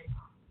explain.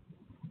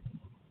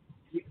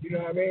 You know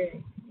what I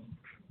mean?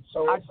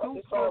 So I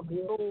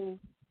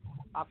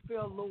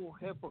feel a little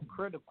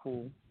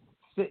hypocritical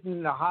sitting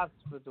in the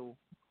hospital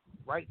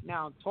right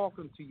now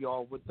talking to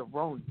y'all with the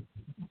Rona.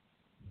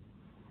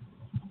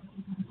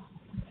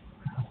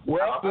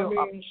 Well, I feel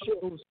shit.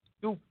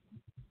 Stupid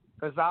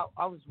because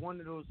I was one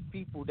of those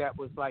people that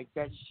was like,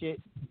 that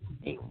shit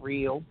ain't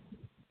real.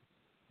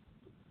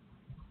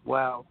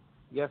 Well,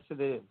 yes,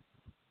 it is.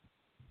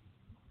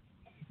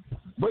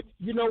 But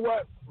you know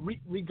what?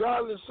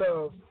 Regardless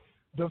of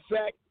the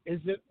fact, is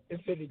it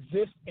if it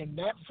exists in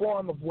that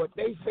form of what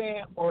they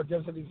saying, or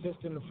does it exist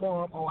in the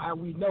form on how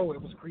we know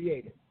it was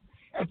created?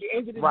 At the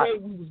end of the day,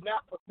 we was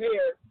not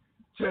prepared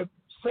to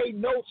say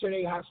no to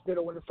their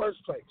hospital in the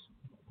first place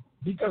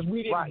because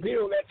we didn't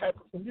build that type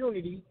of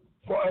community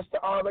for us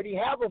to already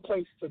have a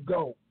place to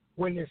go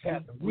when this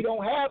happens. We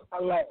don't have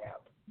a lab.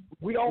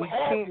 We don't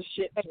have the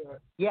shit.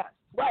 Yes.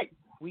 Right.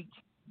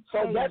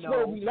 So that's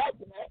where we lack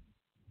that.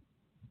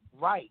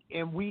 Right,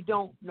 and we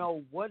don't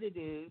know what it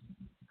is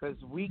because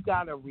we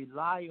got to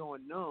rely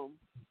on them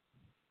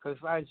because,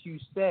 as you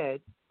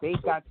said, they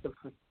got the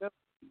facility.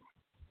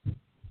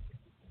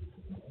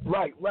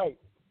 Right.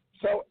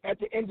 So at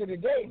the end of the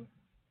day,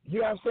 you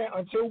know what I'm saying,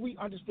 until we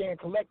understand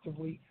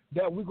collectively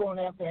that we're going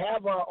to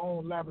have our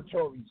own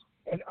laboratories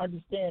and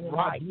understanding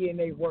how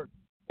DNA works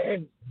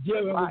and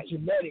dealing with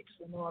genetics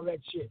and all that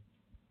shit.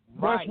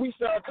 Once we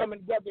start coming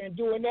together and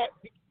doing that,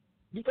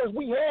 because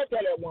we had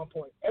that at one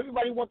point.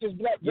 Everybody wants this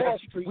Black Wall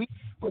Street,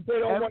 but they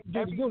don't want to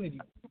do the unity.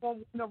 People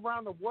went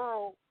around the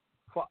world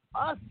for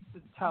us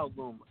to tell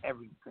them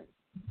everything.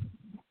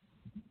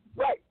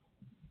 Right.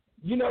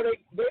 You know,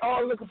 they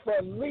all looking for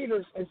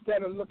leaders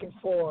instead of looking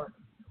for,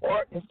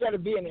 or instead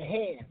of being a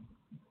hand.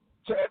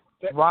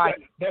 Right.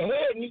 The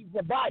head needs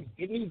a body.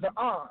 It needs an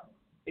arm.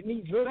 It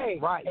needs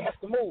legs. Right. It has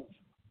to move.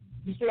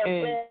 You see what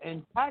I'm saying?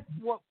 And that's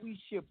what we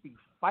should be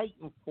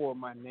fighting for,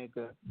 my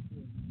nigga.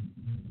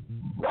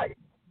 Right.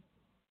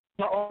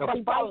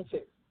 The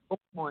politics.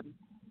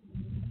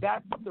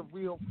 That's the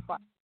real fight.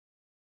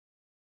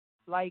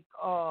 Like,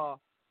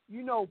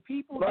 you know,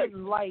 people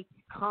didn't like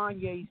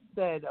Kanye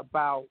said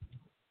about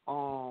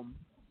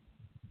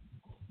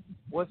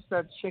what's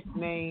that chick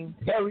name?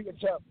 Harriet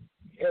Tubman.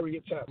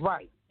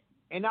 Right.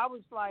 And I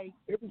was like,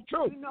 it was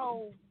true. You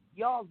know,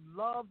 y'all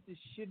love to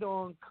shit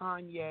on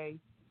Kanye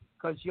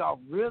because y'all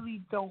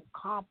really don't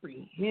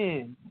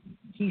comprehend.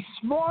 He's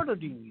smarter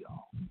than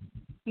y'all.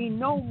 He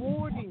know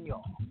more than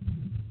y'all.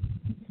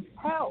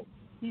 Hell,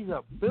 he's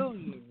a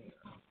billionaire.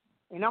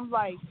 And I'm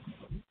like,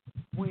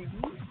 when he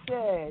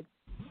said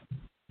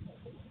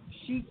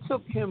she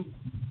took them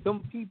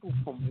people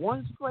from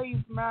one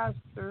slave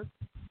master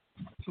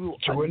to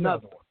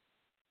another one.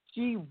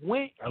 She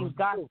went and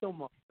got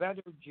them a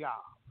better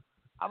job.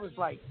 I was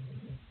like,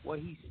 what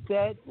he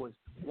said was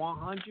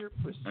 100%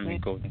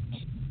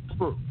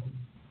 true.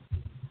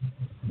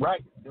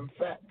 Right, in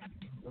fact.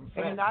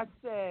 And I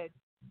said,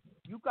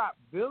 you got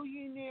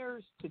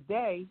billionaires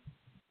today,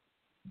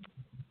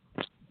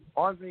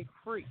 are they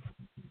free?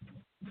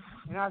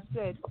 And I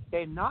said,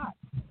 they're not.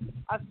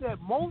 I said,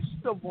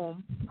 most of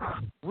them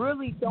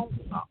really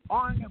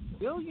aren't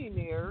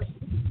billionaires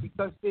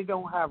because they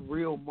don't have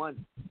real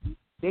money.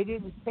 They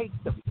didn't take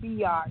the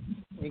fiat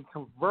and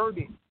convert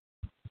it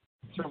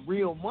to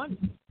real money.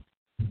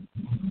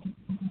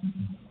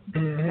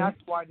 And that's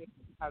why they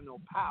have no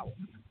power.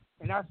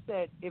 And I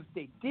said, if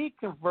they did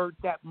convert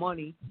that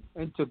money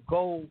into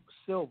gold,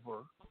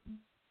 silver,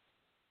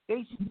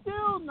 they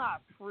still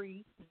not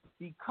free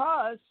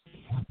because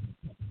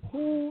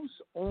who's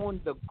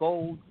on the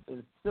gold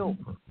and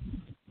silver?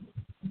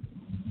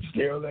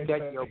 Still they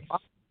say.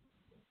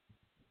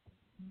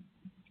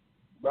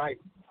 Right.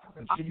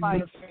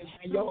 Like,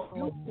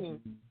 you can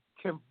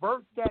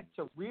convert that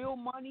to real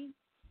money,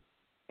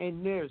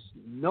 and there's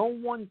no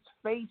one's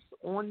face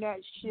on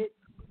that shit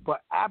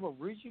but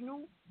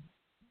Aboriginal.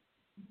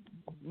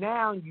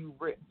 Now you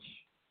rich.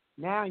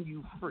 Now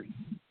you free.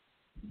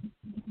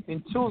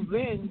 Until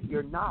then,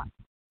 you're not.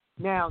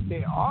 Now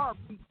there are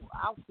people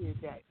out there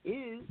that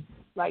is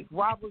like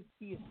Robert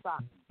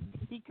Kiyosaki.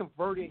 He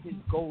converted his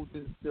gold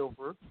and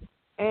silver,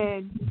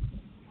 and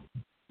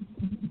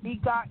he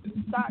got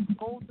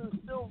gold and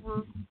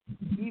silver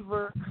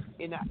either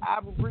in an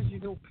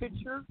Aboriginal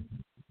picture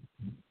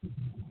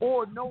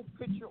or no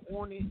picture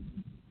on it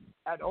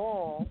at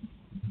all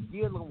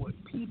dealing with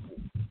people.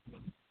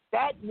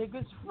 That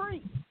nigga's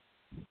free.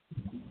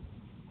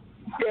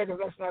 Yeah, because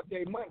that's not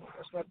their money.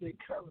 That's not their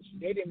currency.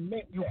 They didn't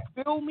make that.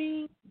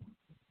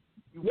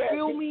 You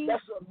feel me?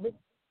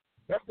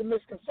 That's the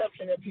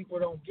misconception that people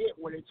don't get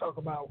when they talk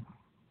about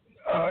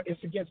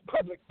it's against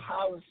public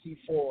policy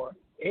for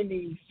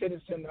any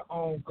citizen to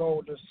own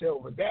gold or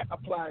silver. That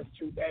applies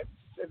to that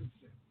citizen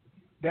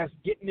that's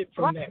getting it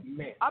from that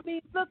mint. I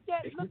mean, look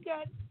at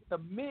the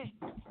mint.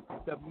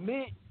 The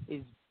mint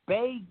is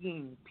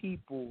begging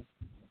people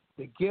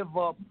to give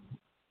up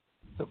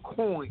the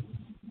coin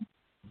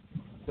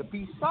to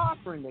be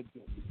sovereign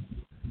again.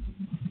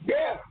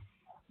 Yeah.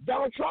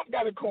 Donald Trump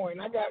got a coin.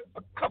 I got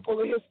a couple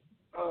of his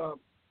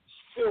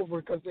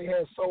silver because they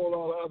had sold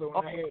all the other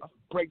ones. I had to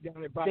break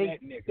down and buy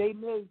that nigga. They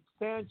made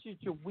Sanchez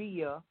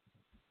Jawea,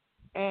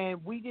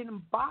 and we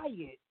didn't buy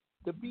it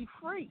to be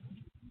free.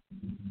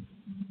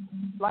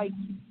 Like,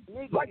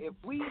 nigga, if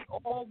we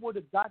all would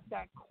have got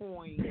that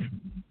coin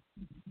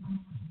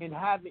and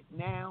have it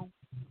now,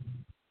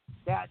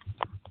 that's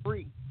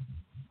free.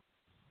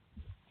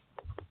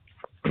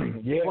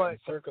 Yeah, but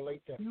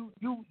circulate that. You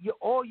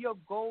all your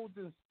gold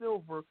and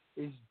silver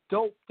is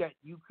dope that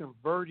you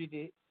converted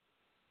it,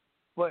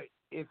 but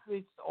if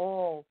it's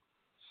all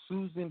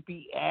Susan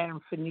B.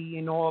 Anthony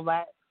and all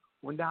that,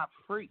 we're not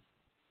free.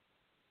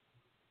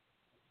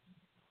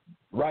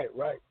 Right.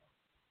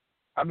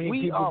 I mean,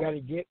 people got to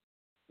get.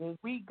 When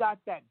we got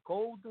that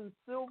gold and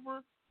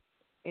silver,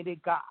 and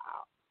it got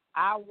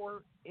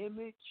our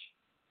image,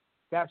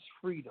 that's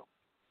freedom.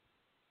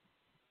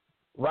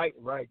 Right.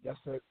 That's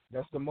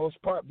the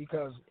most part,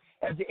 because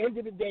at the end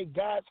of the day,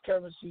 God's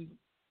currency,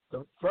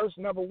 the first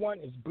number one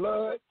is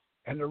blood,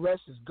 and the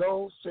rest is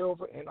gold,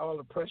 silver, and all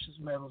the precious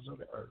metals of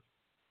the earth.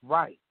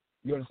 Right.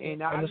 You understand?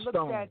 And I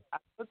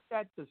looked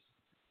at the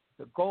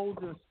gold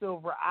and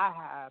silver I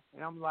have,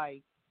 and I'm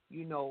like,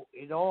 you know,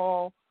 it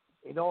all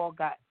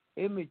got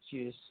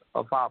images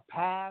of our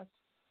past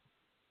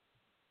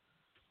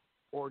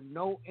or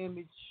no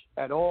image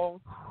at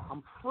all.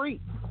 I'm free.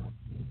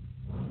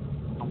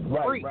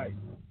 Right.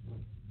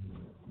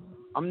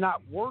 I'm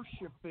not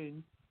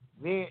worshiping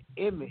their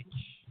image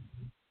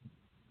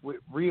with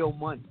real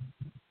money.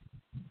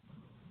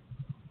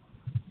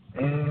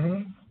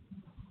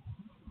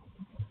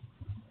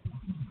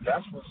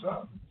 That's what's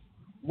up.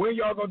 When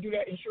y'all gonna do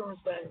that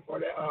insurance thing for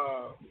that?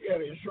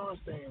 The insurance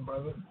thing,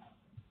 brother.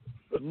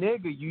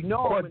 Nigga, you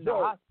know I'm in the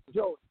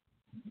hospital.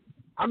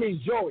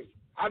 Joey.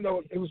 I I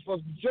know it was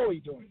supposed to be Joey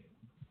doing it.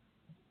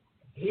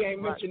 He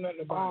ain't mentioned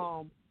nothing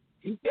about it.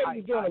 He said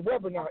he's doing a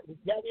webinar. Is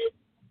that it?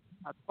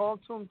 I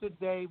talked to him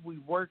today. We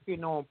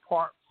working on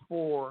part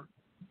 4.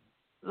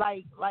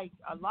 Like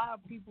a lot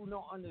of people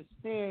don't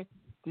understand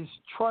this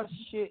trust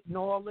shit and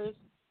all this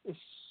is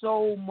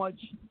so much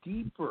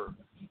deeper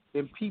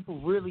than people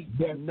really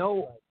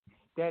know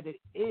that it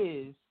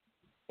is.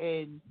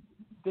 And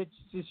this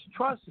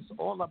trust is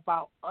all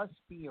about us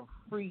being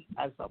free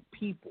as a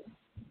people.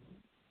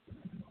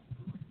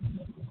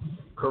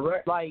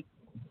 Correct. Like,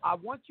 I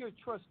want your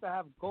trust to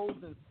have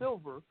gold and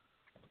silver.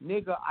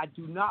 Nigga, I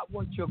do not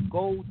want your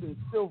gold and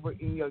silver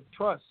in your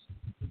trust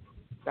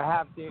to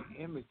have their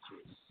images.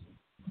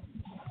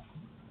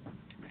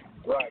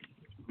 Right.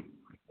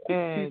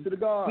 And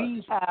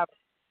we have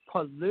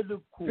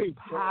political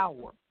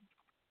power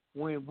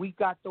when we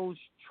got those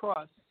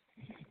trusts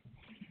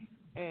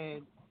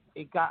and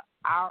it got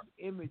our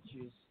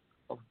images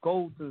of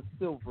gold and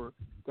silver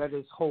that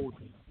is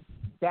holding.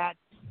 That's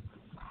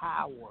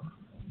power.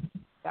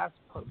 That's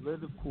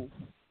political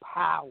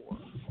power.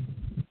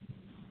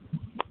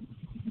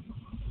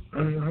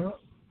 Mm-hmm.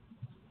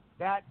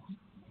 That's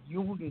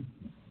unity.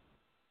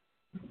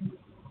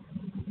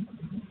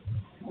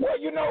 Well,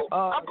 you know,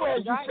 I'm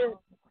glad you said.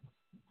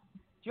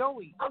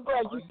 Joey, I'm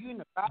glad you in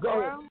the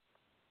background?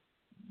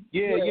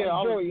 Yeah, I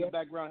was Joey, in the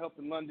background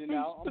helping London Peace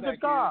out. I'm to back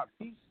the God.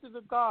 here. Peace to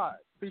the God.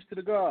 Peace to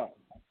the God.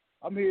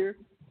 I'm here.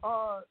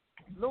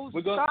 Lil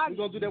We're gonna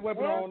do that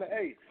webinar yeah. on the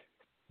 8th.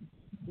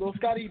 Lil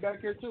Scotty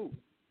back here too.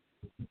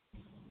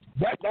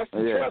 That's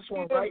the trust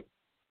one, right?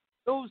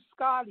 Lil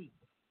Scotty,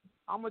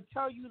 I'm gonna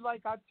tell you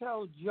like I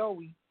tell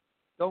Joey,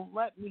 don't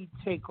let me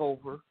take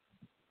over.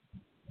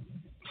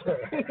 All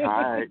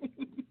right.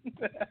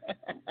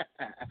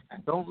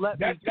 Don't let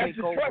me take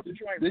over.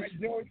 Right,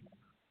 Joey?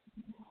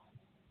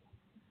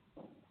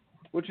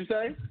 What you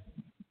say?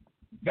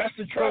 That's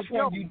the trust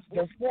one.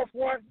 The 4th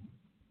one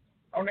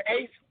on the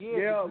 8th.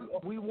 Yeah,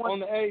 we want on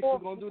the 8th we're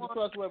gonna do the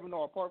trust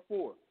webinar, part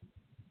 4.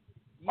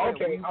 Yeah,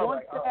 okay, we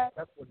want all that.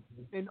 That's what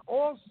it is. And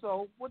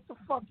also, what the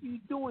fuck are you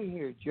doing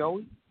here,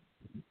 Joey?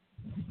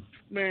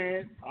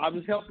 Man, I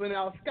was helping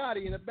out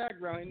Scotty in the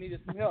background. He needed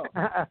some help. He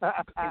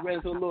ran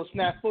into a little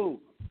snafu.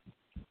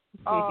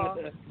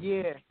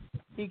 Yeah,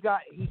 he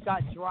got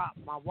dropped.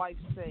 My wife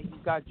said he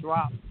got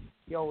dropped.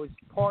 Yo, it's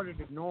part of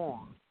the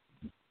norm.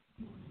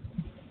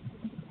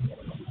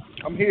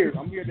 I'm here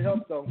to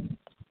help though.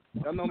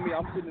 Y'all know me.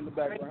 I'm sitting in the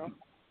background.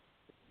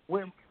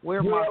 Where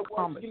my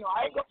comment? You know,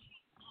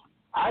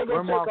 I ain't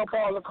gonna take up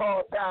all the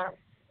call time.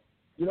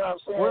 You know what I'm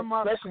saying? Where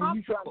my especially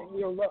you trying to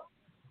heal up.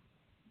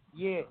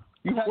 Yeah.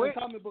 You have the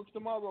comic books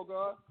tomorrow,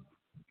 God.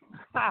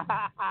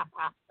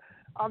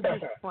 I'm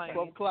just playing.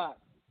 12 o'clock.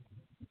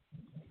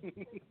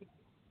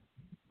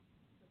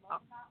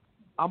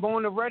 I'm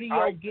on the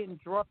radio getting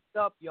drugged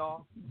up,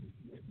 y'all.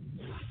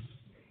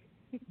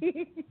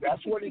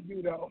 That's what it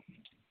do, though.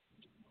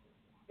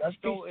 That's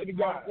so peace to if the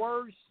my God.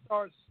 words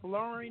start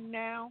slurring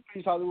now,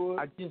 Peace, Hollywood.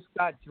 I just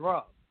got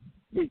drugged.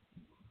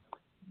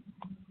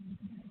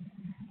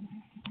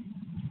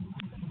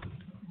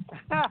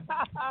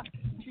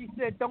 She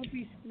said, "Don't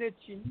be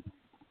snitching."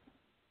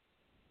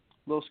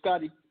 Little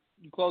Scotty,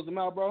 you close them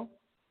out, bro?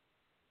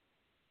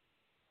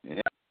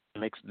 Yeah,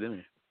 mixed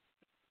dinner.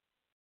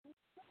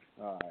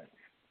 All right.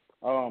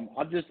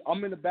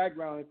 I'm in the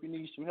background if you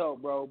need some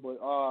help, bro. But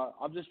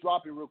I'll just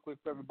drop it real quick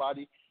for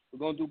everybody. We're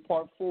gonna do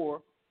part 4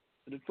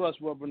 of the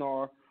trust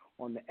webinar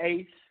on the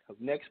 8th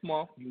of next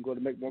month. You can go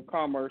to Make More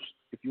Commerce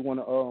if you want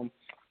to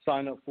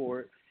sign up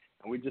for it,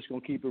 and we're just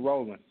gonna keep it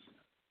rolling.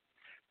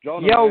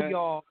 Jonah, man,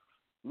 y'all.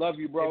 Love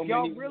you, bro. If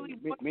y'all really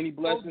many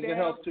blessings and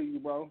help to you,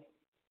 bro.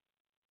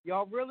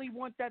 Y'all really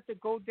want that to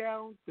go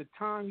down the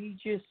time he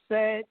just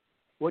said?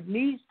 What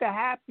needs to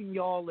happen,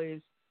 y'all, is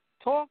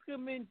talk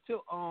him into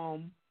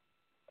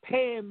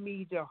paying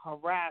me to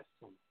harass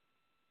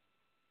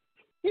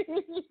him.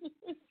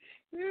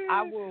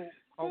 I will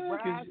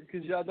harass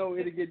because y'all know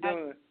it'll get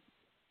done.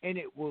 And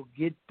it will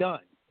get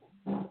done.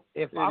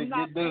 If I'm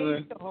not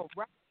paid to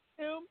harass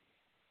him,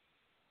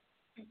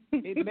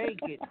 it may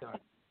get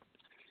done.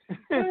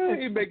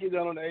 He may get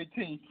done on the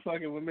 18th,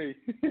 fucking with me.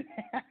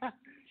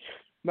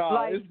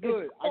 It's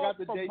good. I got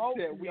the date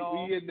set. We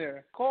in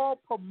there. Call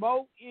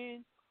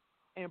promoting,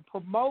 and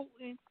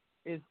promoting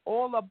is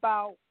all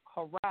about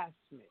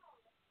harassment.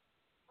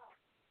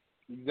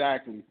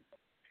 Exactly.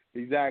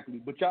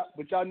 But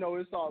y'all know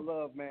it's all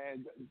love,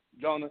 man.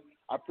 Jonah,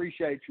 I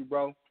appreciate you,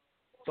 bro.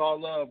 It's all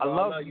love, bro.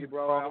 I love you,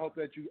 bro. I hope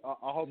that you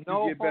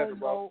get better,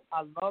 bro.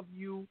 I love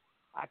you.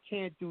 I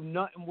can't do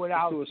nothing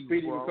without you, Here's to a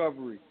speedy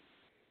recovery.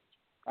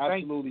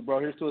 Absolutely, bro.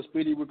 Here's to a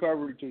speedy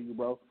recovery to you,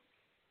 bro.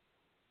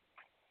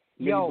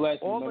 Many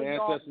blessings, man. The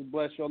ancestors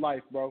bless your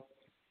life, bro.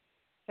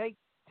 Take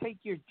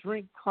your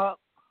drink cup,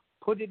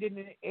 put it in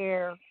the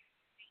air,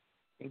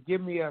 and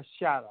give me a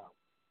shout out.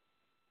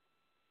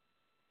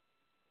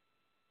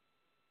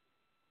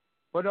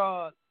 But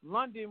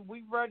London,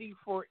 we ready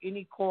for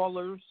any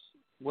callers,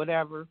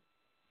 whatever.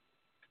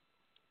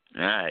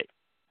 All right.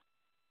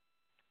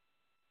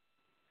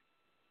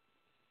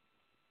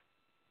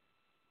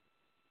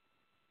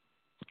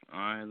 All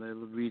right, let's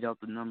read out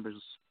the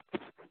numbers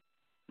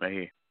right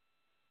here.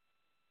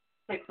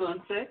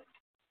 616.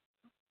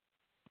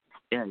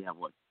 Yeah,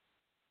 what?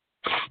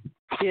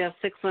 Yeah,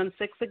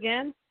 616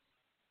 again.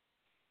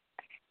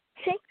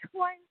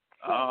 616.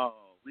 Oh,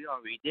 we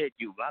already did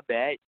you. My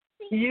bad.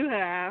 You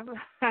have.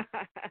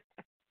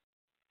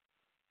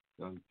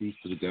 Peace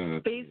to the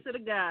gods. Peace to the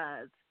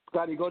gods.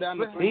 Scotty, go down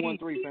to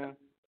 313, fam.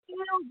 Heal,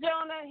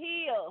 Jonah,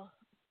 heal.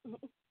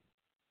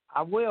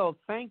 I will.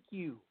 Thank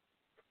you.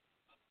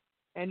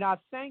 And I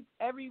thank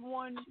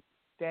everyone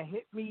that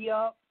hit me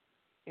up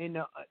in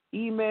the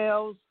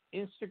emails,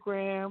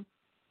 Instagram,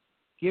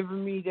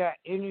 giving me that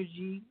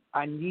energy.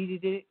 I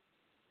needed it.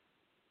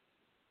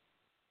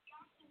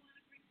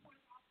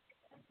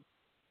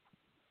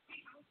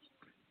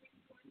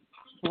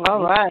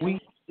 All right.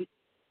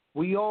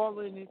 We all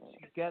in it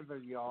together,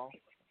 y'all.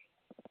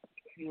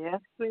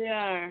 Yes, we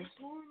are.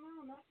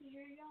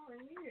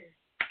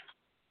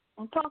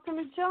 I'm talking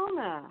to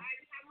Jonah.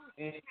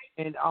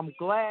 And I'm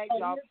glad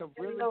y'all can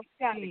really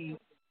see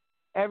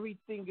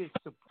everything is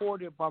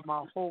supported by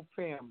my whole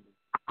family,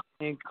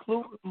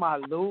 including my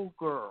little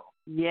girl.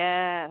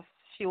 Yes,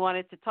 she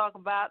wanted to talk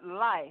about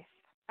life.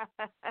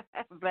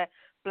 Bless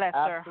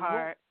her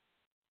heart.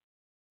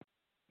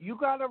 You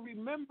got to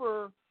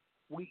remember,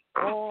 we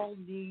all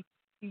need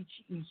to teach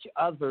each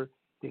other.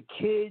 The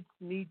kids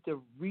need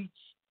to reach,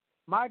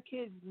 my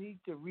kids need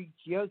to reach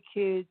your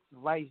kids,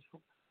 vice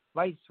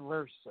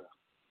versa.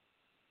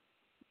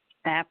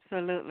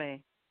 Absolutely.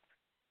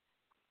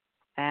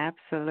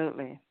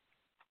 Absolutely.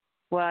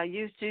 Well,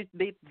 you should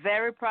be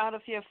very proud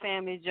of your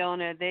family,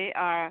 Jonah. They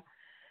are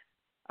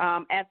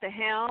at the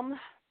helm,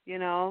 you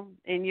know,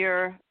 in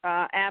your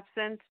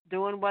absence,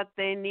 doing what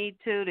they need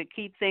to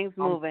keep things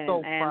moving. I'm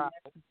so and proud.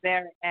 That's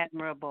very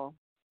admirable.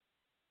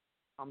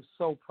 I'm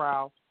so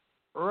proud.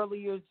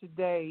 Earlier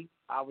today,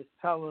 I was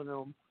telling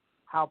them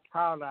how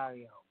proud I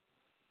am.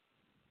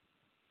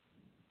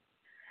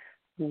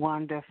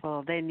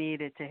 Wonderful. They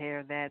needed to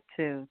hear that,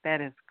 too.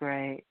 That is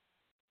great.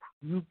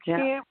 You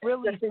can't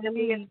really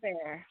see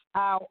affair.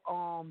 How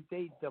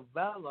they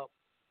develop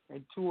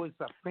into it's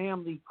a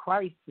family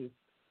crisis,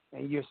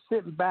 and you're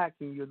sitting back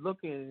and you're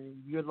looking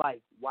and you're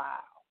like, wow,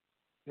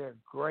 they're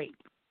great.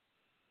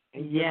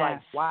 And you're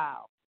like,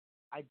 wow,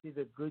 I did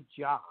a good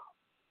job.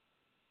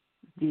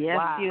 Yes,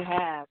 wow. You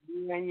have.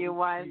 You and your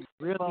wife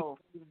really both.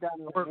 You've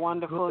done a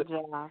wonderful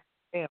job.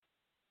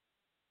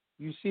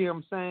 You see what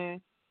I'm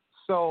saying?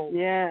 So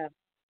yeah,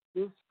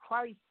 this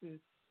crisis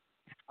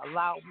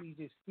allowed me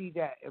to see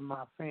that in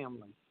my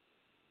family.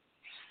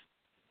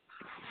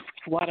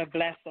 What a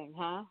blessing,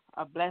 huh?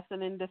 A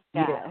blessing in disguise.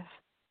 Yeah,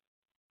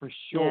 for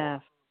sure.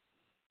 Yes.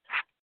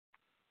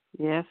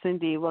 Yes,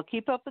 indeed. Well,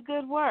 keep up the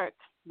good work.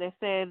 They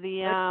say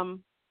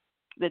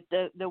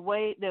the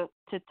way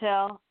to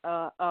tell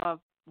a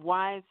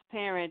wise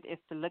parent is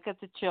to look at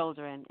the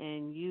children,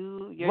 and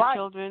your right.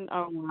 children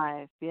are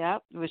wise.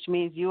 Yep, which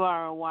means you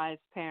are a wise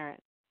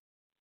parent.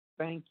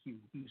 Thank you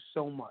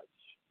so much.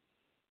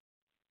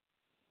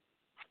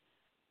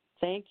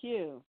 Thank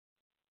you.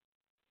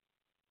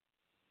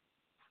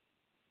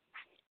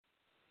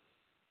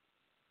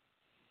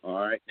 All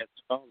right, that's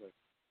caller.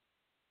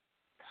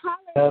 I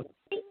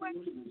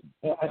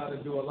got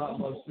to do a lot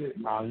more shit.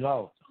 I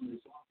know.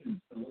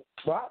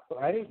 But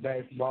I hate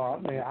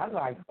baseball. I mean, I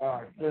like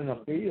in the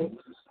field.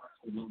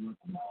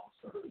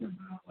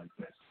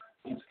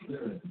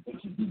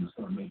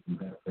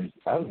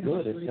 I was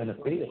good at center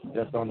field,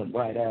 just on the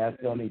bright ass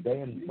sunny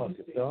day, and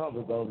fucking sun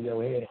was over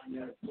your head.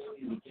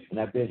 And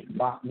that bitch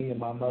bopped me in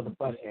my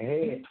motherfucking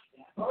head.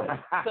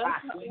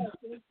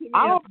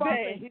 I'm about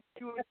to hit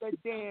you with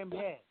that damn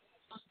head.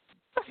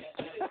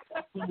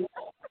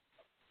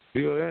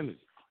 Feel energy.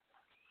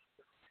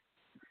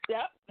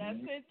 Yep, that's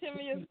it,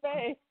 Timmy's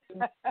face.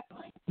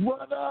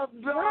 What up,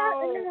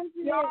 dog?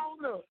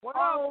 Jonah. What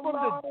up from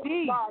the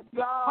deep?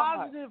 God.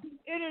 Positive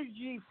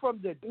energy from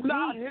the deep.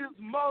 Not his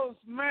most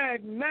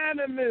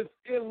magnanimous,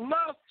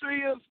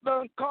 illustrious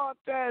done caught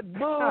that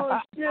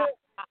bullshit.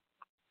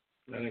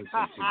 That ain't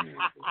so serious.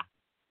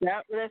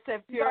 That's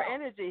that pure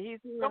energy. He's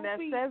the one that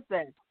says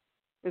that.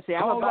 You see,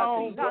 I'm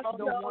about to knock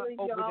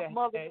your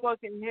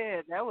motherfucking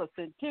head. That was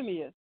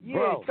centimious.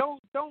 Yeah, bro.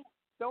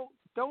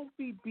 Don't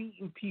be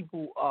beating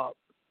people up.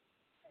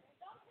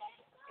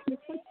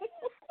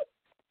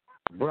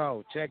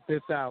 Bro, check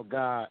this out,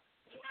 God.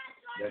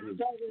 It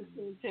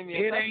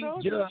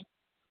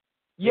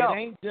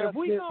ain't just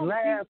this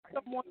last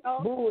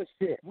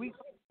bullshit.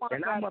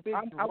 And I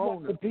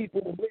want the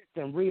people to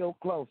listen real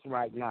close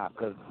right now,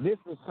 because this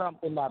is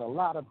something that a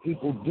lot of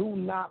people do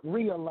not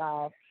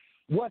realize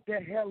what the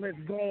hell is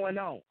going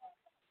on.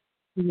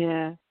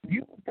 Yeah.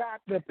 You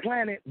got the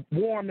planet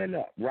warming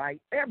up, right?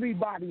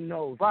 Everybody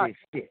knows this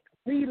shit.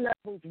 Sea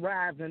levels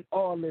rising,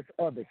 all this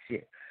other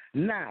shit.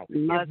 Now,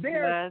 if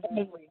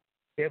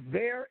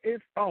there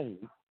is only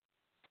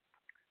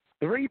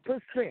 3%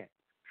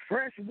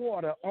 fresh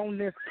water on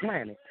this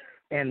planet,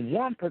 and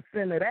 1%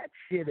 of that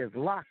shit is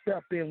locked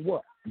up in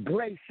what?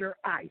 Glacier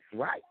ice,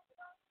 right?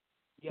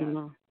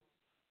 Yeah.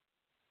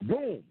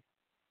 Boom.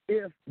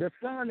 if the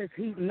sun is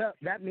heating up,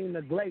 that means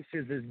the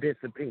glaciers is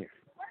disappearing.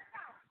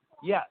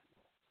 Yes.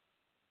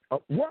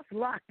 What's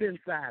locked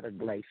inside of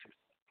glaciers?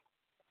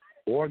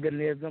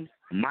 Organisms,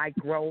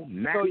 micro, So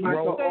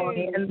macro.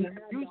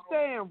 you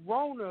saying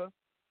Rona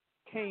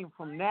came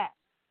from that?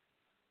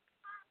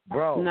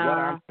 Bro,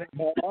 Nah. I'm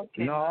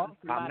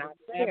not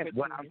saying.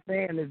 What I'm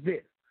saying is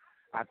this.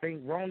 I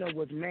think Rona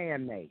was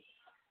man-made.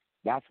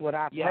 That's what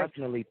I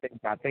personally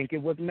think. I think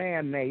it was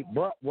man-made.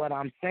 But what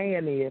I'm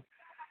saying is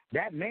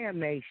that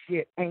man-made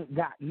shit ain't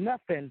got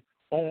nothing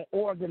on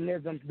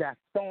organisms that's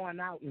thawing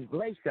out in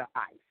glacier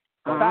ice.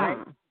 Okay?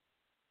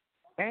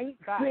 Ain't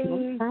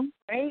seen,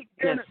 ain't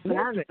been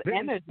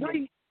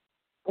sleep.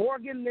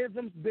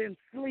 Organisms been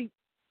sleep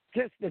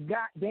since the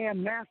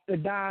goddamn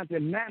mastodons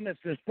and mammoths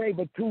and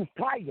saber-toothed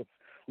tigers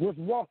was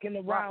walking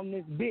around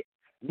this bitch.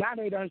 Now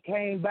they done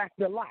came back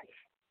to life.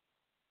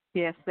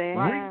 Yes, they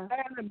have.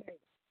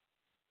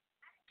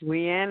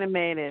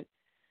 Reanimated.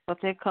 What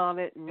they call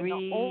it?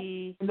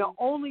 The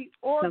only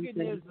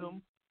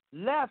organism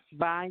left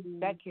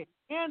that can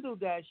handle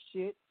that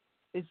shit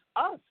is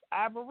us,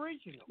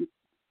 Aboriginal.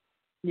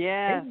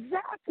 Yeah.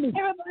 Exactly.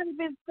 Everybody's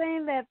been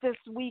saying that this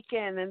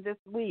weekend and this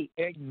week.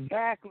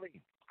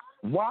 Exactly.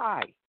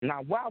 Why?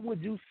 Now, why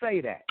would you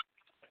say that?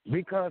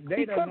 Because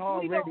they done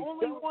already. Because we the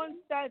only ones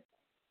that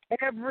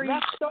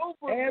left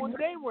over when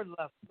they were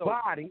left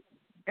over.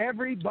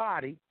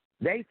 Everybody,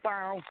 they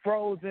found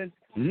frozen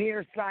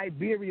near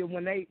Siberia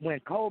when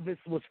Clovis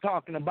was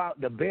talking about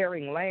the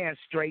Bering Land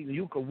Strait and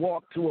you could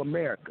walk to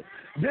America.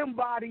 Them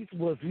bodies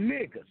was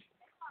niggas.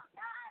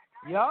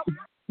 Yup.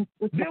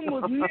 Them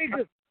was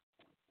niggas.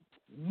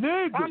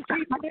 I'm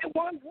keeping it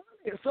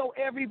 100 so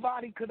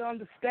everybody could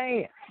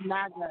understand.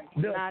 Nagas.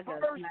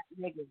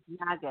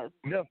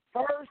 The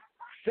first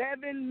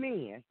 7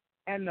 men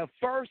and the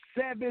first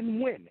 7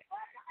 women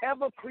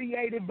ever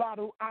created by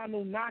the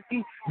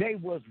Anunnaki, they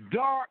was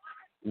dark,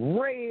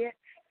 red,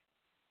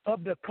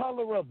 of the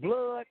color of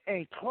blood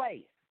and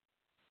clay.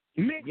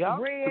 Mix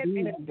red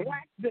and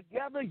black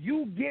together,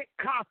 you get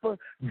copper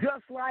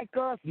just like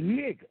us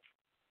niggas.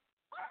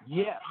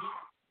 Yeah.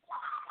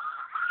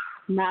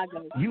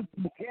 You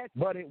can catch,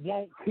 but it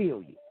won't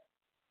kill you.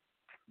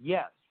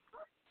 Yes.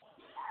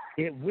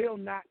 It will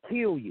not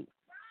kill you.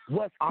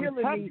 What's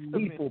killing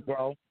these people,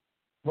 bro?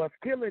 What's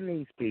killing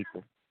these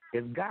people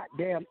is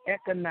goddamn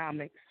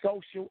economic,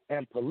 social,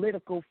 and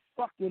political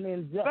fucking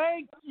injustice.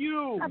 Thank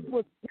you. That's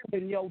what's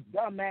killing your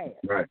dumb ass.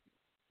 Right.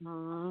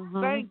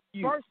 Thank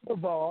you. First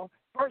of all,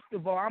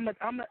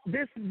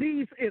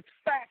 these is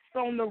facts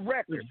on the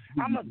record.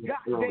 I'm a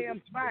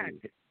goddamn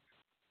scientist.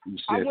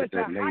 I went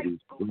to high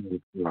school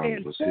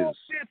in 4th, 5th,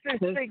 and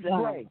 6th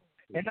grade,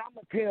 and I'm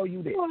going to tell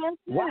you this.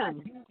 Why are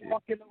you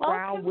walking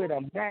around with a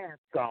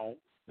mask on?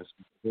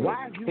 Why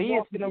are you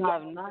walking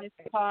around with nice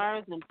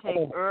cars and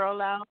take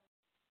Earl out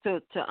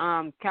to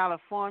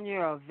California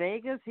or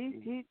Vegas?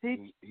 He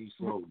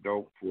smoked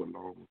dope for a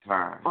long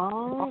time.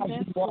 Oh,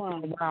 that's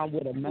walking around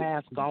with a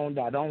mask on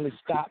that only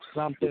stops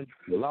something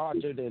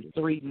larger than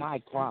 3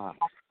 microns.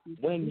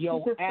 When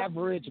your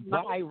average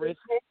virus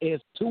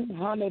is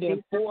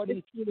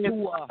 240 to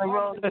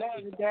 100.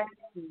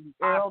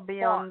 Earl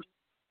be on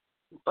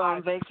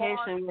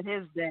vacation with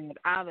his dad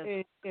out of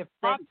If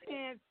I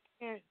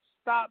can't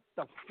stop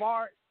the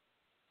fart,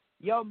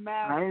 your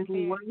mask. I didn't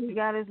know where he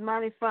got his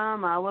money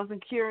from. I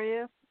wasn't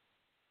curious,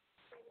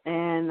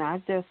 and I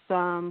just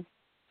thought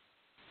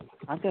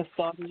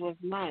it was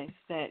nice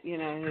that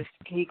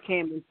he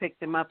came and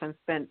picked him up and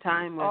spent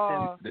time with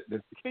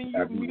him. Can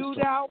you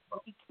mute out?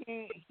 We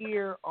can't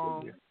hear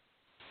the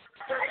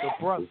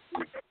brother.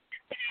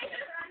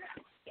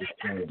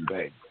 Jonah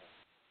Bey.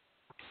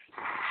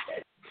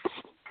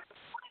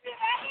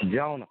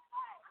 Jonah.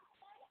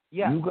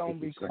 Yeah. You gonna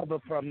recover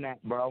from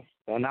that, bro.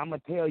 And I'm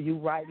gonna tell you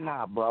right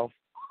now, bro.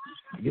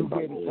 You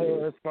getting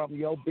prayers from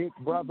your big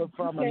brother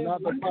from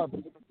another brother.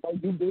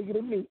 You bigger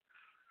than me.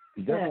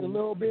 Just a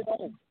little bit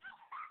older.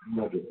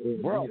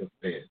 Bro,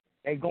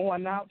 they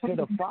going out to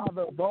the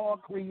Father of all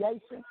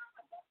creation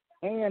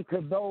and to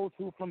those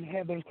who from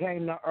heaven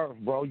came to earth,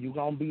 bro. You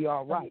gonna be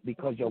all right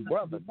because your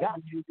brother got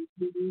you.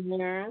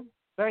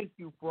 Thank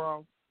you,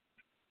 bro.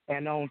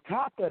 And on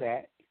top of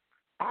that,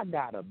 I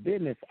got a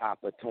business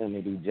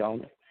opportunity,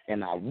 Jonah,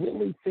 and I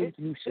really think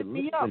you should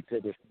listen to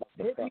this.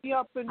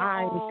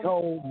 I ain't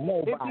told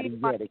nobody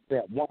yet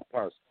except one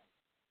person.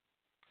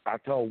 I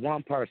told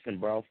one person,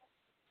 bro.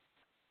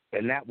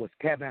 And that was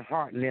Kevin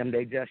Hart and them.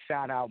 They just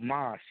shot out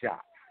Mars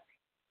Shop.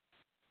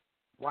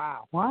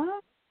 Wow.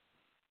 What?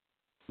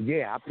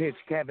 Yeah, I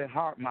pitched Kevin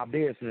Hart my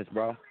business,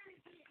 bro.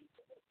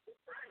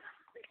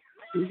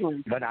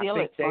 But I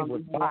think they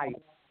was biased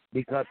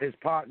because his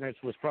partners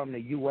was from the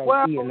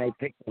UAE and they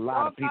picked a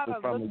lot of people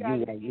from the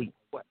UAE.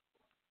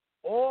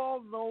 All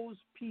those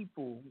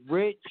people,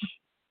 rich,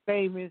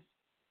 famous,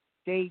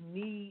 they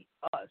need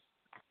us.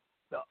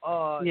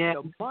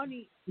 The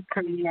money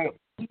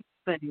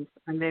things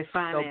and they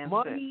finance the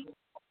money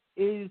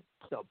is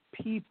the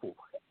people.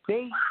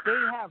 They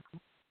have,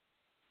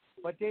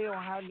 but they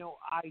don't have no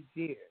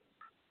idea.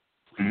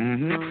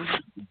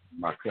 Mm-hmm.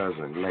 My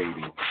cousin,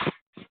 lady.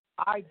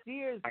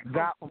 Ideas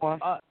got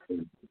one. Us.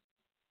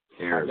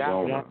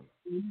 Arizona.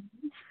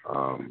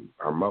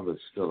 Our mother's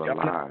still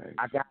alive.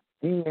 I got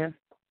 10.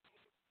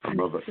 Her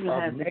mother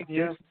of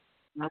nature's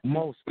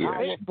most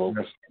powerful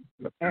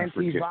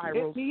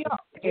antivirals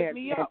and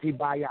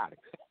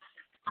antibiotics.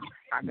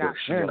 I got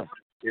 10 of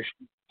them.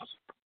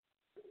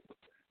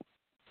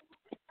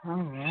 All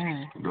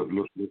right.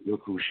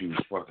 Look who she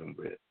was fucking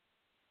with.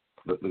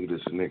 Look at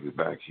this nigga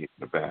back here in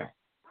the back.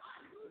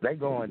 They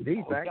going deep,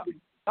 ain't they?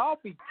 Y'all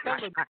be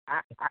killing me.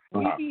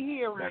 We be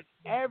hearing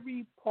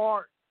every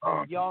part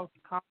of y'all's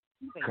conversation.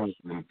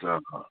 Cousin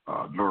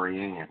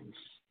Lorianne's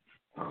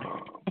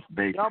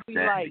baby Y'all be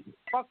daddy. like,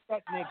 fuck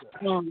that nigga.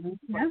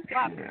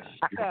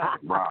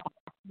 Rob.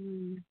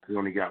 He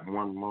only got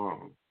one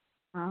lung.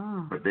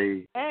 Oh. But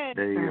they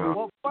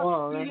what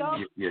fucks me up,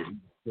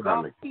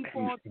 y'all keep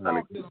on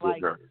talking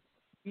like her.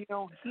 we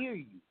don't hear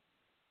you.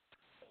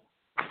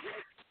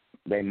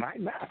 They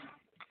might not.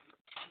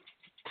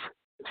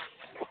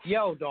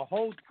 Yo, the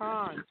whole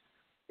time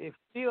it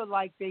feel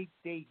like they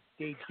did.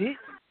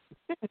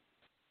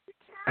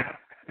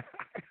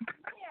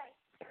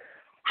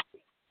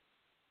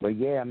 But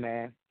yeah,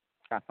 man,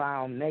 I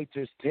found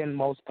nature's 10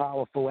 most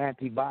powerful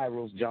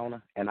antivirals,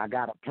 Jonah, and I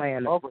got a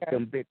plan to put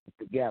them bitches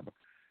together.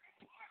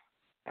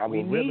 I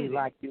would really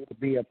like you to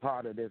be a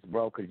part of this,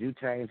 bro, because you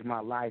changed my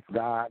life,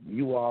 God.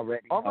 You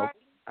already know. Right.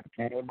 I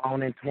came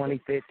on in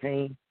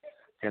 2015,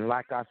 and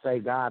like I say,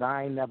 God,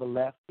 I ain't never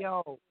left.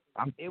 Yo,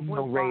 I'm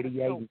still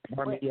radiating,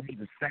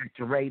 permeating,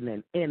 saturating,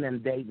 and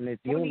inundating this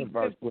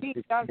universe with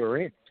this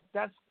spirit.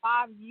 That's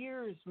 5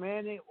 years,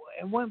 man. It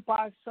went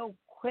by so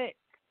quick.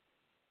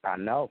 I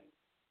know.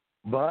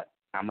 But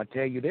I'm going to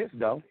tell you this,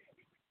 though.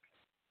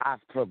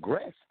 I've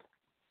progressed.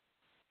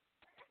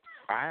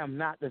 I am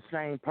not the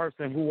same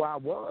person who I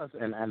was,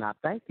 and I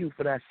thank you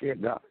for that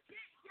shit, God.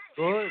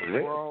 Good,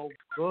 bro.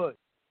 Good.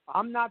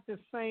 I'm not the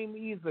same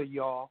either,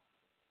 y'all.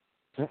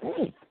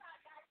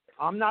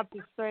 I'm not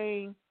the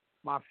same.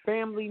 My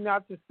family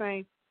not the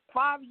same.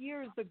 5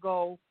 years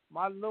ago,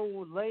 my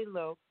little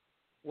Layla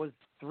was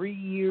 3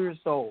 years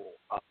old,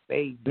 a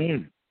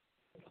baby.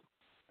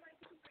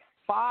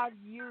 5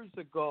 years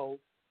ago,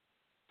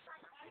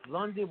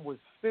 London was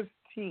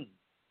 15,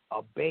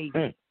 a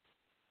baby.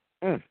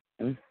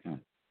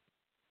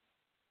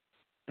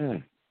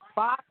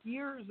 5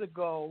 years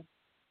ago,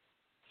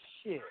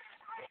 shit,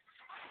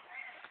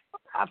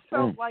 I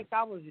felt like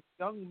I was a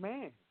young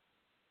man.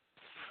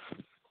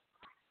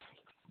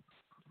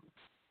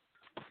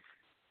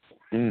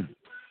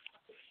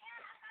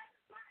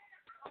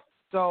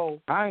 So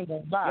I ain't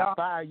gonna lie.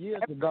 5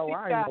 years ago,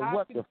 I didn't know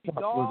what the fuck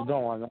was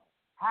going on.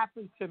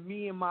 Happened to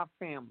me and my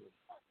family,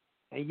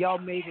 and y'all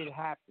made it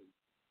happen.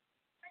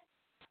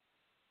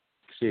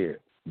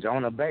 Shit,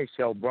 Jonah Bey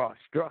show brought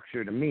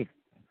structure to me,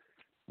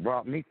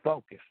 brought me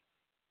focus.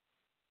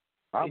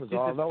 I was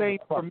all over the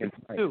fucking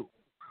place. Too.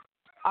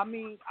 I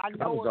mean, I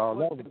know was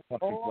all over the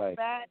fucking place.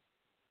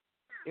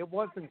 It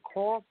wasn't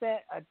called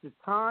that at the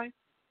time,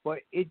 but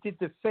it did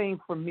the same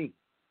for me.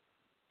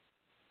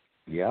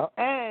 Yeah.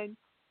 And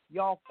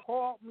y'all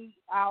called me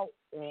out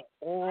on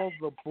all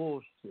the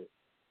bullshit.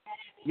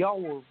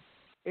 Y'all were.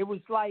 It was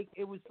like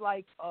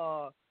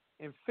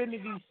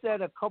Infinity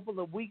said a couple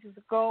of weeks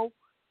ago,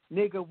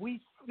 nigga.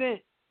 We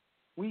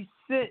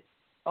sent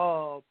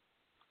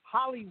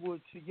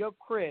Hollywood to your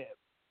crib,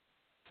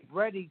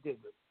 ready to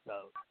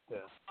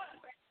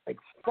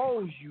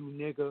expose you,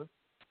 nigga.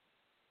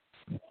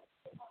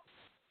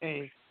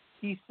 And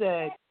he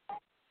said,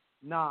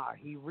 nah,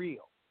 he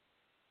real.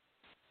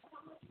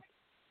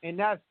 And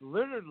that's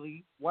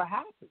literally what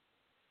happened.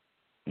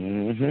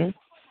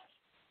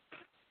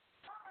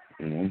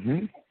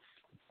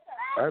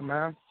 Hey,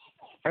 man,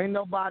 ain't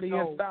nobody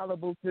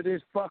infallible to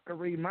this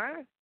fuckery,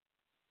 man.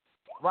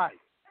 Right.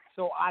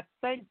 So I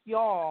thank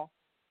y'all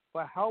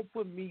for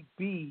helping me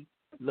be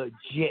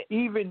legit.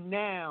 Even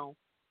now,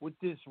 with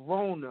this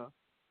Rona,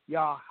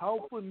 y'all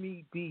helping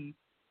me be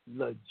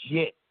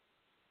legit.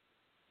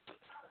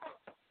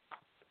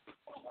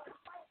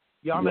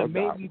 Y'all have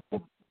made me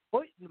put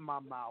foot in my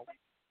mouth,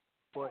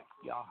 but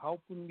y'all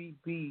helping me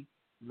be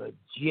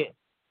legit.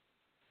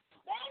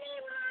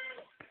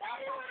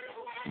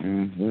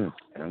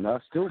 And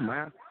us too,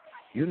 man.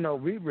 You know,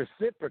 we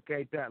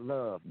reciprocate that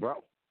love,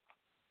 bro.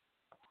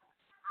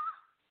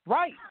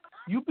 Right.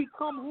 You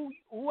become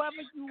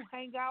whoever you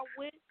hang out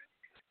with,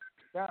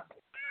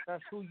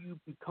 that's who you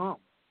become.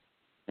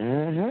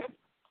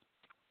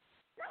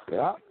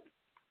 Yeah.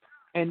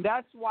 And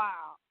that's why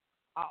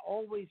I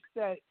always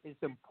said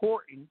it's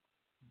important,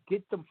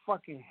 get them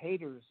fucking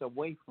haters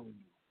away from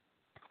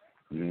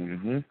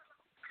you.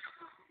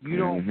 You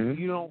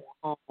don't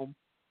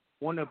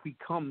want to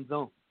become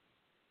them.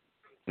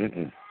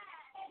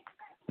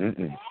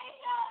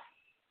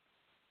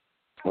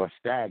 Or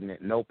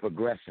stagnant, no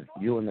progression.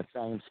 You in the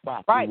same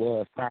spot you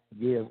was 5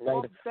 years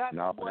later.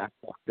 That's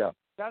fucked up.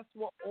 That's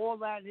what all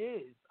that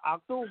is. I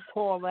still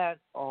call that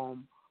a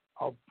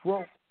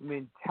broke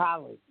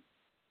mentality.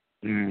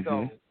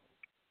 So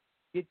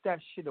get that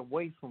shit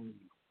away from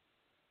you.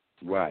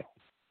 Right.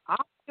 I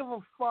don't give a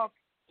fuck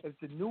if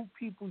the new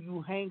people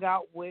you hang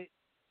out with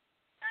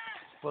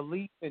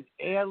believe in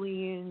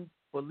aliens,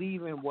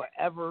 believe in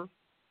whatever.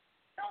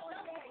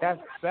 That's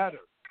better.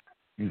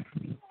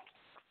 Mm-hmm.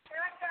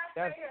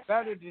 That's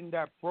better than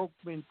that broke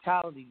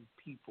mentality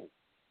people.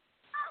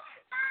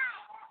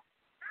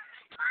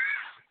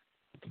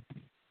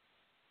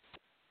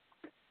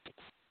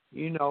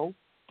 You know,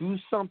 do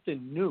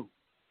something new.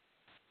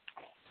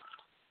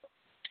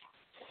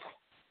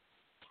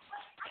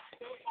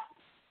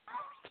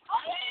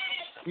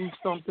 Do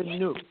something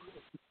new.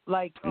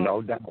 Like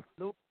no doubt.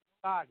 Lil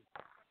Scotty.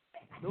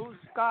 Lil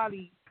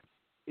Scotty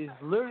is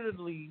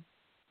literally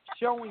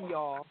showing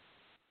y'all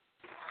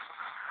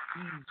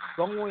he's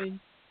going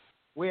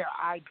where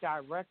I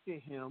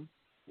directed him.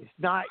 It's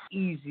not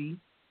easy.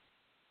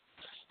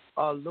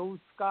 Lil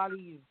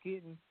Scotty is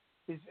getting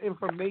his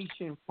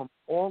information from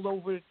all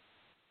over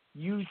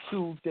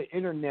YouTube, the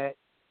internet,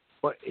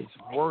 but it's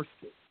worth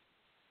it.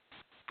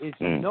 It's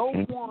no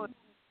one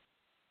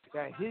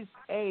at his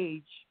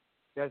age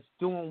that's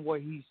doing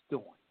what he's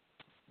doing.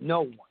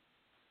 No one.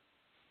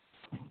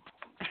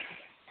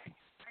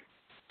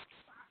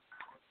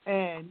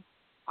 And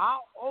our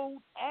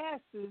old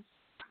asses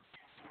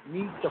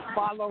need to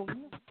follow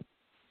him.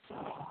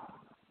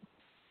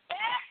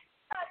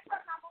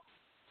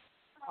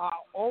 Our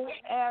old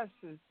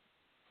asses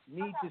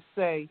need to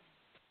say,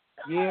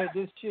 yeah,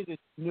 this shit is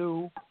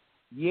new.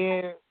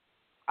 Yeah,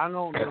 I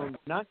don't know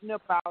nothing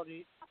about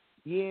it.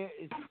 Yeah,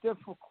 it's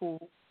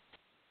difficult.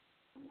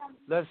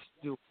 Let's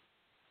do it.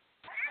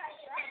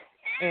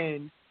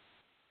 And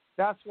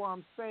that's why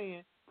I'm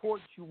saying,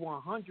 port you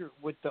 100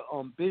 with the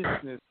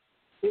business.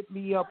 Hit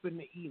me up in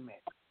the email.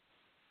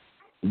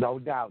 No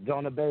doubt.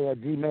 Jonah Bey at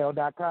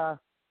gmail.com.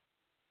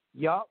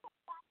 Yup.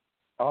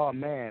 Oh,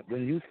 man,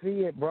 when you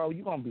see it, bro,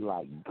 you're going to be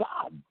like,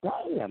 God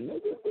damn,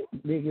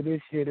 nigga,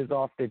 this shit is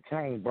off the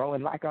chain, bro.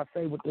 And like I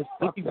say, with this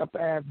fucked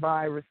up-ass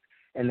virus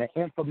and the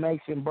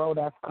information, bro,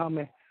 that's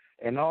coming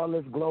and all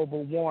this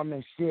global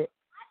warming shit,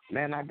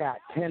 man, I got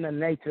 10 of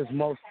nature's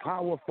most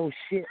powerful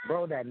shit,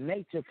 bro, that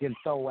nature can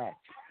throw at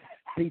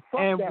you. See,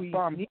 fuck that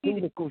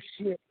pharmaceutical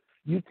shit.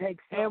 You take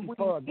something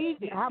for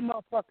how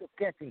motherfuckers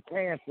catching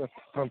cancer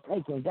from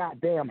taking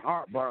goddamn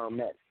heartburn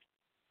medicine?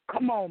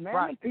 Come on, man.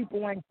 Right.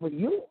 People ain't for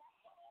you.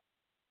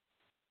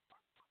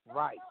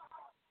 Right.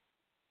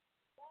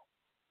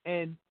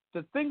 And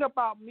the thing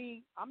about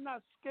me, I'm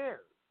not scared.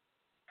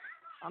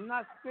 I'm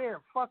not scared.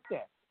 Fuck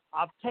that.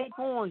 I'll take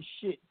on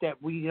shit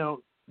that we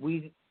don't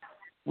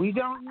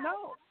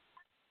know.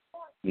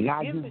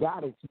 Now you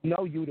got it. You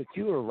know you the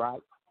cure,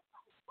 right?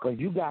 Because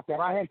you got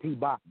that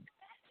antibody.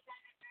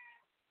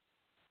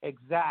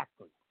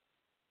 Exactly.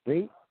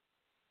 See?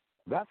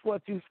 That's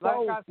what you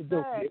supposed to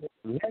do.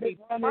 Let it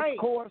run its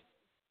course.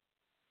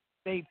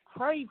 They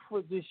pray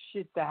for this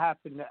shit to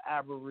happen to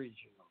Aboriginals.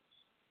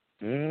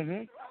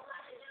 Mm-hmm.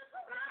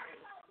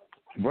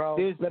 Bro,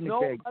 there's let me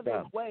no tell you other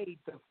something. way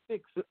to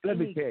fix Let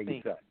anything. me tell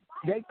you something.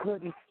 They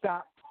couldn't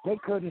stop. They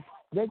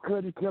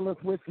couldn't kill us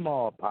with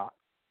smallpox.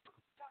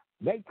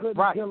 They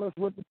couldn't kill us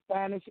with the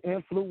Spanish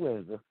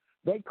influenza.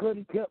 They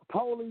couldn't kill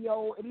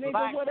polio. Nigga,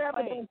 Black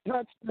whatever plague. They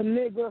touched the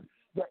nigga.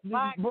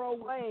 Bro,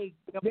 plague.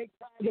 They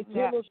tried to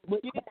kill us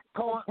with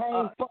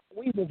cocaine.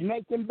 We was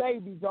making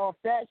babies off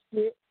that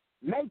shit.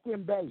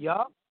 Making babies.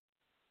 Yup.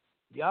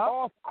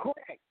 Off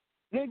crack.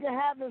 Nigga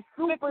having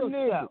super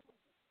niggas.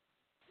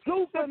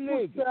 Super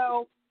niggas.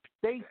 Cell,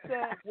 they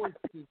said was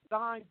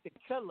designed to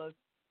kill us.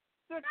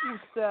 Sickle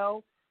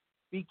cell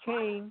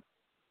became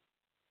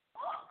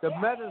the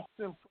medicine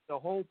for the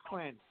whole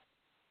planet.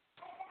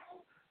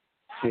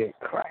 Shit,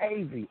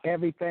 crazy.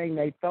 Everything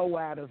they throw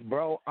at us,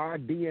 bro, our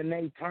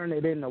DNA turn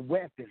it into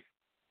weapons.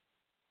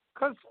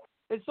 Because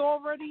it's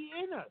already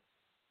in us.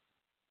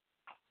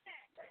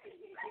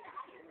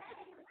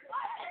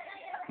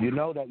 You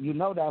know that's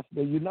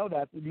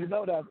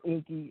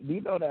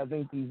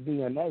Inky's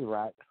DNA,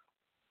 right?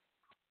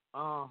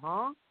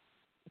 Uh-huh.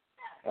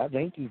 That's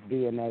Inky's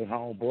DNA,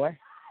 homeboy.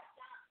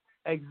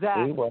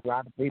 Exactly. What a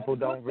lot of people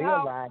don't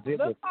realize it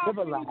was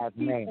civilized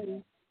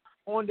man.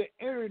 On the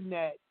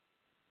internet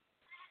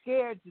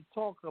scared to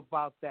talk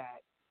about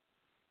that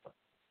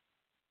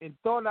and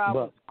thought I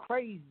was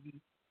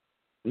crazy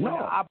when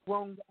I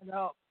brought that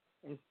up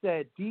and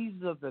said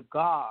these are the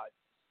gods,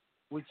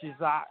 which is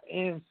our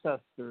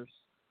ancestors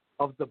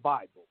of the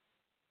Bible.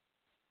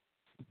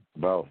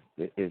 Bro,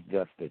 it's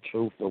just the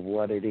truth of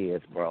what it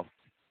is, bro.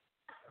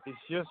 It's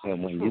just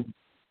and when truth.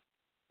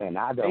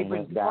 I done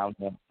went down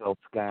there so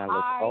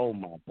scandalous. Oh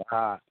my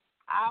God.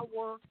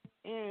 Our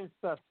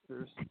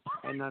ancestors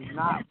and are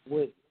not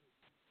with.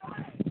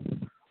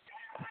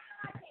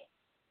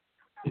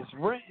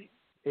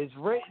 It's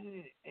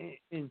written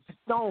in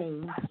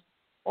stones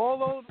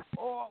all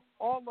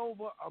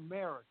over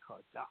America,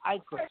 the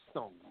Ica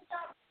stones.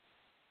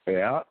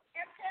 Yeah.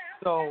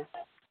 So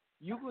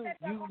you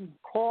can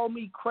call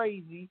me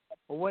crazy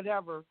or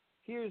whatever.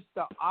 Here's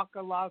the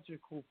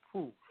archaeological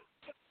proof.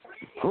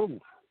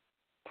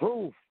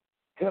 Proof.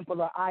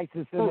 Temple of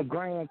Isis in the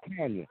Grand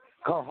Canyon.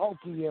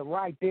 Cahokia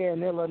right there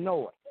in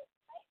Illinois.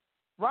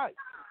 Right.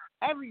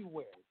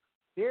 Everywhere.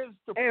 There's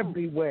the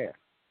everywhere.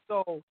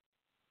 Proof. So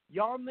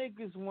y'all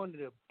niggas want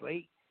to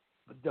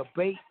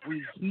debate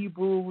we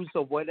Hebrews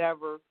or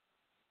whatever.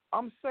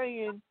 I'm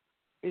saying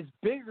it's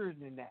bigger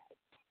than that.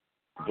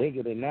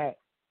 Bigger than that.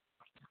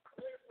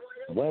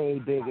 Way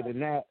bigger than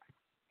that.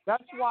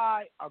 That's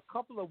why a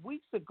couple of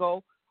weeks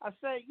ago I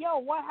said, "Yo,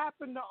 what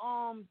happened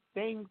to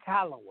Dame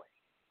Calloway?"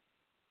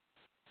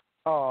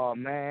 Oh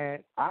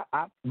man,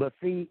 but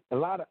see,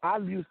 I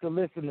used to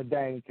listen to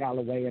Dame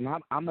Calloway, and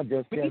I'm gonna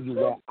just tell you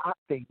that I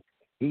think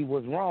he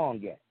was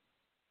wrong at.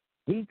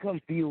 He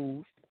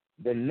confused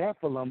the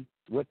Nephilim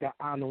with the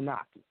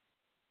Anunnaki.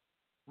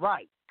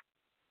 Right.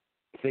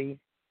 See,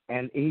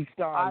 and he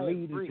started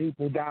leading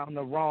people down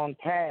the wrong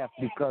path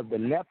because the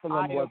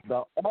Nephilim was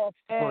the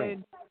offspring.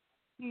 And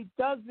he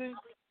doesn't.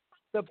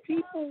 The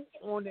people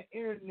on the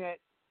internet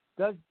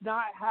does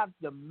not have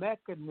the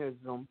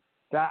mechanism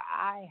that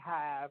I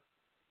have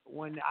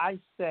when I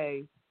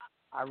say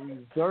I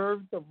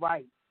reserve the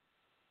right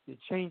to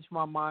change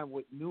my mind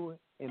with new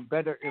and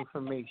better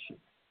information.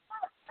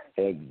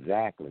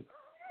 Exactly.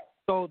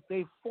 So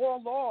they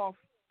fall off,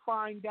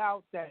 find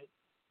out that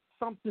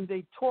something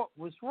they taught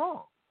was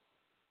wrong.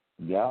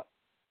 Yep.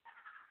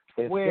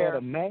 Where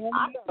of man,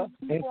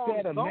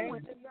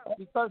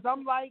 because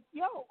I'm like,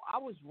 yo, I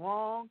was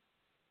wrong.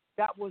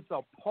 That was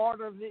a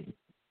part of it.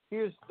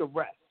 Here's the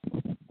rest.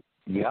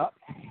 Yep.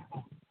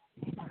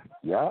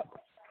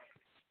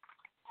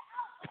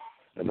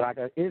 Like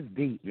it's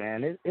deep,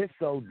 man. It's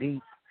so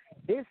deep.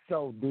 It's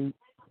so deep,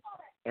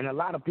 and a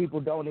lot of people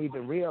don't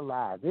even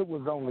realize it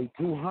was only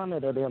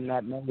 200 of them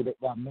that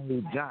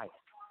made giants.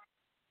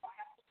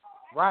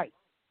 Right.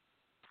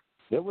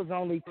 It was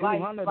only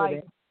 200 of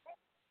them.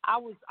 I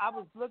was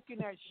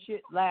looking at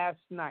shit last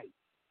night,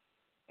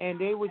 and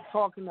they were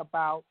talking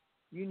about,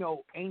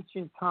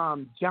 ancient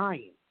time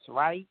giants,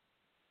 right?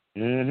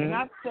 Mm-hmm. And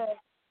I said,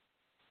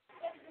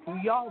 do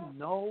y'all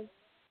know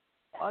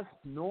us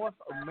North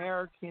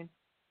American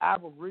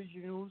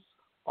Aboriginals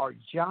are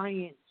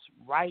giants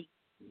right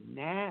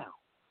now?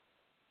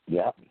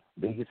 Yep.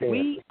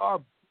 We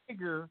are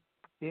bigger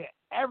than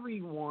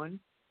everyone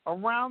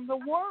around the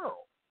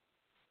world.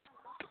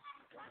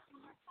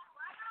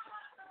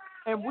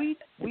 And we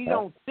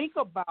don't think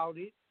about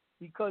it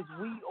because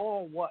we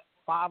all,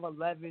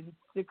 5'11",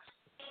 6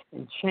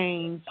 and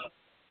change.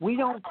 We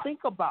don't think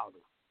about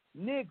it.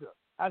 Nigga,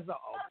 as a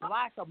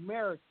black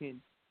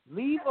American,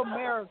 leave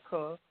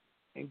America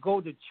and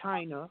go to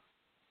China,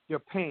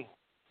 Japan.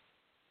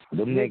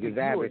 Them niggas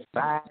average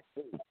 5'2",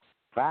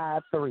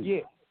 5'3". Yeah.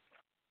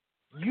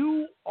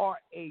 You are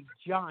a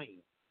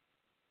giant.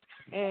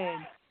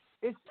 And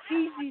it's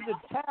easy to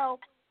tell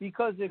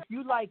because if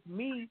you like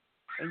me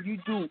and you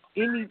do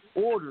any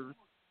orders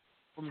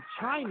from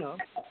China,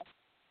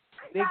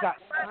 they got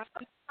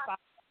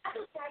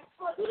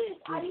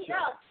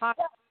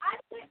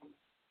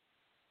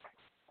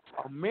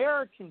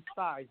American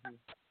sizes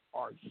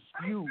are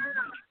huge.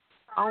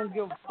 I don't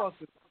give a fuck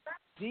if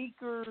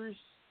sneakers,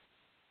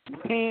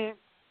 pants,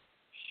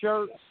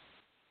 shirts.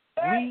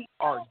 We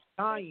are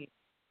giant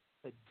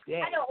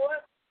today.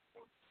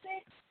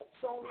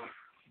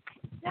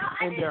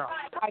 And they're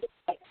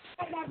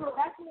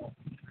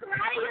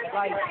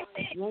like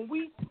when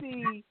we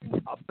see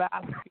a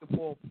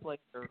basketball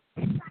player,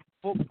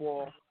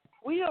 football,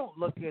 we don't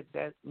look at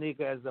that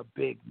nigga as a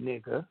big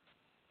nigga.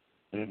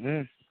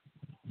 Mhm.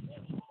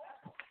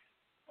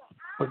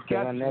 But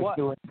guess next what?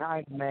 to a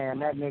tight man,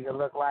 that nigga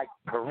look like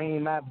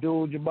Kareem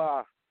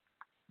Abdul-Jabbar.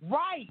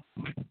 Right.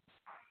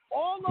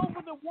 All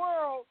over the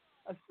world,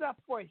 except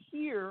for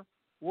here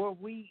where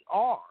we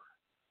are.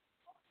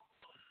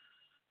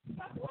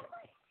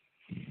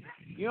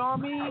 You know what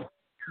I mean?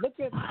 Look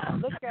at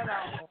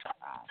our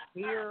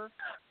hair,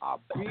 our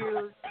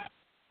beard.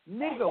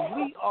 Nigga,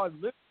 we are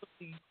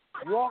literally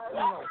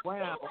walking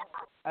around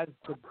as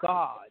the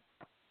God,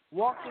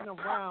 walking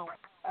around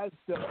as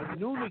the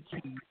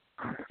Anunnaki.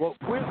 But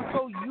we're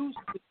so used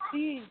to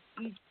seeing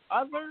each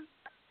other,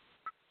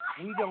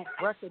 we don't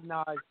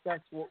recognize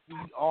that's what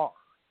we are.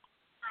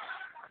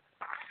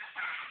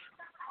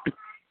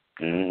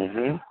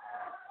 Mhm.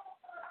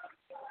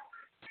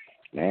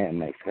 Man,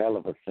 makes hell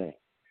of a sense.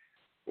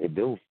 It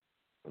do.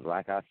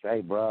 Like I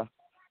say, bruh,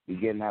 you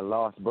getting that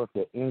lost book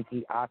of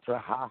Enki, Atra,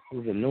 Hosses,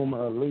 and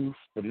Numa Elise,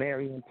 the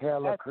Marian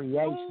Tale of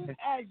Creation. As soon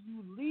as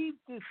you leave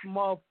this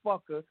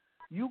motherfucker,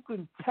 you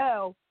can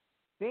tell,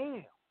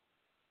 damn,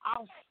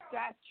 our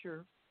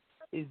stature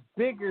is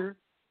bigger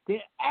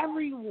than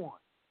everyone.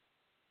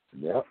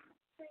 Yep.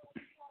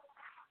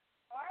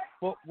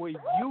 But we're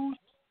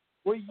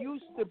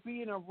used to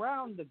being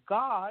around the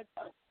God,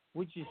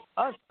 which is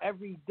us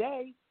every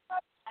day.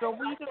 So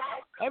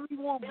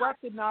everyone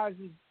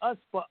recognizes us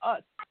for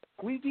us.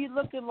 We be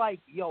looking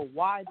like, yo,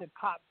 why the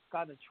cops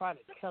gotta try to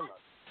kill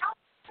us?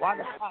 Why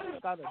the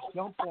cops gotta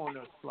jump on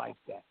us like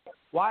that?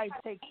 Why it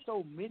takes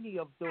so many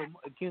of them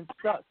against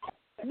us?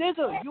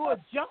 Nigga, you're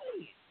a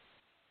giant.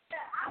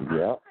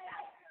 Yep.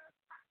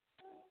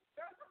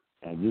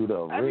 And you the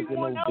original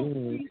Everyone else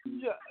being.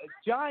 sees you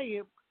a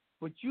giant,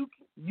 but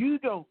you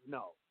don't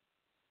know.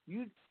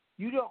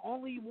 You the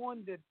only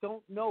one that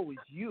don't know is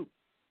you.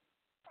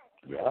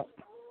 Yeah.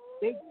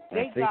 They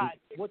got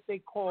what they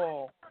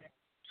call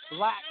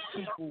black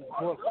people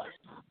bullets.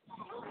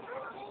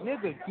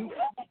 Nigga,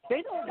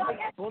 they don't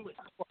make bullets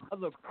for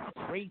other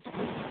races.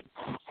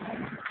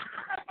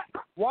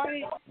 Why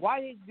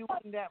they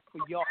doing that for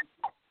y'all?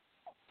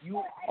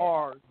 You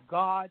are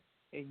God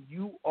and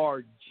you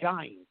are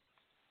giants.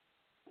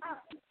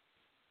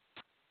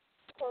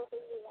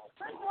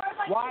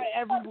 Why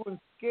everyone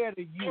scared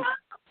of you?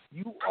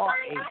 You are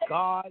a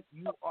God.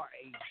 You are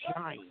a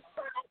giant.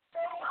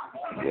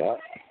 Yeah.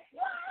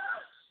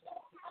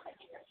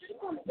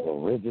 The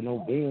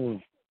original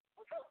being.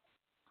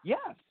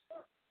 Yes.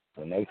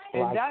 When they and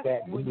splice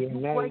that when you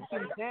DNA.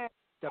 breaking down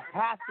the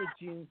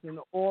pathogens and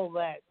all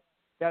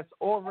that's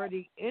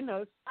already in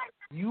us,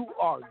 you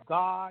are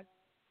God.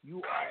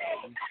 You are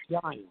a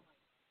giant.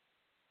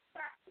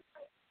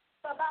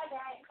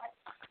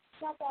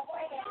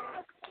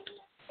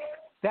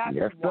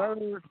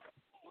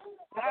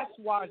 That's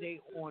why they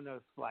on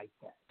us like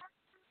that.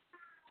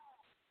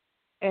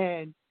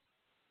 And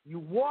you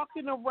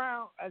walking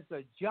around as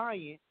a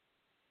giant,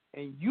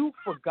 and you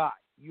forgot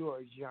you're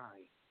a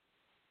giant.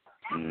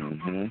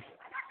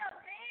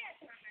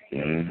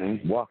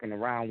 Walking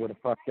around with a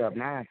fucked up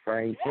mind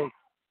frame too,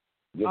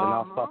 giving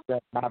off fucked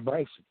up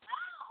vibration.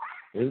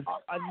 A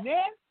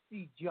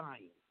nasty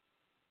giant.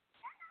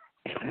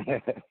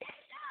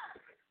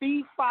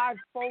 B5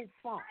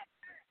 funk.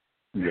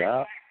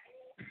 Yep.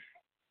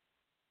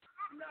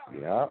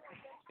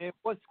 And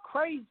what's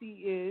crazy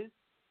is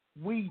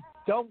we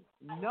don't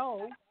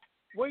know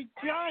we're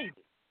giants.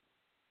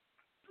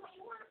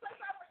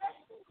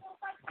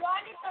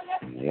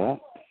 Yeah.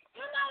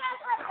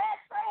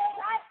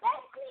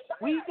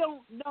 We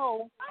don't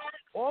know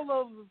all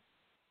of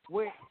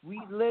where we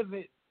live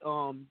in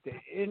the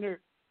inner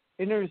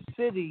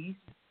cities,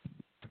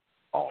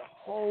 a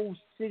whole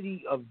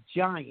city of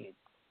giants.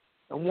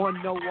 And want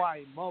to know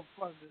why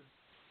motherfuckers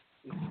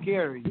is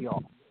scared of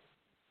y'all.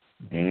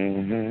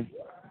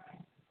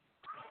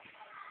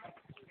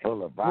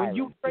 Full of violence. When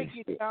you break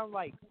it down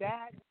like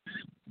that,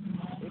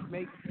 it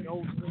makes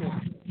no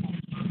sense.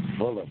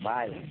 Full of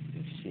violence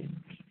and shit.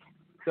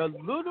 The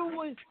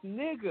littlest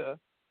nigga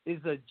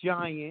is a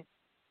giant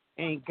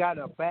and got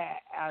a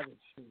bad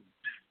attitude.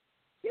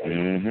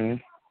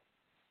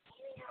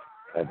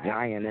 A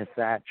giant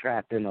inside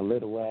trapped in a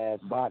little ass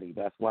body.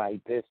 That's why he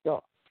pissed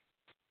off.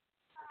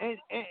 And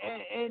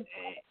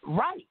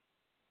right.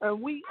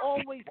 And we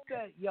always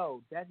said,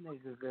 yo, that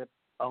nigga got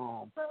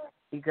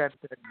he got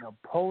the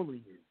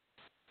Napoleon.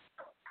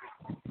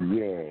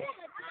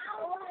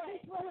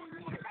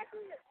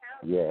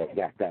 Yeah,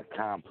 got that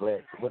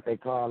complex. What they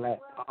call that?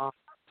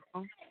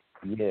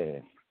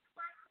 Yeah.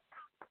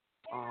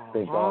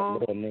 Think all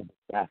little niggas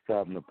got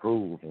something to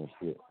prove and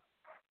shit.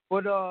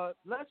 But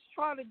let's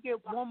try to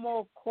get one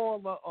more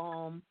caller,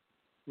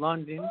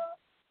 London.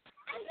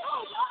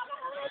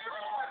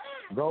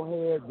 Go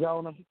ahead,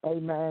 Jonah. Hey,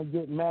 man,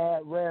 get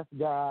mad, rest,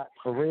 God.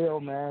 For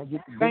real,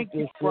 man. Thank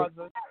you,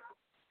 brother.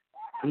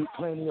 Eat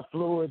plenty of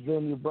fluids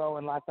in you, bro.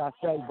 And like I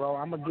say, bro,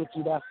 I'm going to get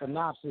you that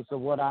synopsis of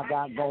what I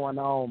got going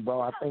on,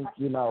 bro. I think,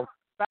 Stop.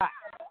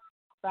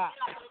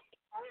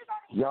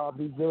 Y'all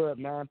be good,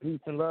 man. Peace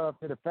and love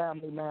to the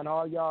family, man.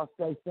 All y'all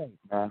stay safe,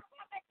 man.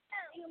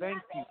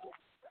 Thank you.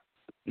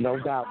 No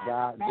doubt,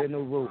 God.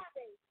 General Root.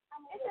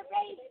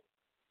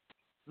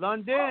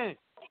 London.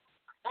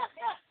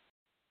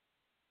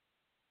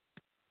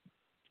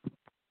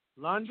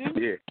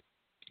 Yeah.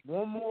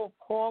 One more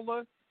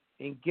caller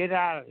and get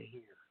out of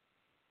here.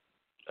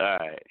 All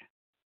right.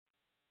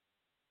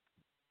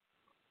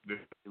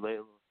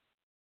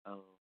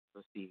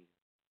 Let's see.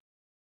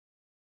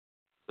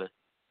 That's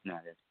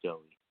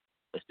Joey.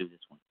 Let's do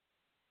this one.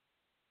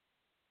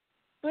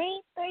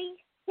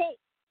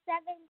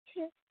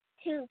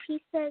 336722.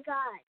 Peace to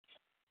God.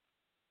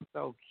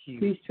 So cute.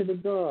 Peace to the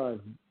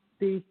God.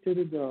 Peace to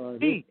the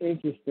God. It's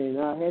interesting.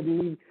 I hadn't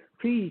even.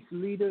 Peace,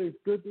 leader. It's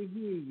good to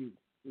hear you.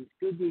 It's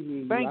good to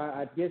hear you.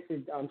 I guess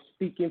I'm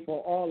speaking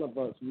for all of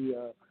us. We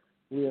are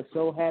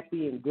so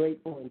happy and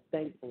grateful and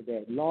thankful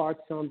that large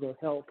sums of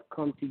help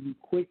come to you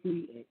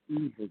quickly and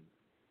easily.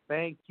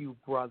 Thank you,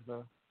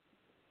 brother.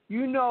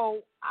 I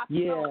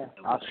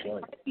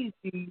felt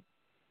easy.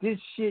 This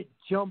shit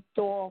jumped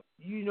off.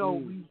 We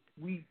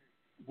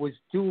was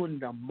doing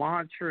the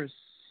mantra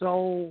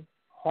so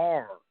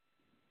hard.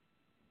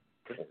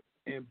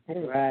 And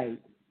boy,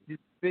 this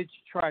bitch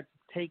tried to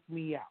take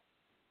me out.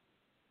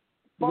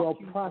 Well,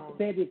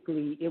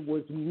 prophetically, it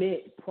was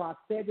meant for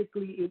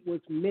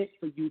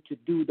you to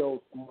do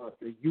those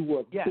mantras. You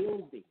were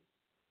building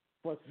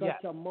for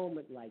such a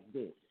moment like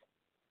this.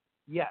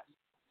 Yes.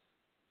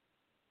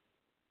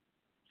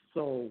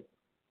 So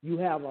you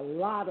have a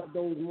lot of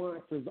those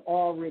monsters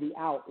already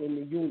out in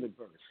the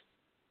universe.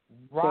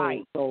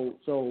 Right. So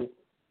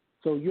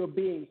you're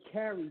being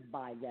carried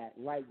by that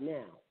right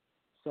now.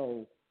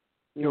 So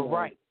You're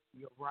right.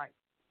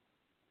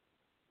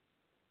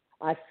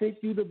 I sent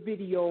you the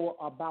video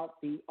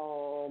about the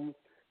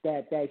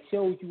that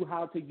shows you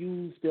how to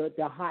use the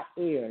hot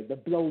air, the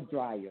blow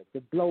dryer,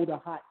 to blow the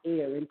hot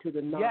air into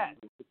the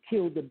nostrils to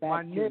kill the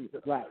bacteria.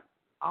 Right.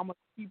 I'm going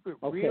to keep it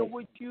real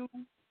with you.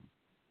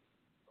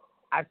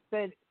 I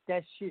said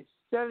that shit,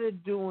 instead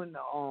of doing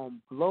the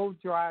blow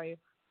dryer,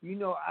 you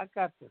know, I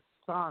got the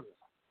sauna.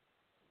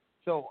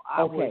 So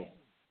I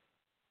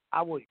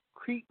would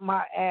creep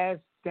my ass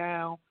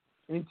down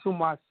into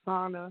my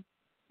sauna,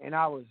 and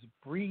I was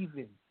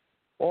breathing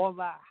all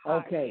that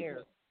hot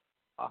air,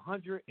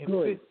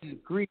 150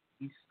 degrees.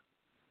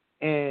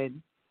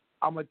 And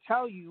I'm going to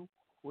tell you,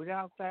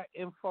 without that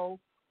info,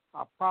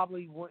 I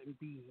probably wouldn't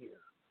be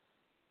here.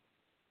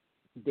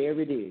 There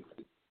it is.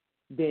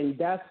 Then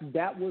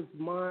that was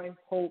my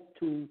hope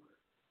to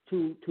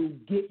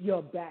get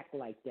your back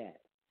like that.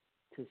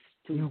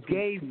 You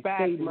gave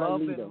back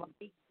love and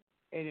light,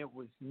 and it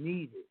was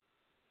needed.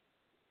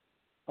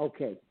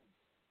 Okay.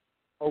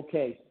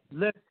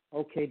 Listen.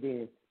 Okay,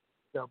 then.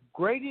 The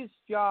greatest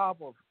job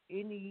of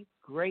any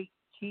great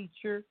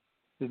teacher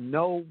to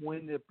know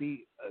when to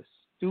be a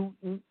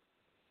student,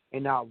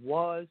 and I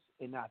was,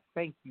 and I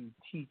thank you,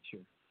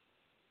 teacher.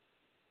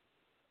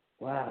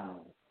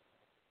 Wow.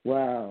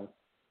 Well,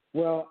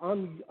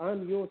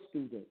 I'm your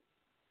student.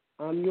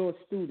 I'm your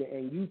student,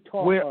 and you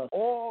taught us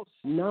all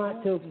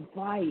not to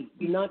fight,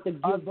 not to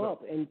give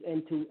up, and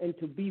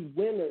to be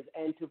winners,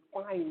 and to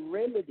find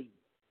remedy.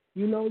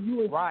 You know,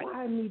 you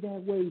inspired me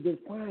that way, to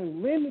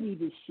find remedy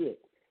to shit.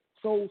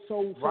 So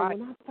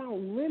when I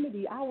found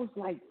remedy, I was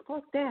like,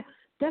 fuck that.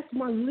 That's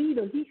my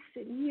leader. He's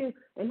sitting here,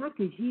 and I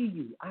could hear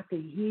you. I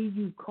could hear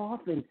you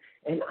coughing,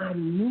 and I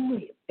knew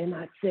it. And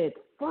I said,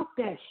 fuck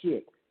that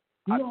shit.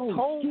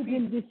 No, give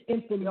him this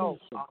information.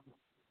 I'm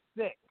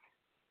sick.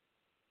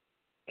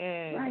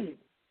 And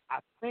I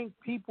think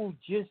people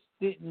just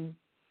didn't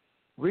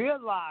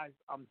realize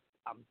I'm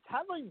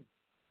telling you,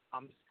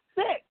 I'm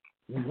sick.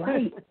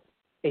 Right.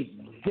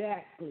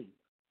 Exactly.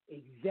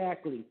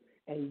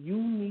 And you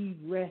need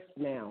rest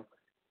now.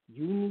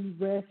 You need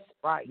rest.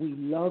 Right. We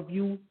love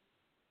you,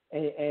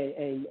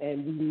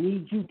 and we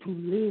need you to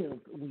live.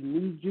 We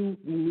need you.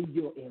 We need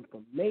your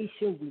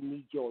information. We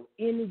need your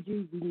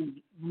energy. We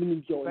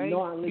need your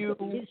knowledge of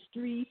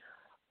history.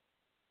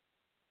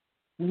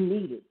 We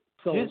need it.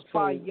 Just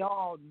by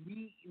y'all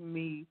needing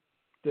me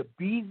to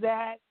be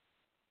that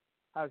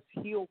has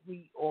healed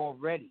me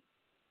already.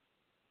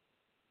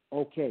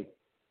 Okay.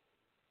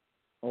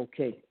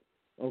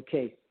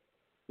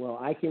 Well,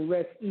 I can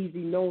rest easy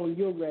knowing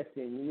you're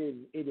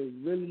resting. It has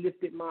really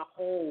lifted my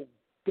whole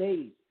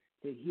day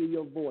to hear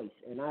your voice.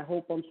 And I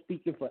hope I'm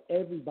speaking for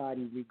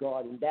everybody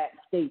regarding that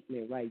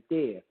statement right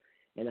there.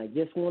 And I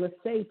just want to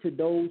say to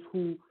those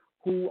who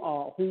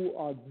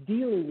are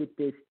dealing with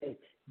this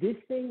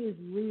thing is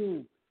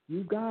real.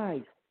 You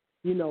guys,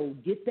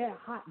 get that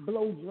hot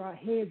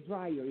hair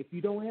dryer. If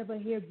you don't have a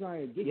hair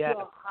dryer, get you a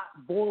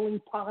hot boiling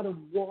pot of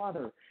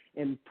water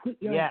and put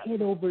your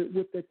head over it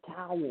with a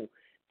towel.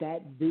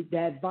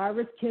 That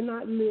virus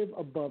cannot live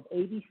above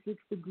 86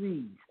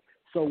 degrees.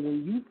 So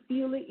when you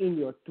feel it in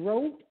your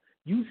throat,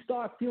 you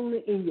start feeling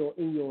it in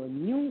your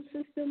immune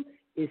system,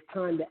 it's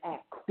time to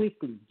act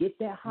quickly. Get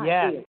that hot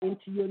air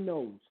into your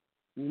nose,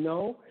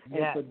 And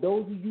for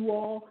those of you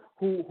all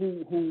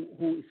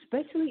who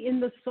especially in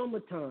the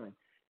summertime,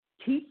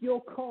 keep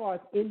your cars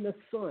in the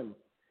sun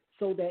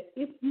so that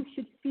if you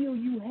should feel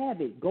you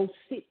have it, go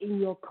sit in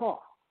your car.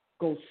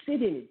 Go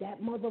sit in it.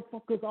 That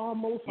motherfucker's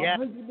almost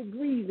 100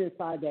 degrees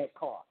inside that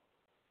car.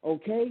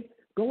 Okay?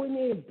 Go in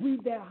there and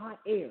breathe that hot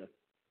air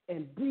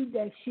and breathe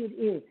that shit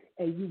in,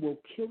 and you will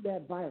kill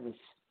that virus.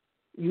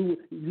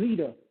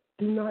 Leader,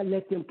 do not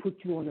let them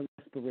put you on a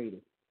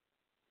respirator.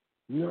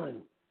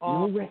 None.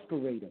 No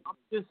respirator. I'm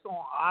just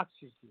on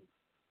oxygen.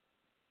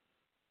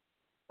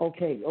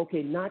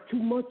 Okay, not too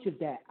much of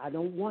that. I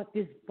don't want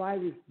this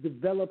virus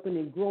developing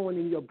and growing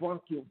in your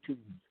bronchial tubes.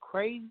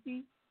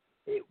 Crazy?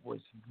 It was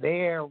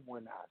there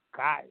when I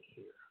got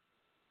here.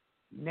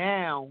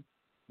 Now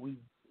we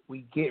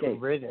get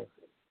rid of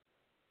it.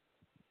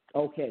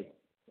 Okay.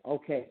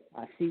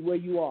 I see where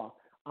you are.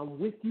 I'm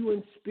with you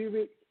in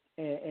spirit,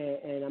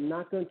 and I'm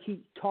not going to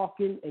keep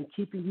talking and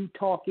keeping you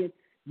talking.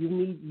 You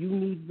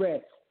need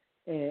rest,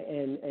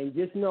 and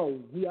just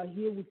know we are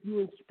here with you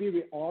in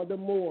spirit. All the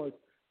Moors,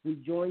 we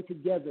join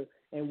together,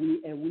 and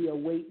we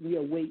await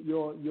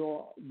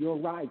your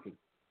rising.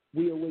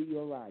 We await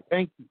your rising.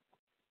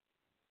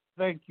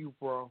 Thank you,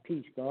 bro.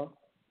 Peace, dog.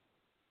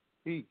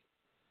 Peace.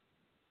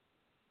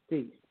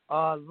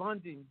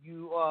 London,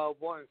 you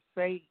want to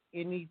say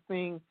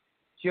anything,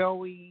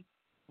 Joey?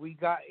 We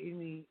got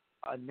any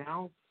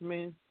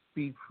announcements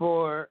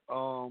before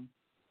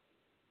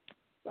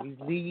we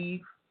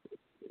leave?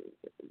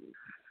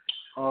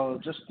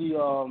 Just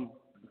the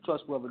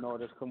trust webinar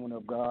that's coming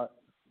up, God.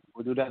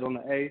 We'll do that on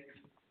the 8th,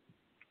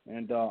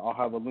 and I'll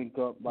have a link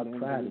up by the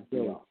end of the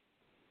day.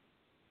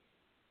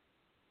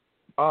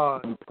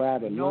 I'm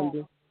proud of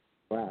London.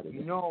 Proud of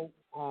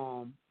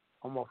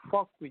I'm gonna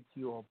fuck with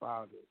you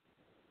about it.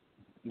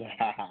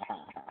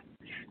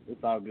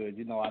 It's all good.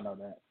 I know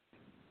that.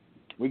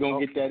 We're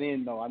going to get that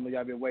in, though. I know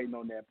y'all been waiting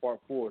on that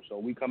part 4, so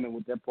we come in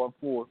with that part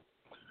 4.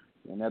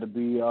 And that'll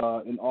be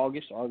in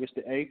August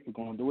the 8th. We're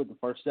going to do it the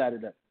first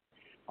Saturday.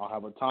 I'll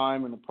have a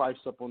time and a price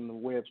up on the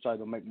website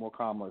to make more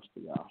commerce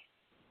for y'all.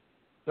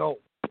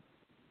 Dope.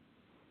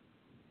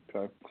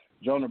 Okay.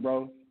 Jonah,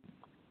 bro,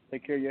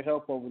 take care of your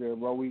health over there,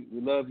 bro. We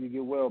love you.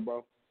 Get well,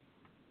 bro.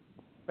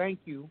 Thank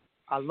you.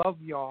 I love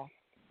y'all.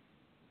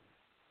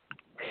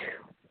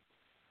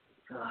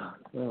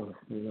 Oh,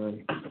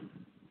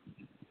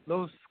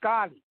 Little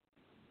Scotty.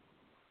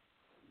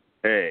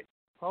 Hey,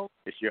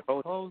 it's your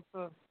host.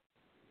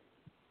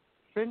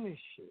 Finish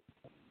it.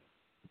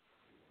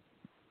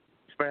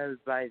 For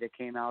everybody that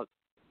came out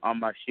on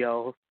my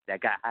show that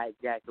got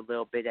hijacked a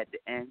little bit at the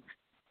end.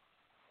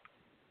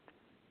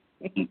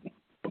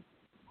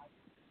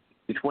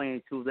 The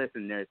 22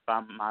 listeners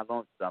found my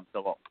lonesome,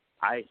 so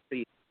I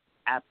see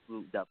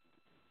absolute double.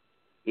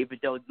 Even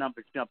though the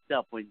numbers jumped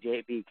up when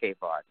JB came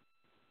on.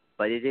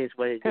 But it is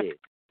what it is.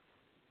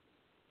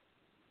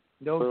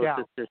 No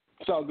doubt.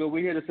 It's all good.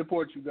 We're here to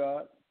support you,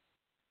 God.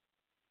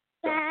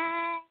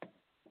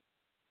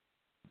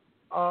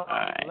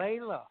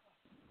 Layla.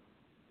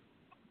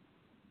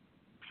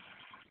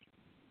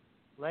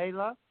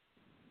 Layla?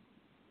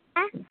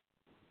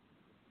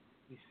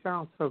 You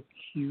sound so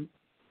cute.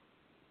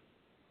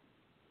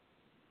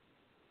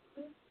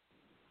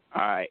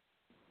 All right.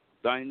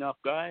 Signing off,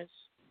 guys?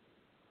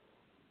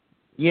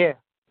 Yeah.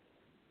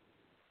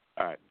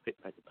 All right.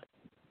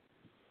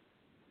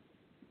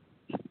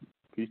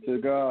 Peace to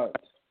God.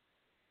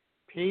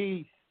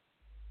 Peace.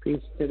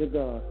 Peace to the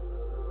God.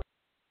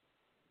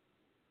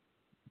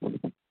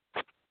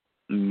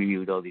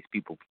 Mute all these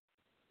people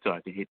so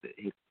I can hit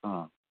the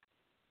Sound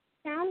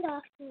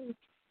off the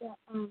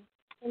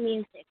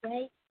music,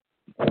 right?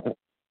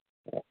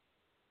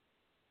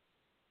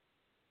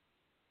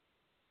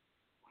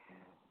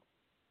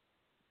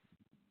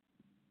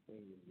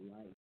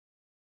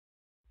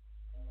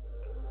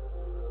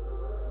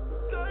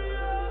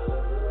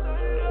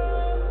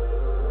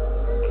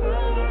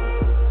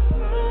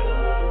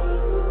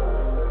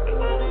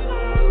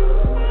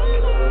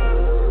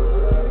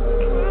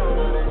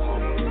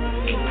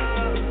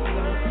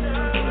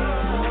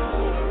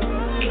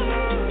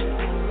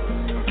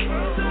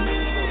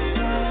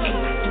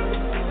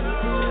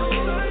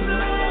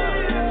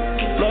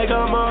 Like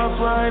I'm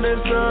offline or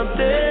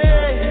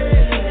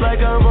something. Like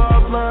I'm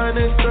offline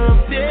or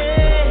something.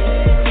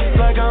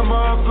 Like I'm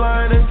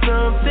offline or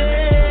something.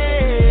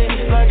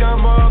 Like I'm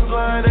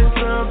offline or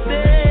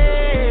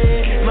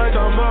something. Like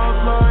I'm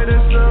offline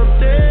or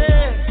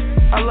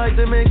something. I like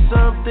to make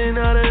something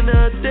out of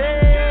nothing.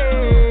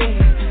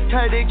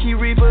 Had to keep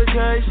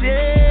repercussions.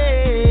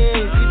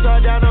 You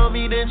talk down on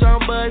me, then I'm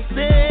busting.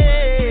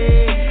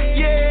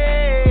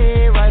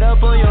 Yeah, right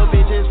up on your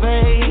bitch's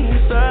face.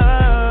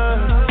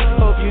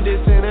 You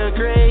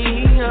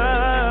disintegrate,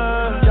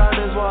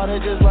 diamonds water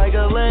just like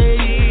a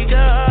lake.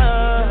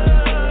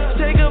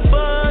 Take a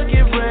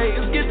fucking break,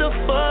 let's get the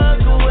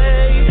fuck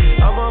away.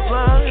 I'm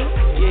offline,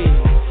 yeah,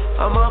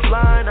 I'm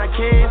offline. I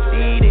can't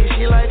see this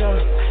shit like I'm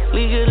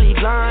legally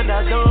blind.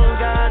 I don't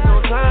got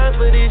no time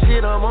for this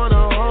shit. I'm on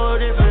a whole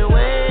different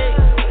way.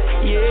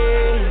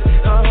 Yeah,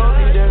 I hope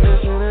you don't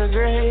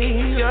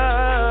disintegrate.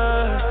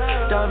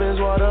 Diamonds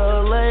water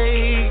a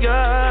lake.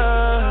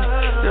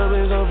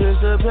 Diamonds don't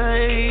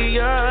participate.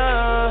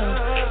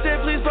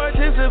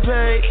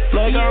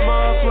 Like I'm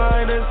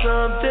offline or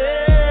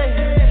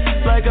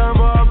something. Like I'm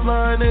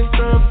offline or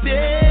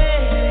something.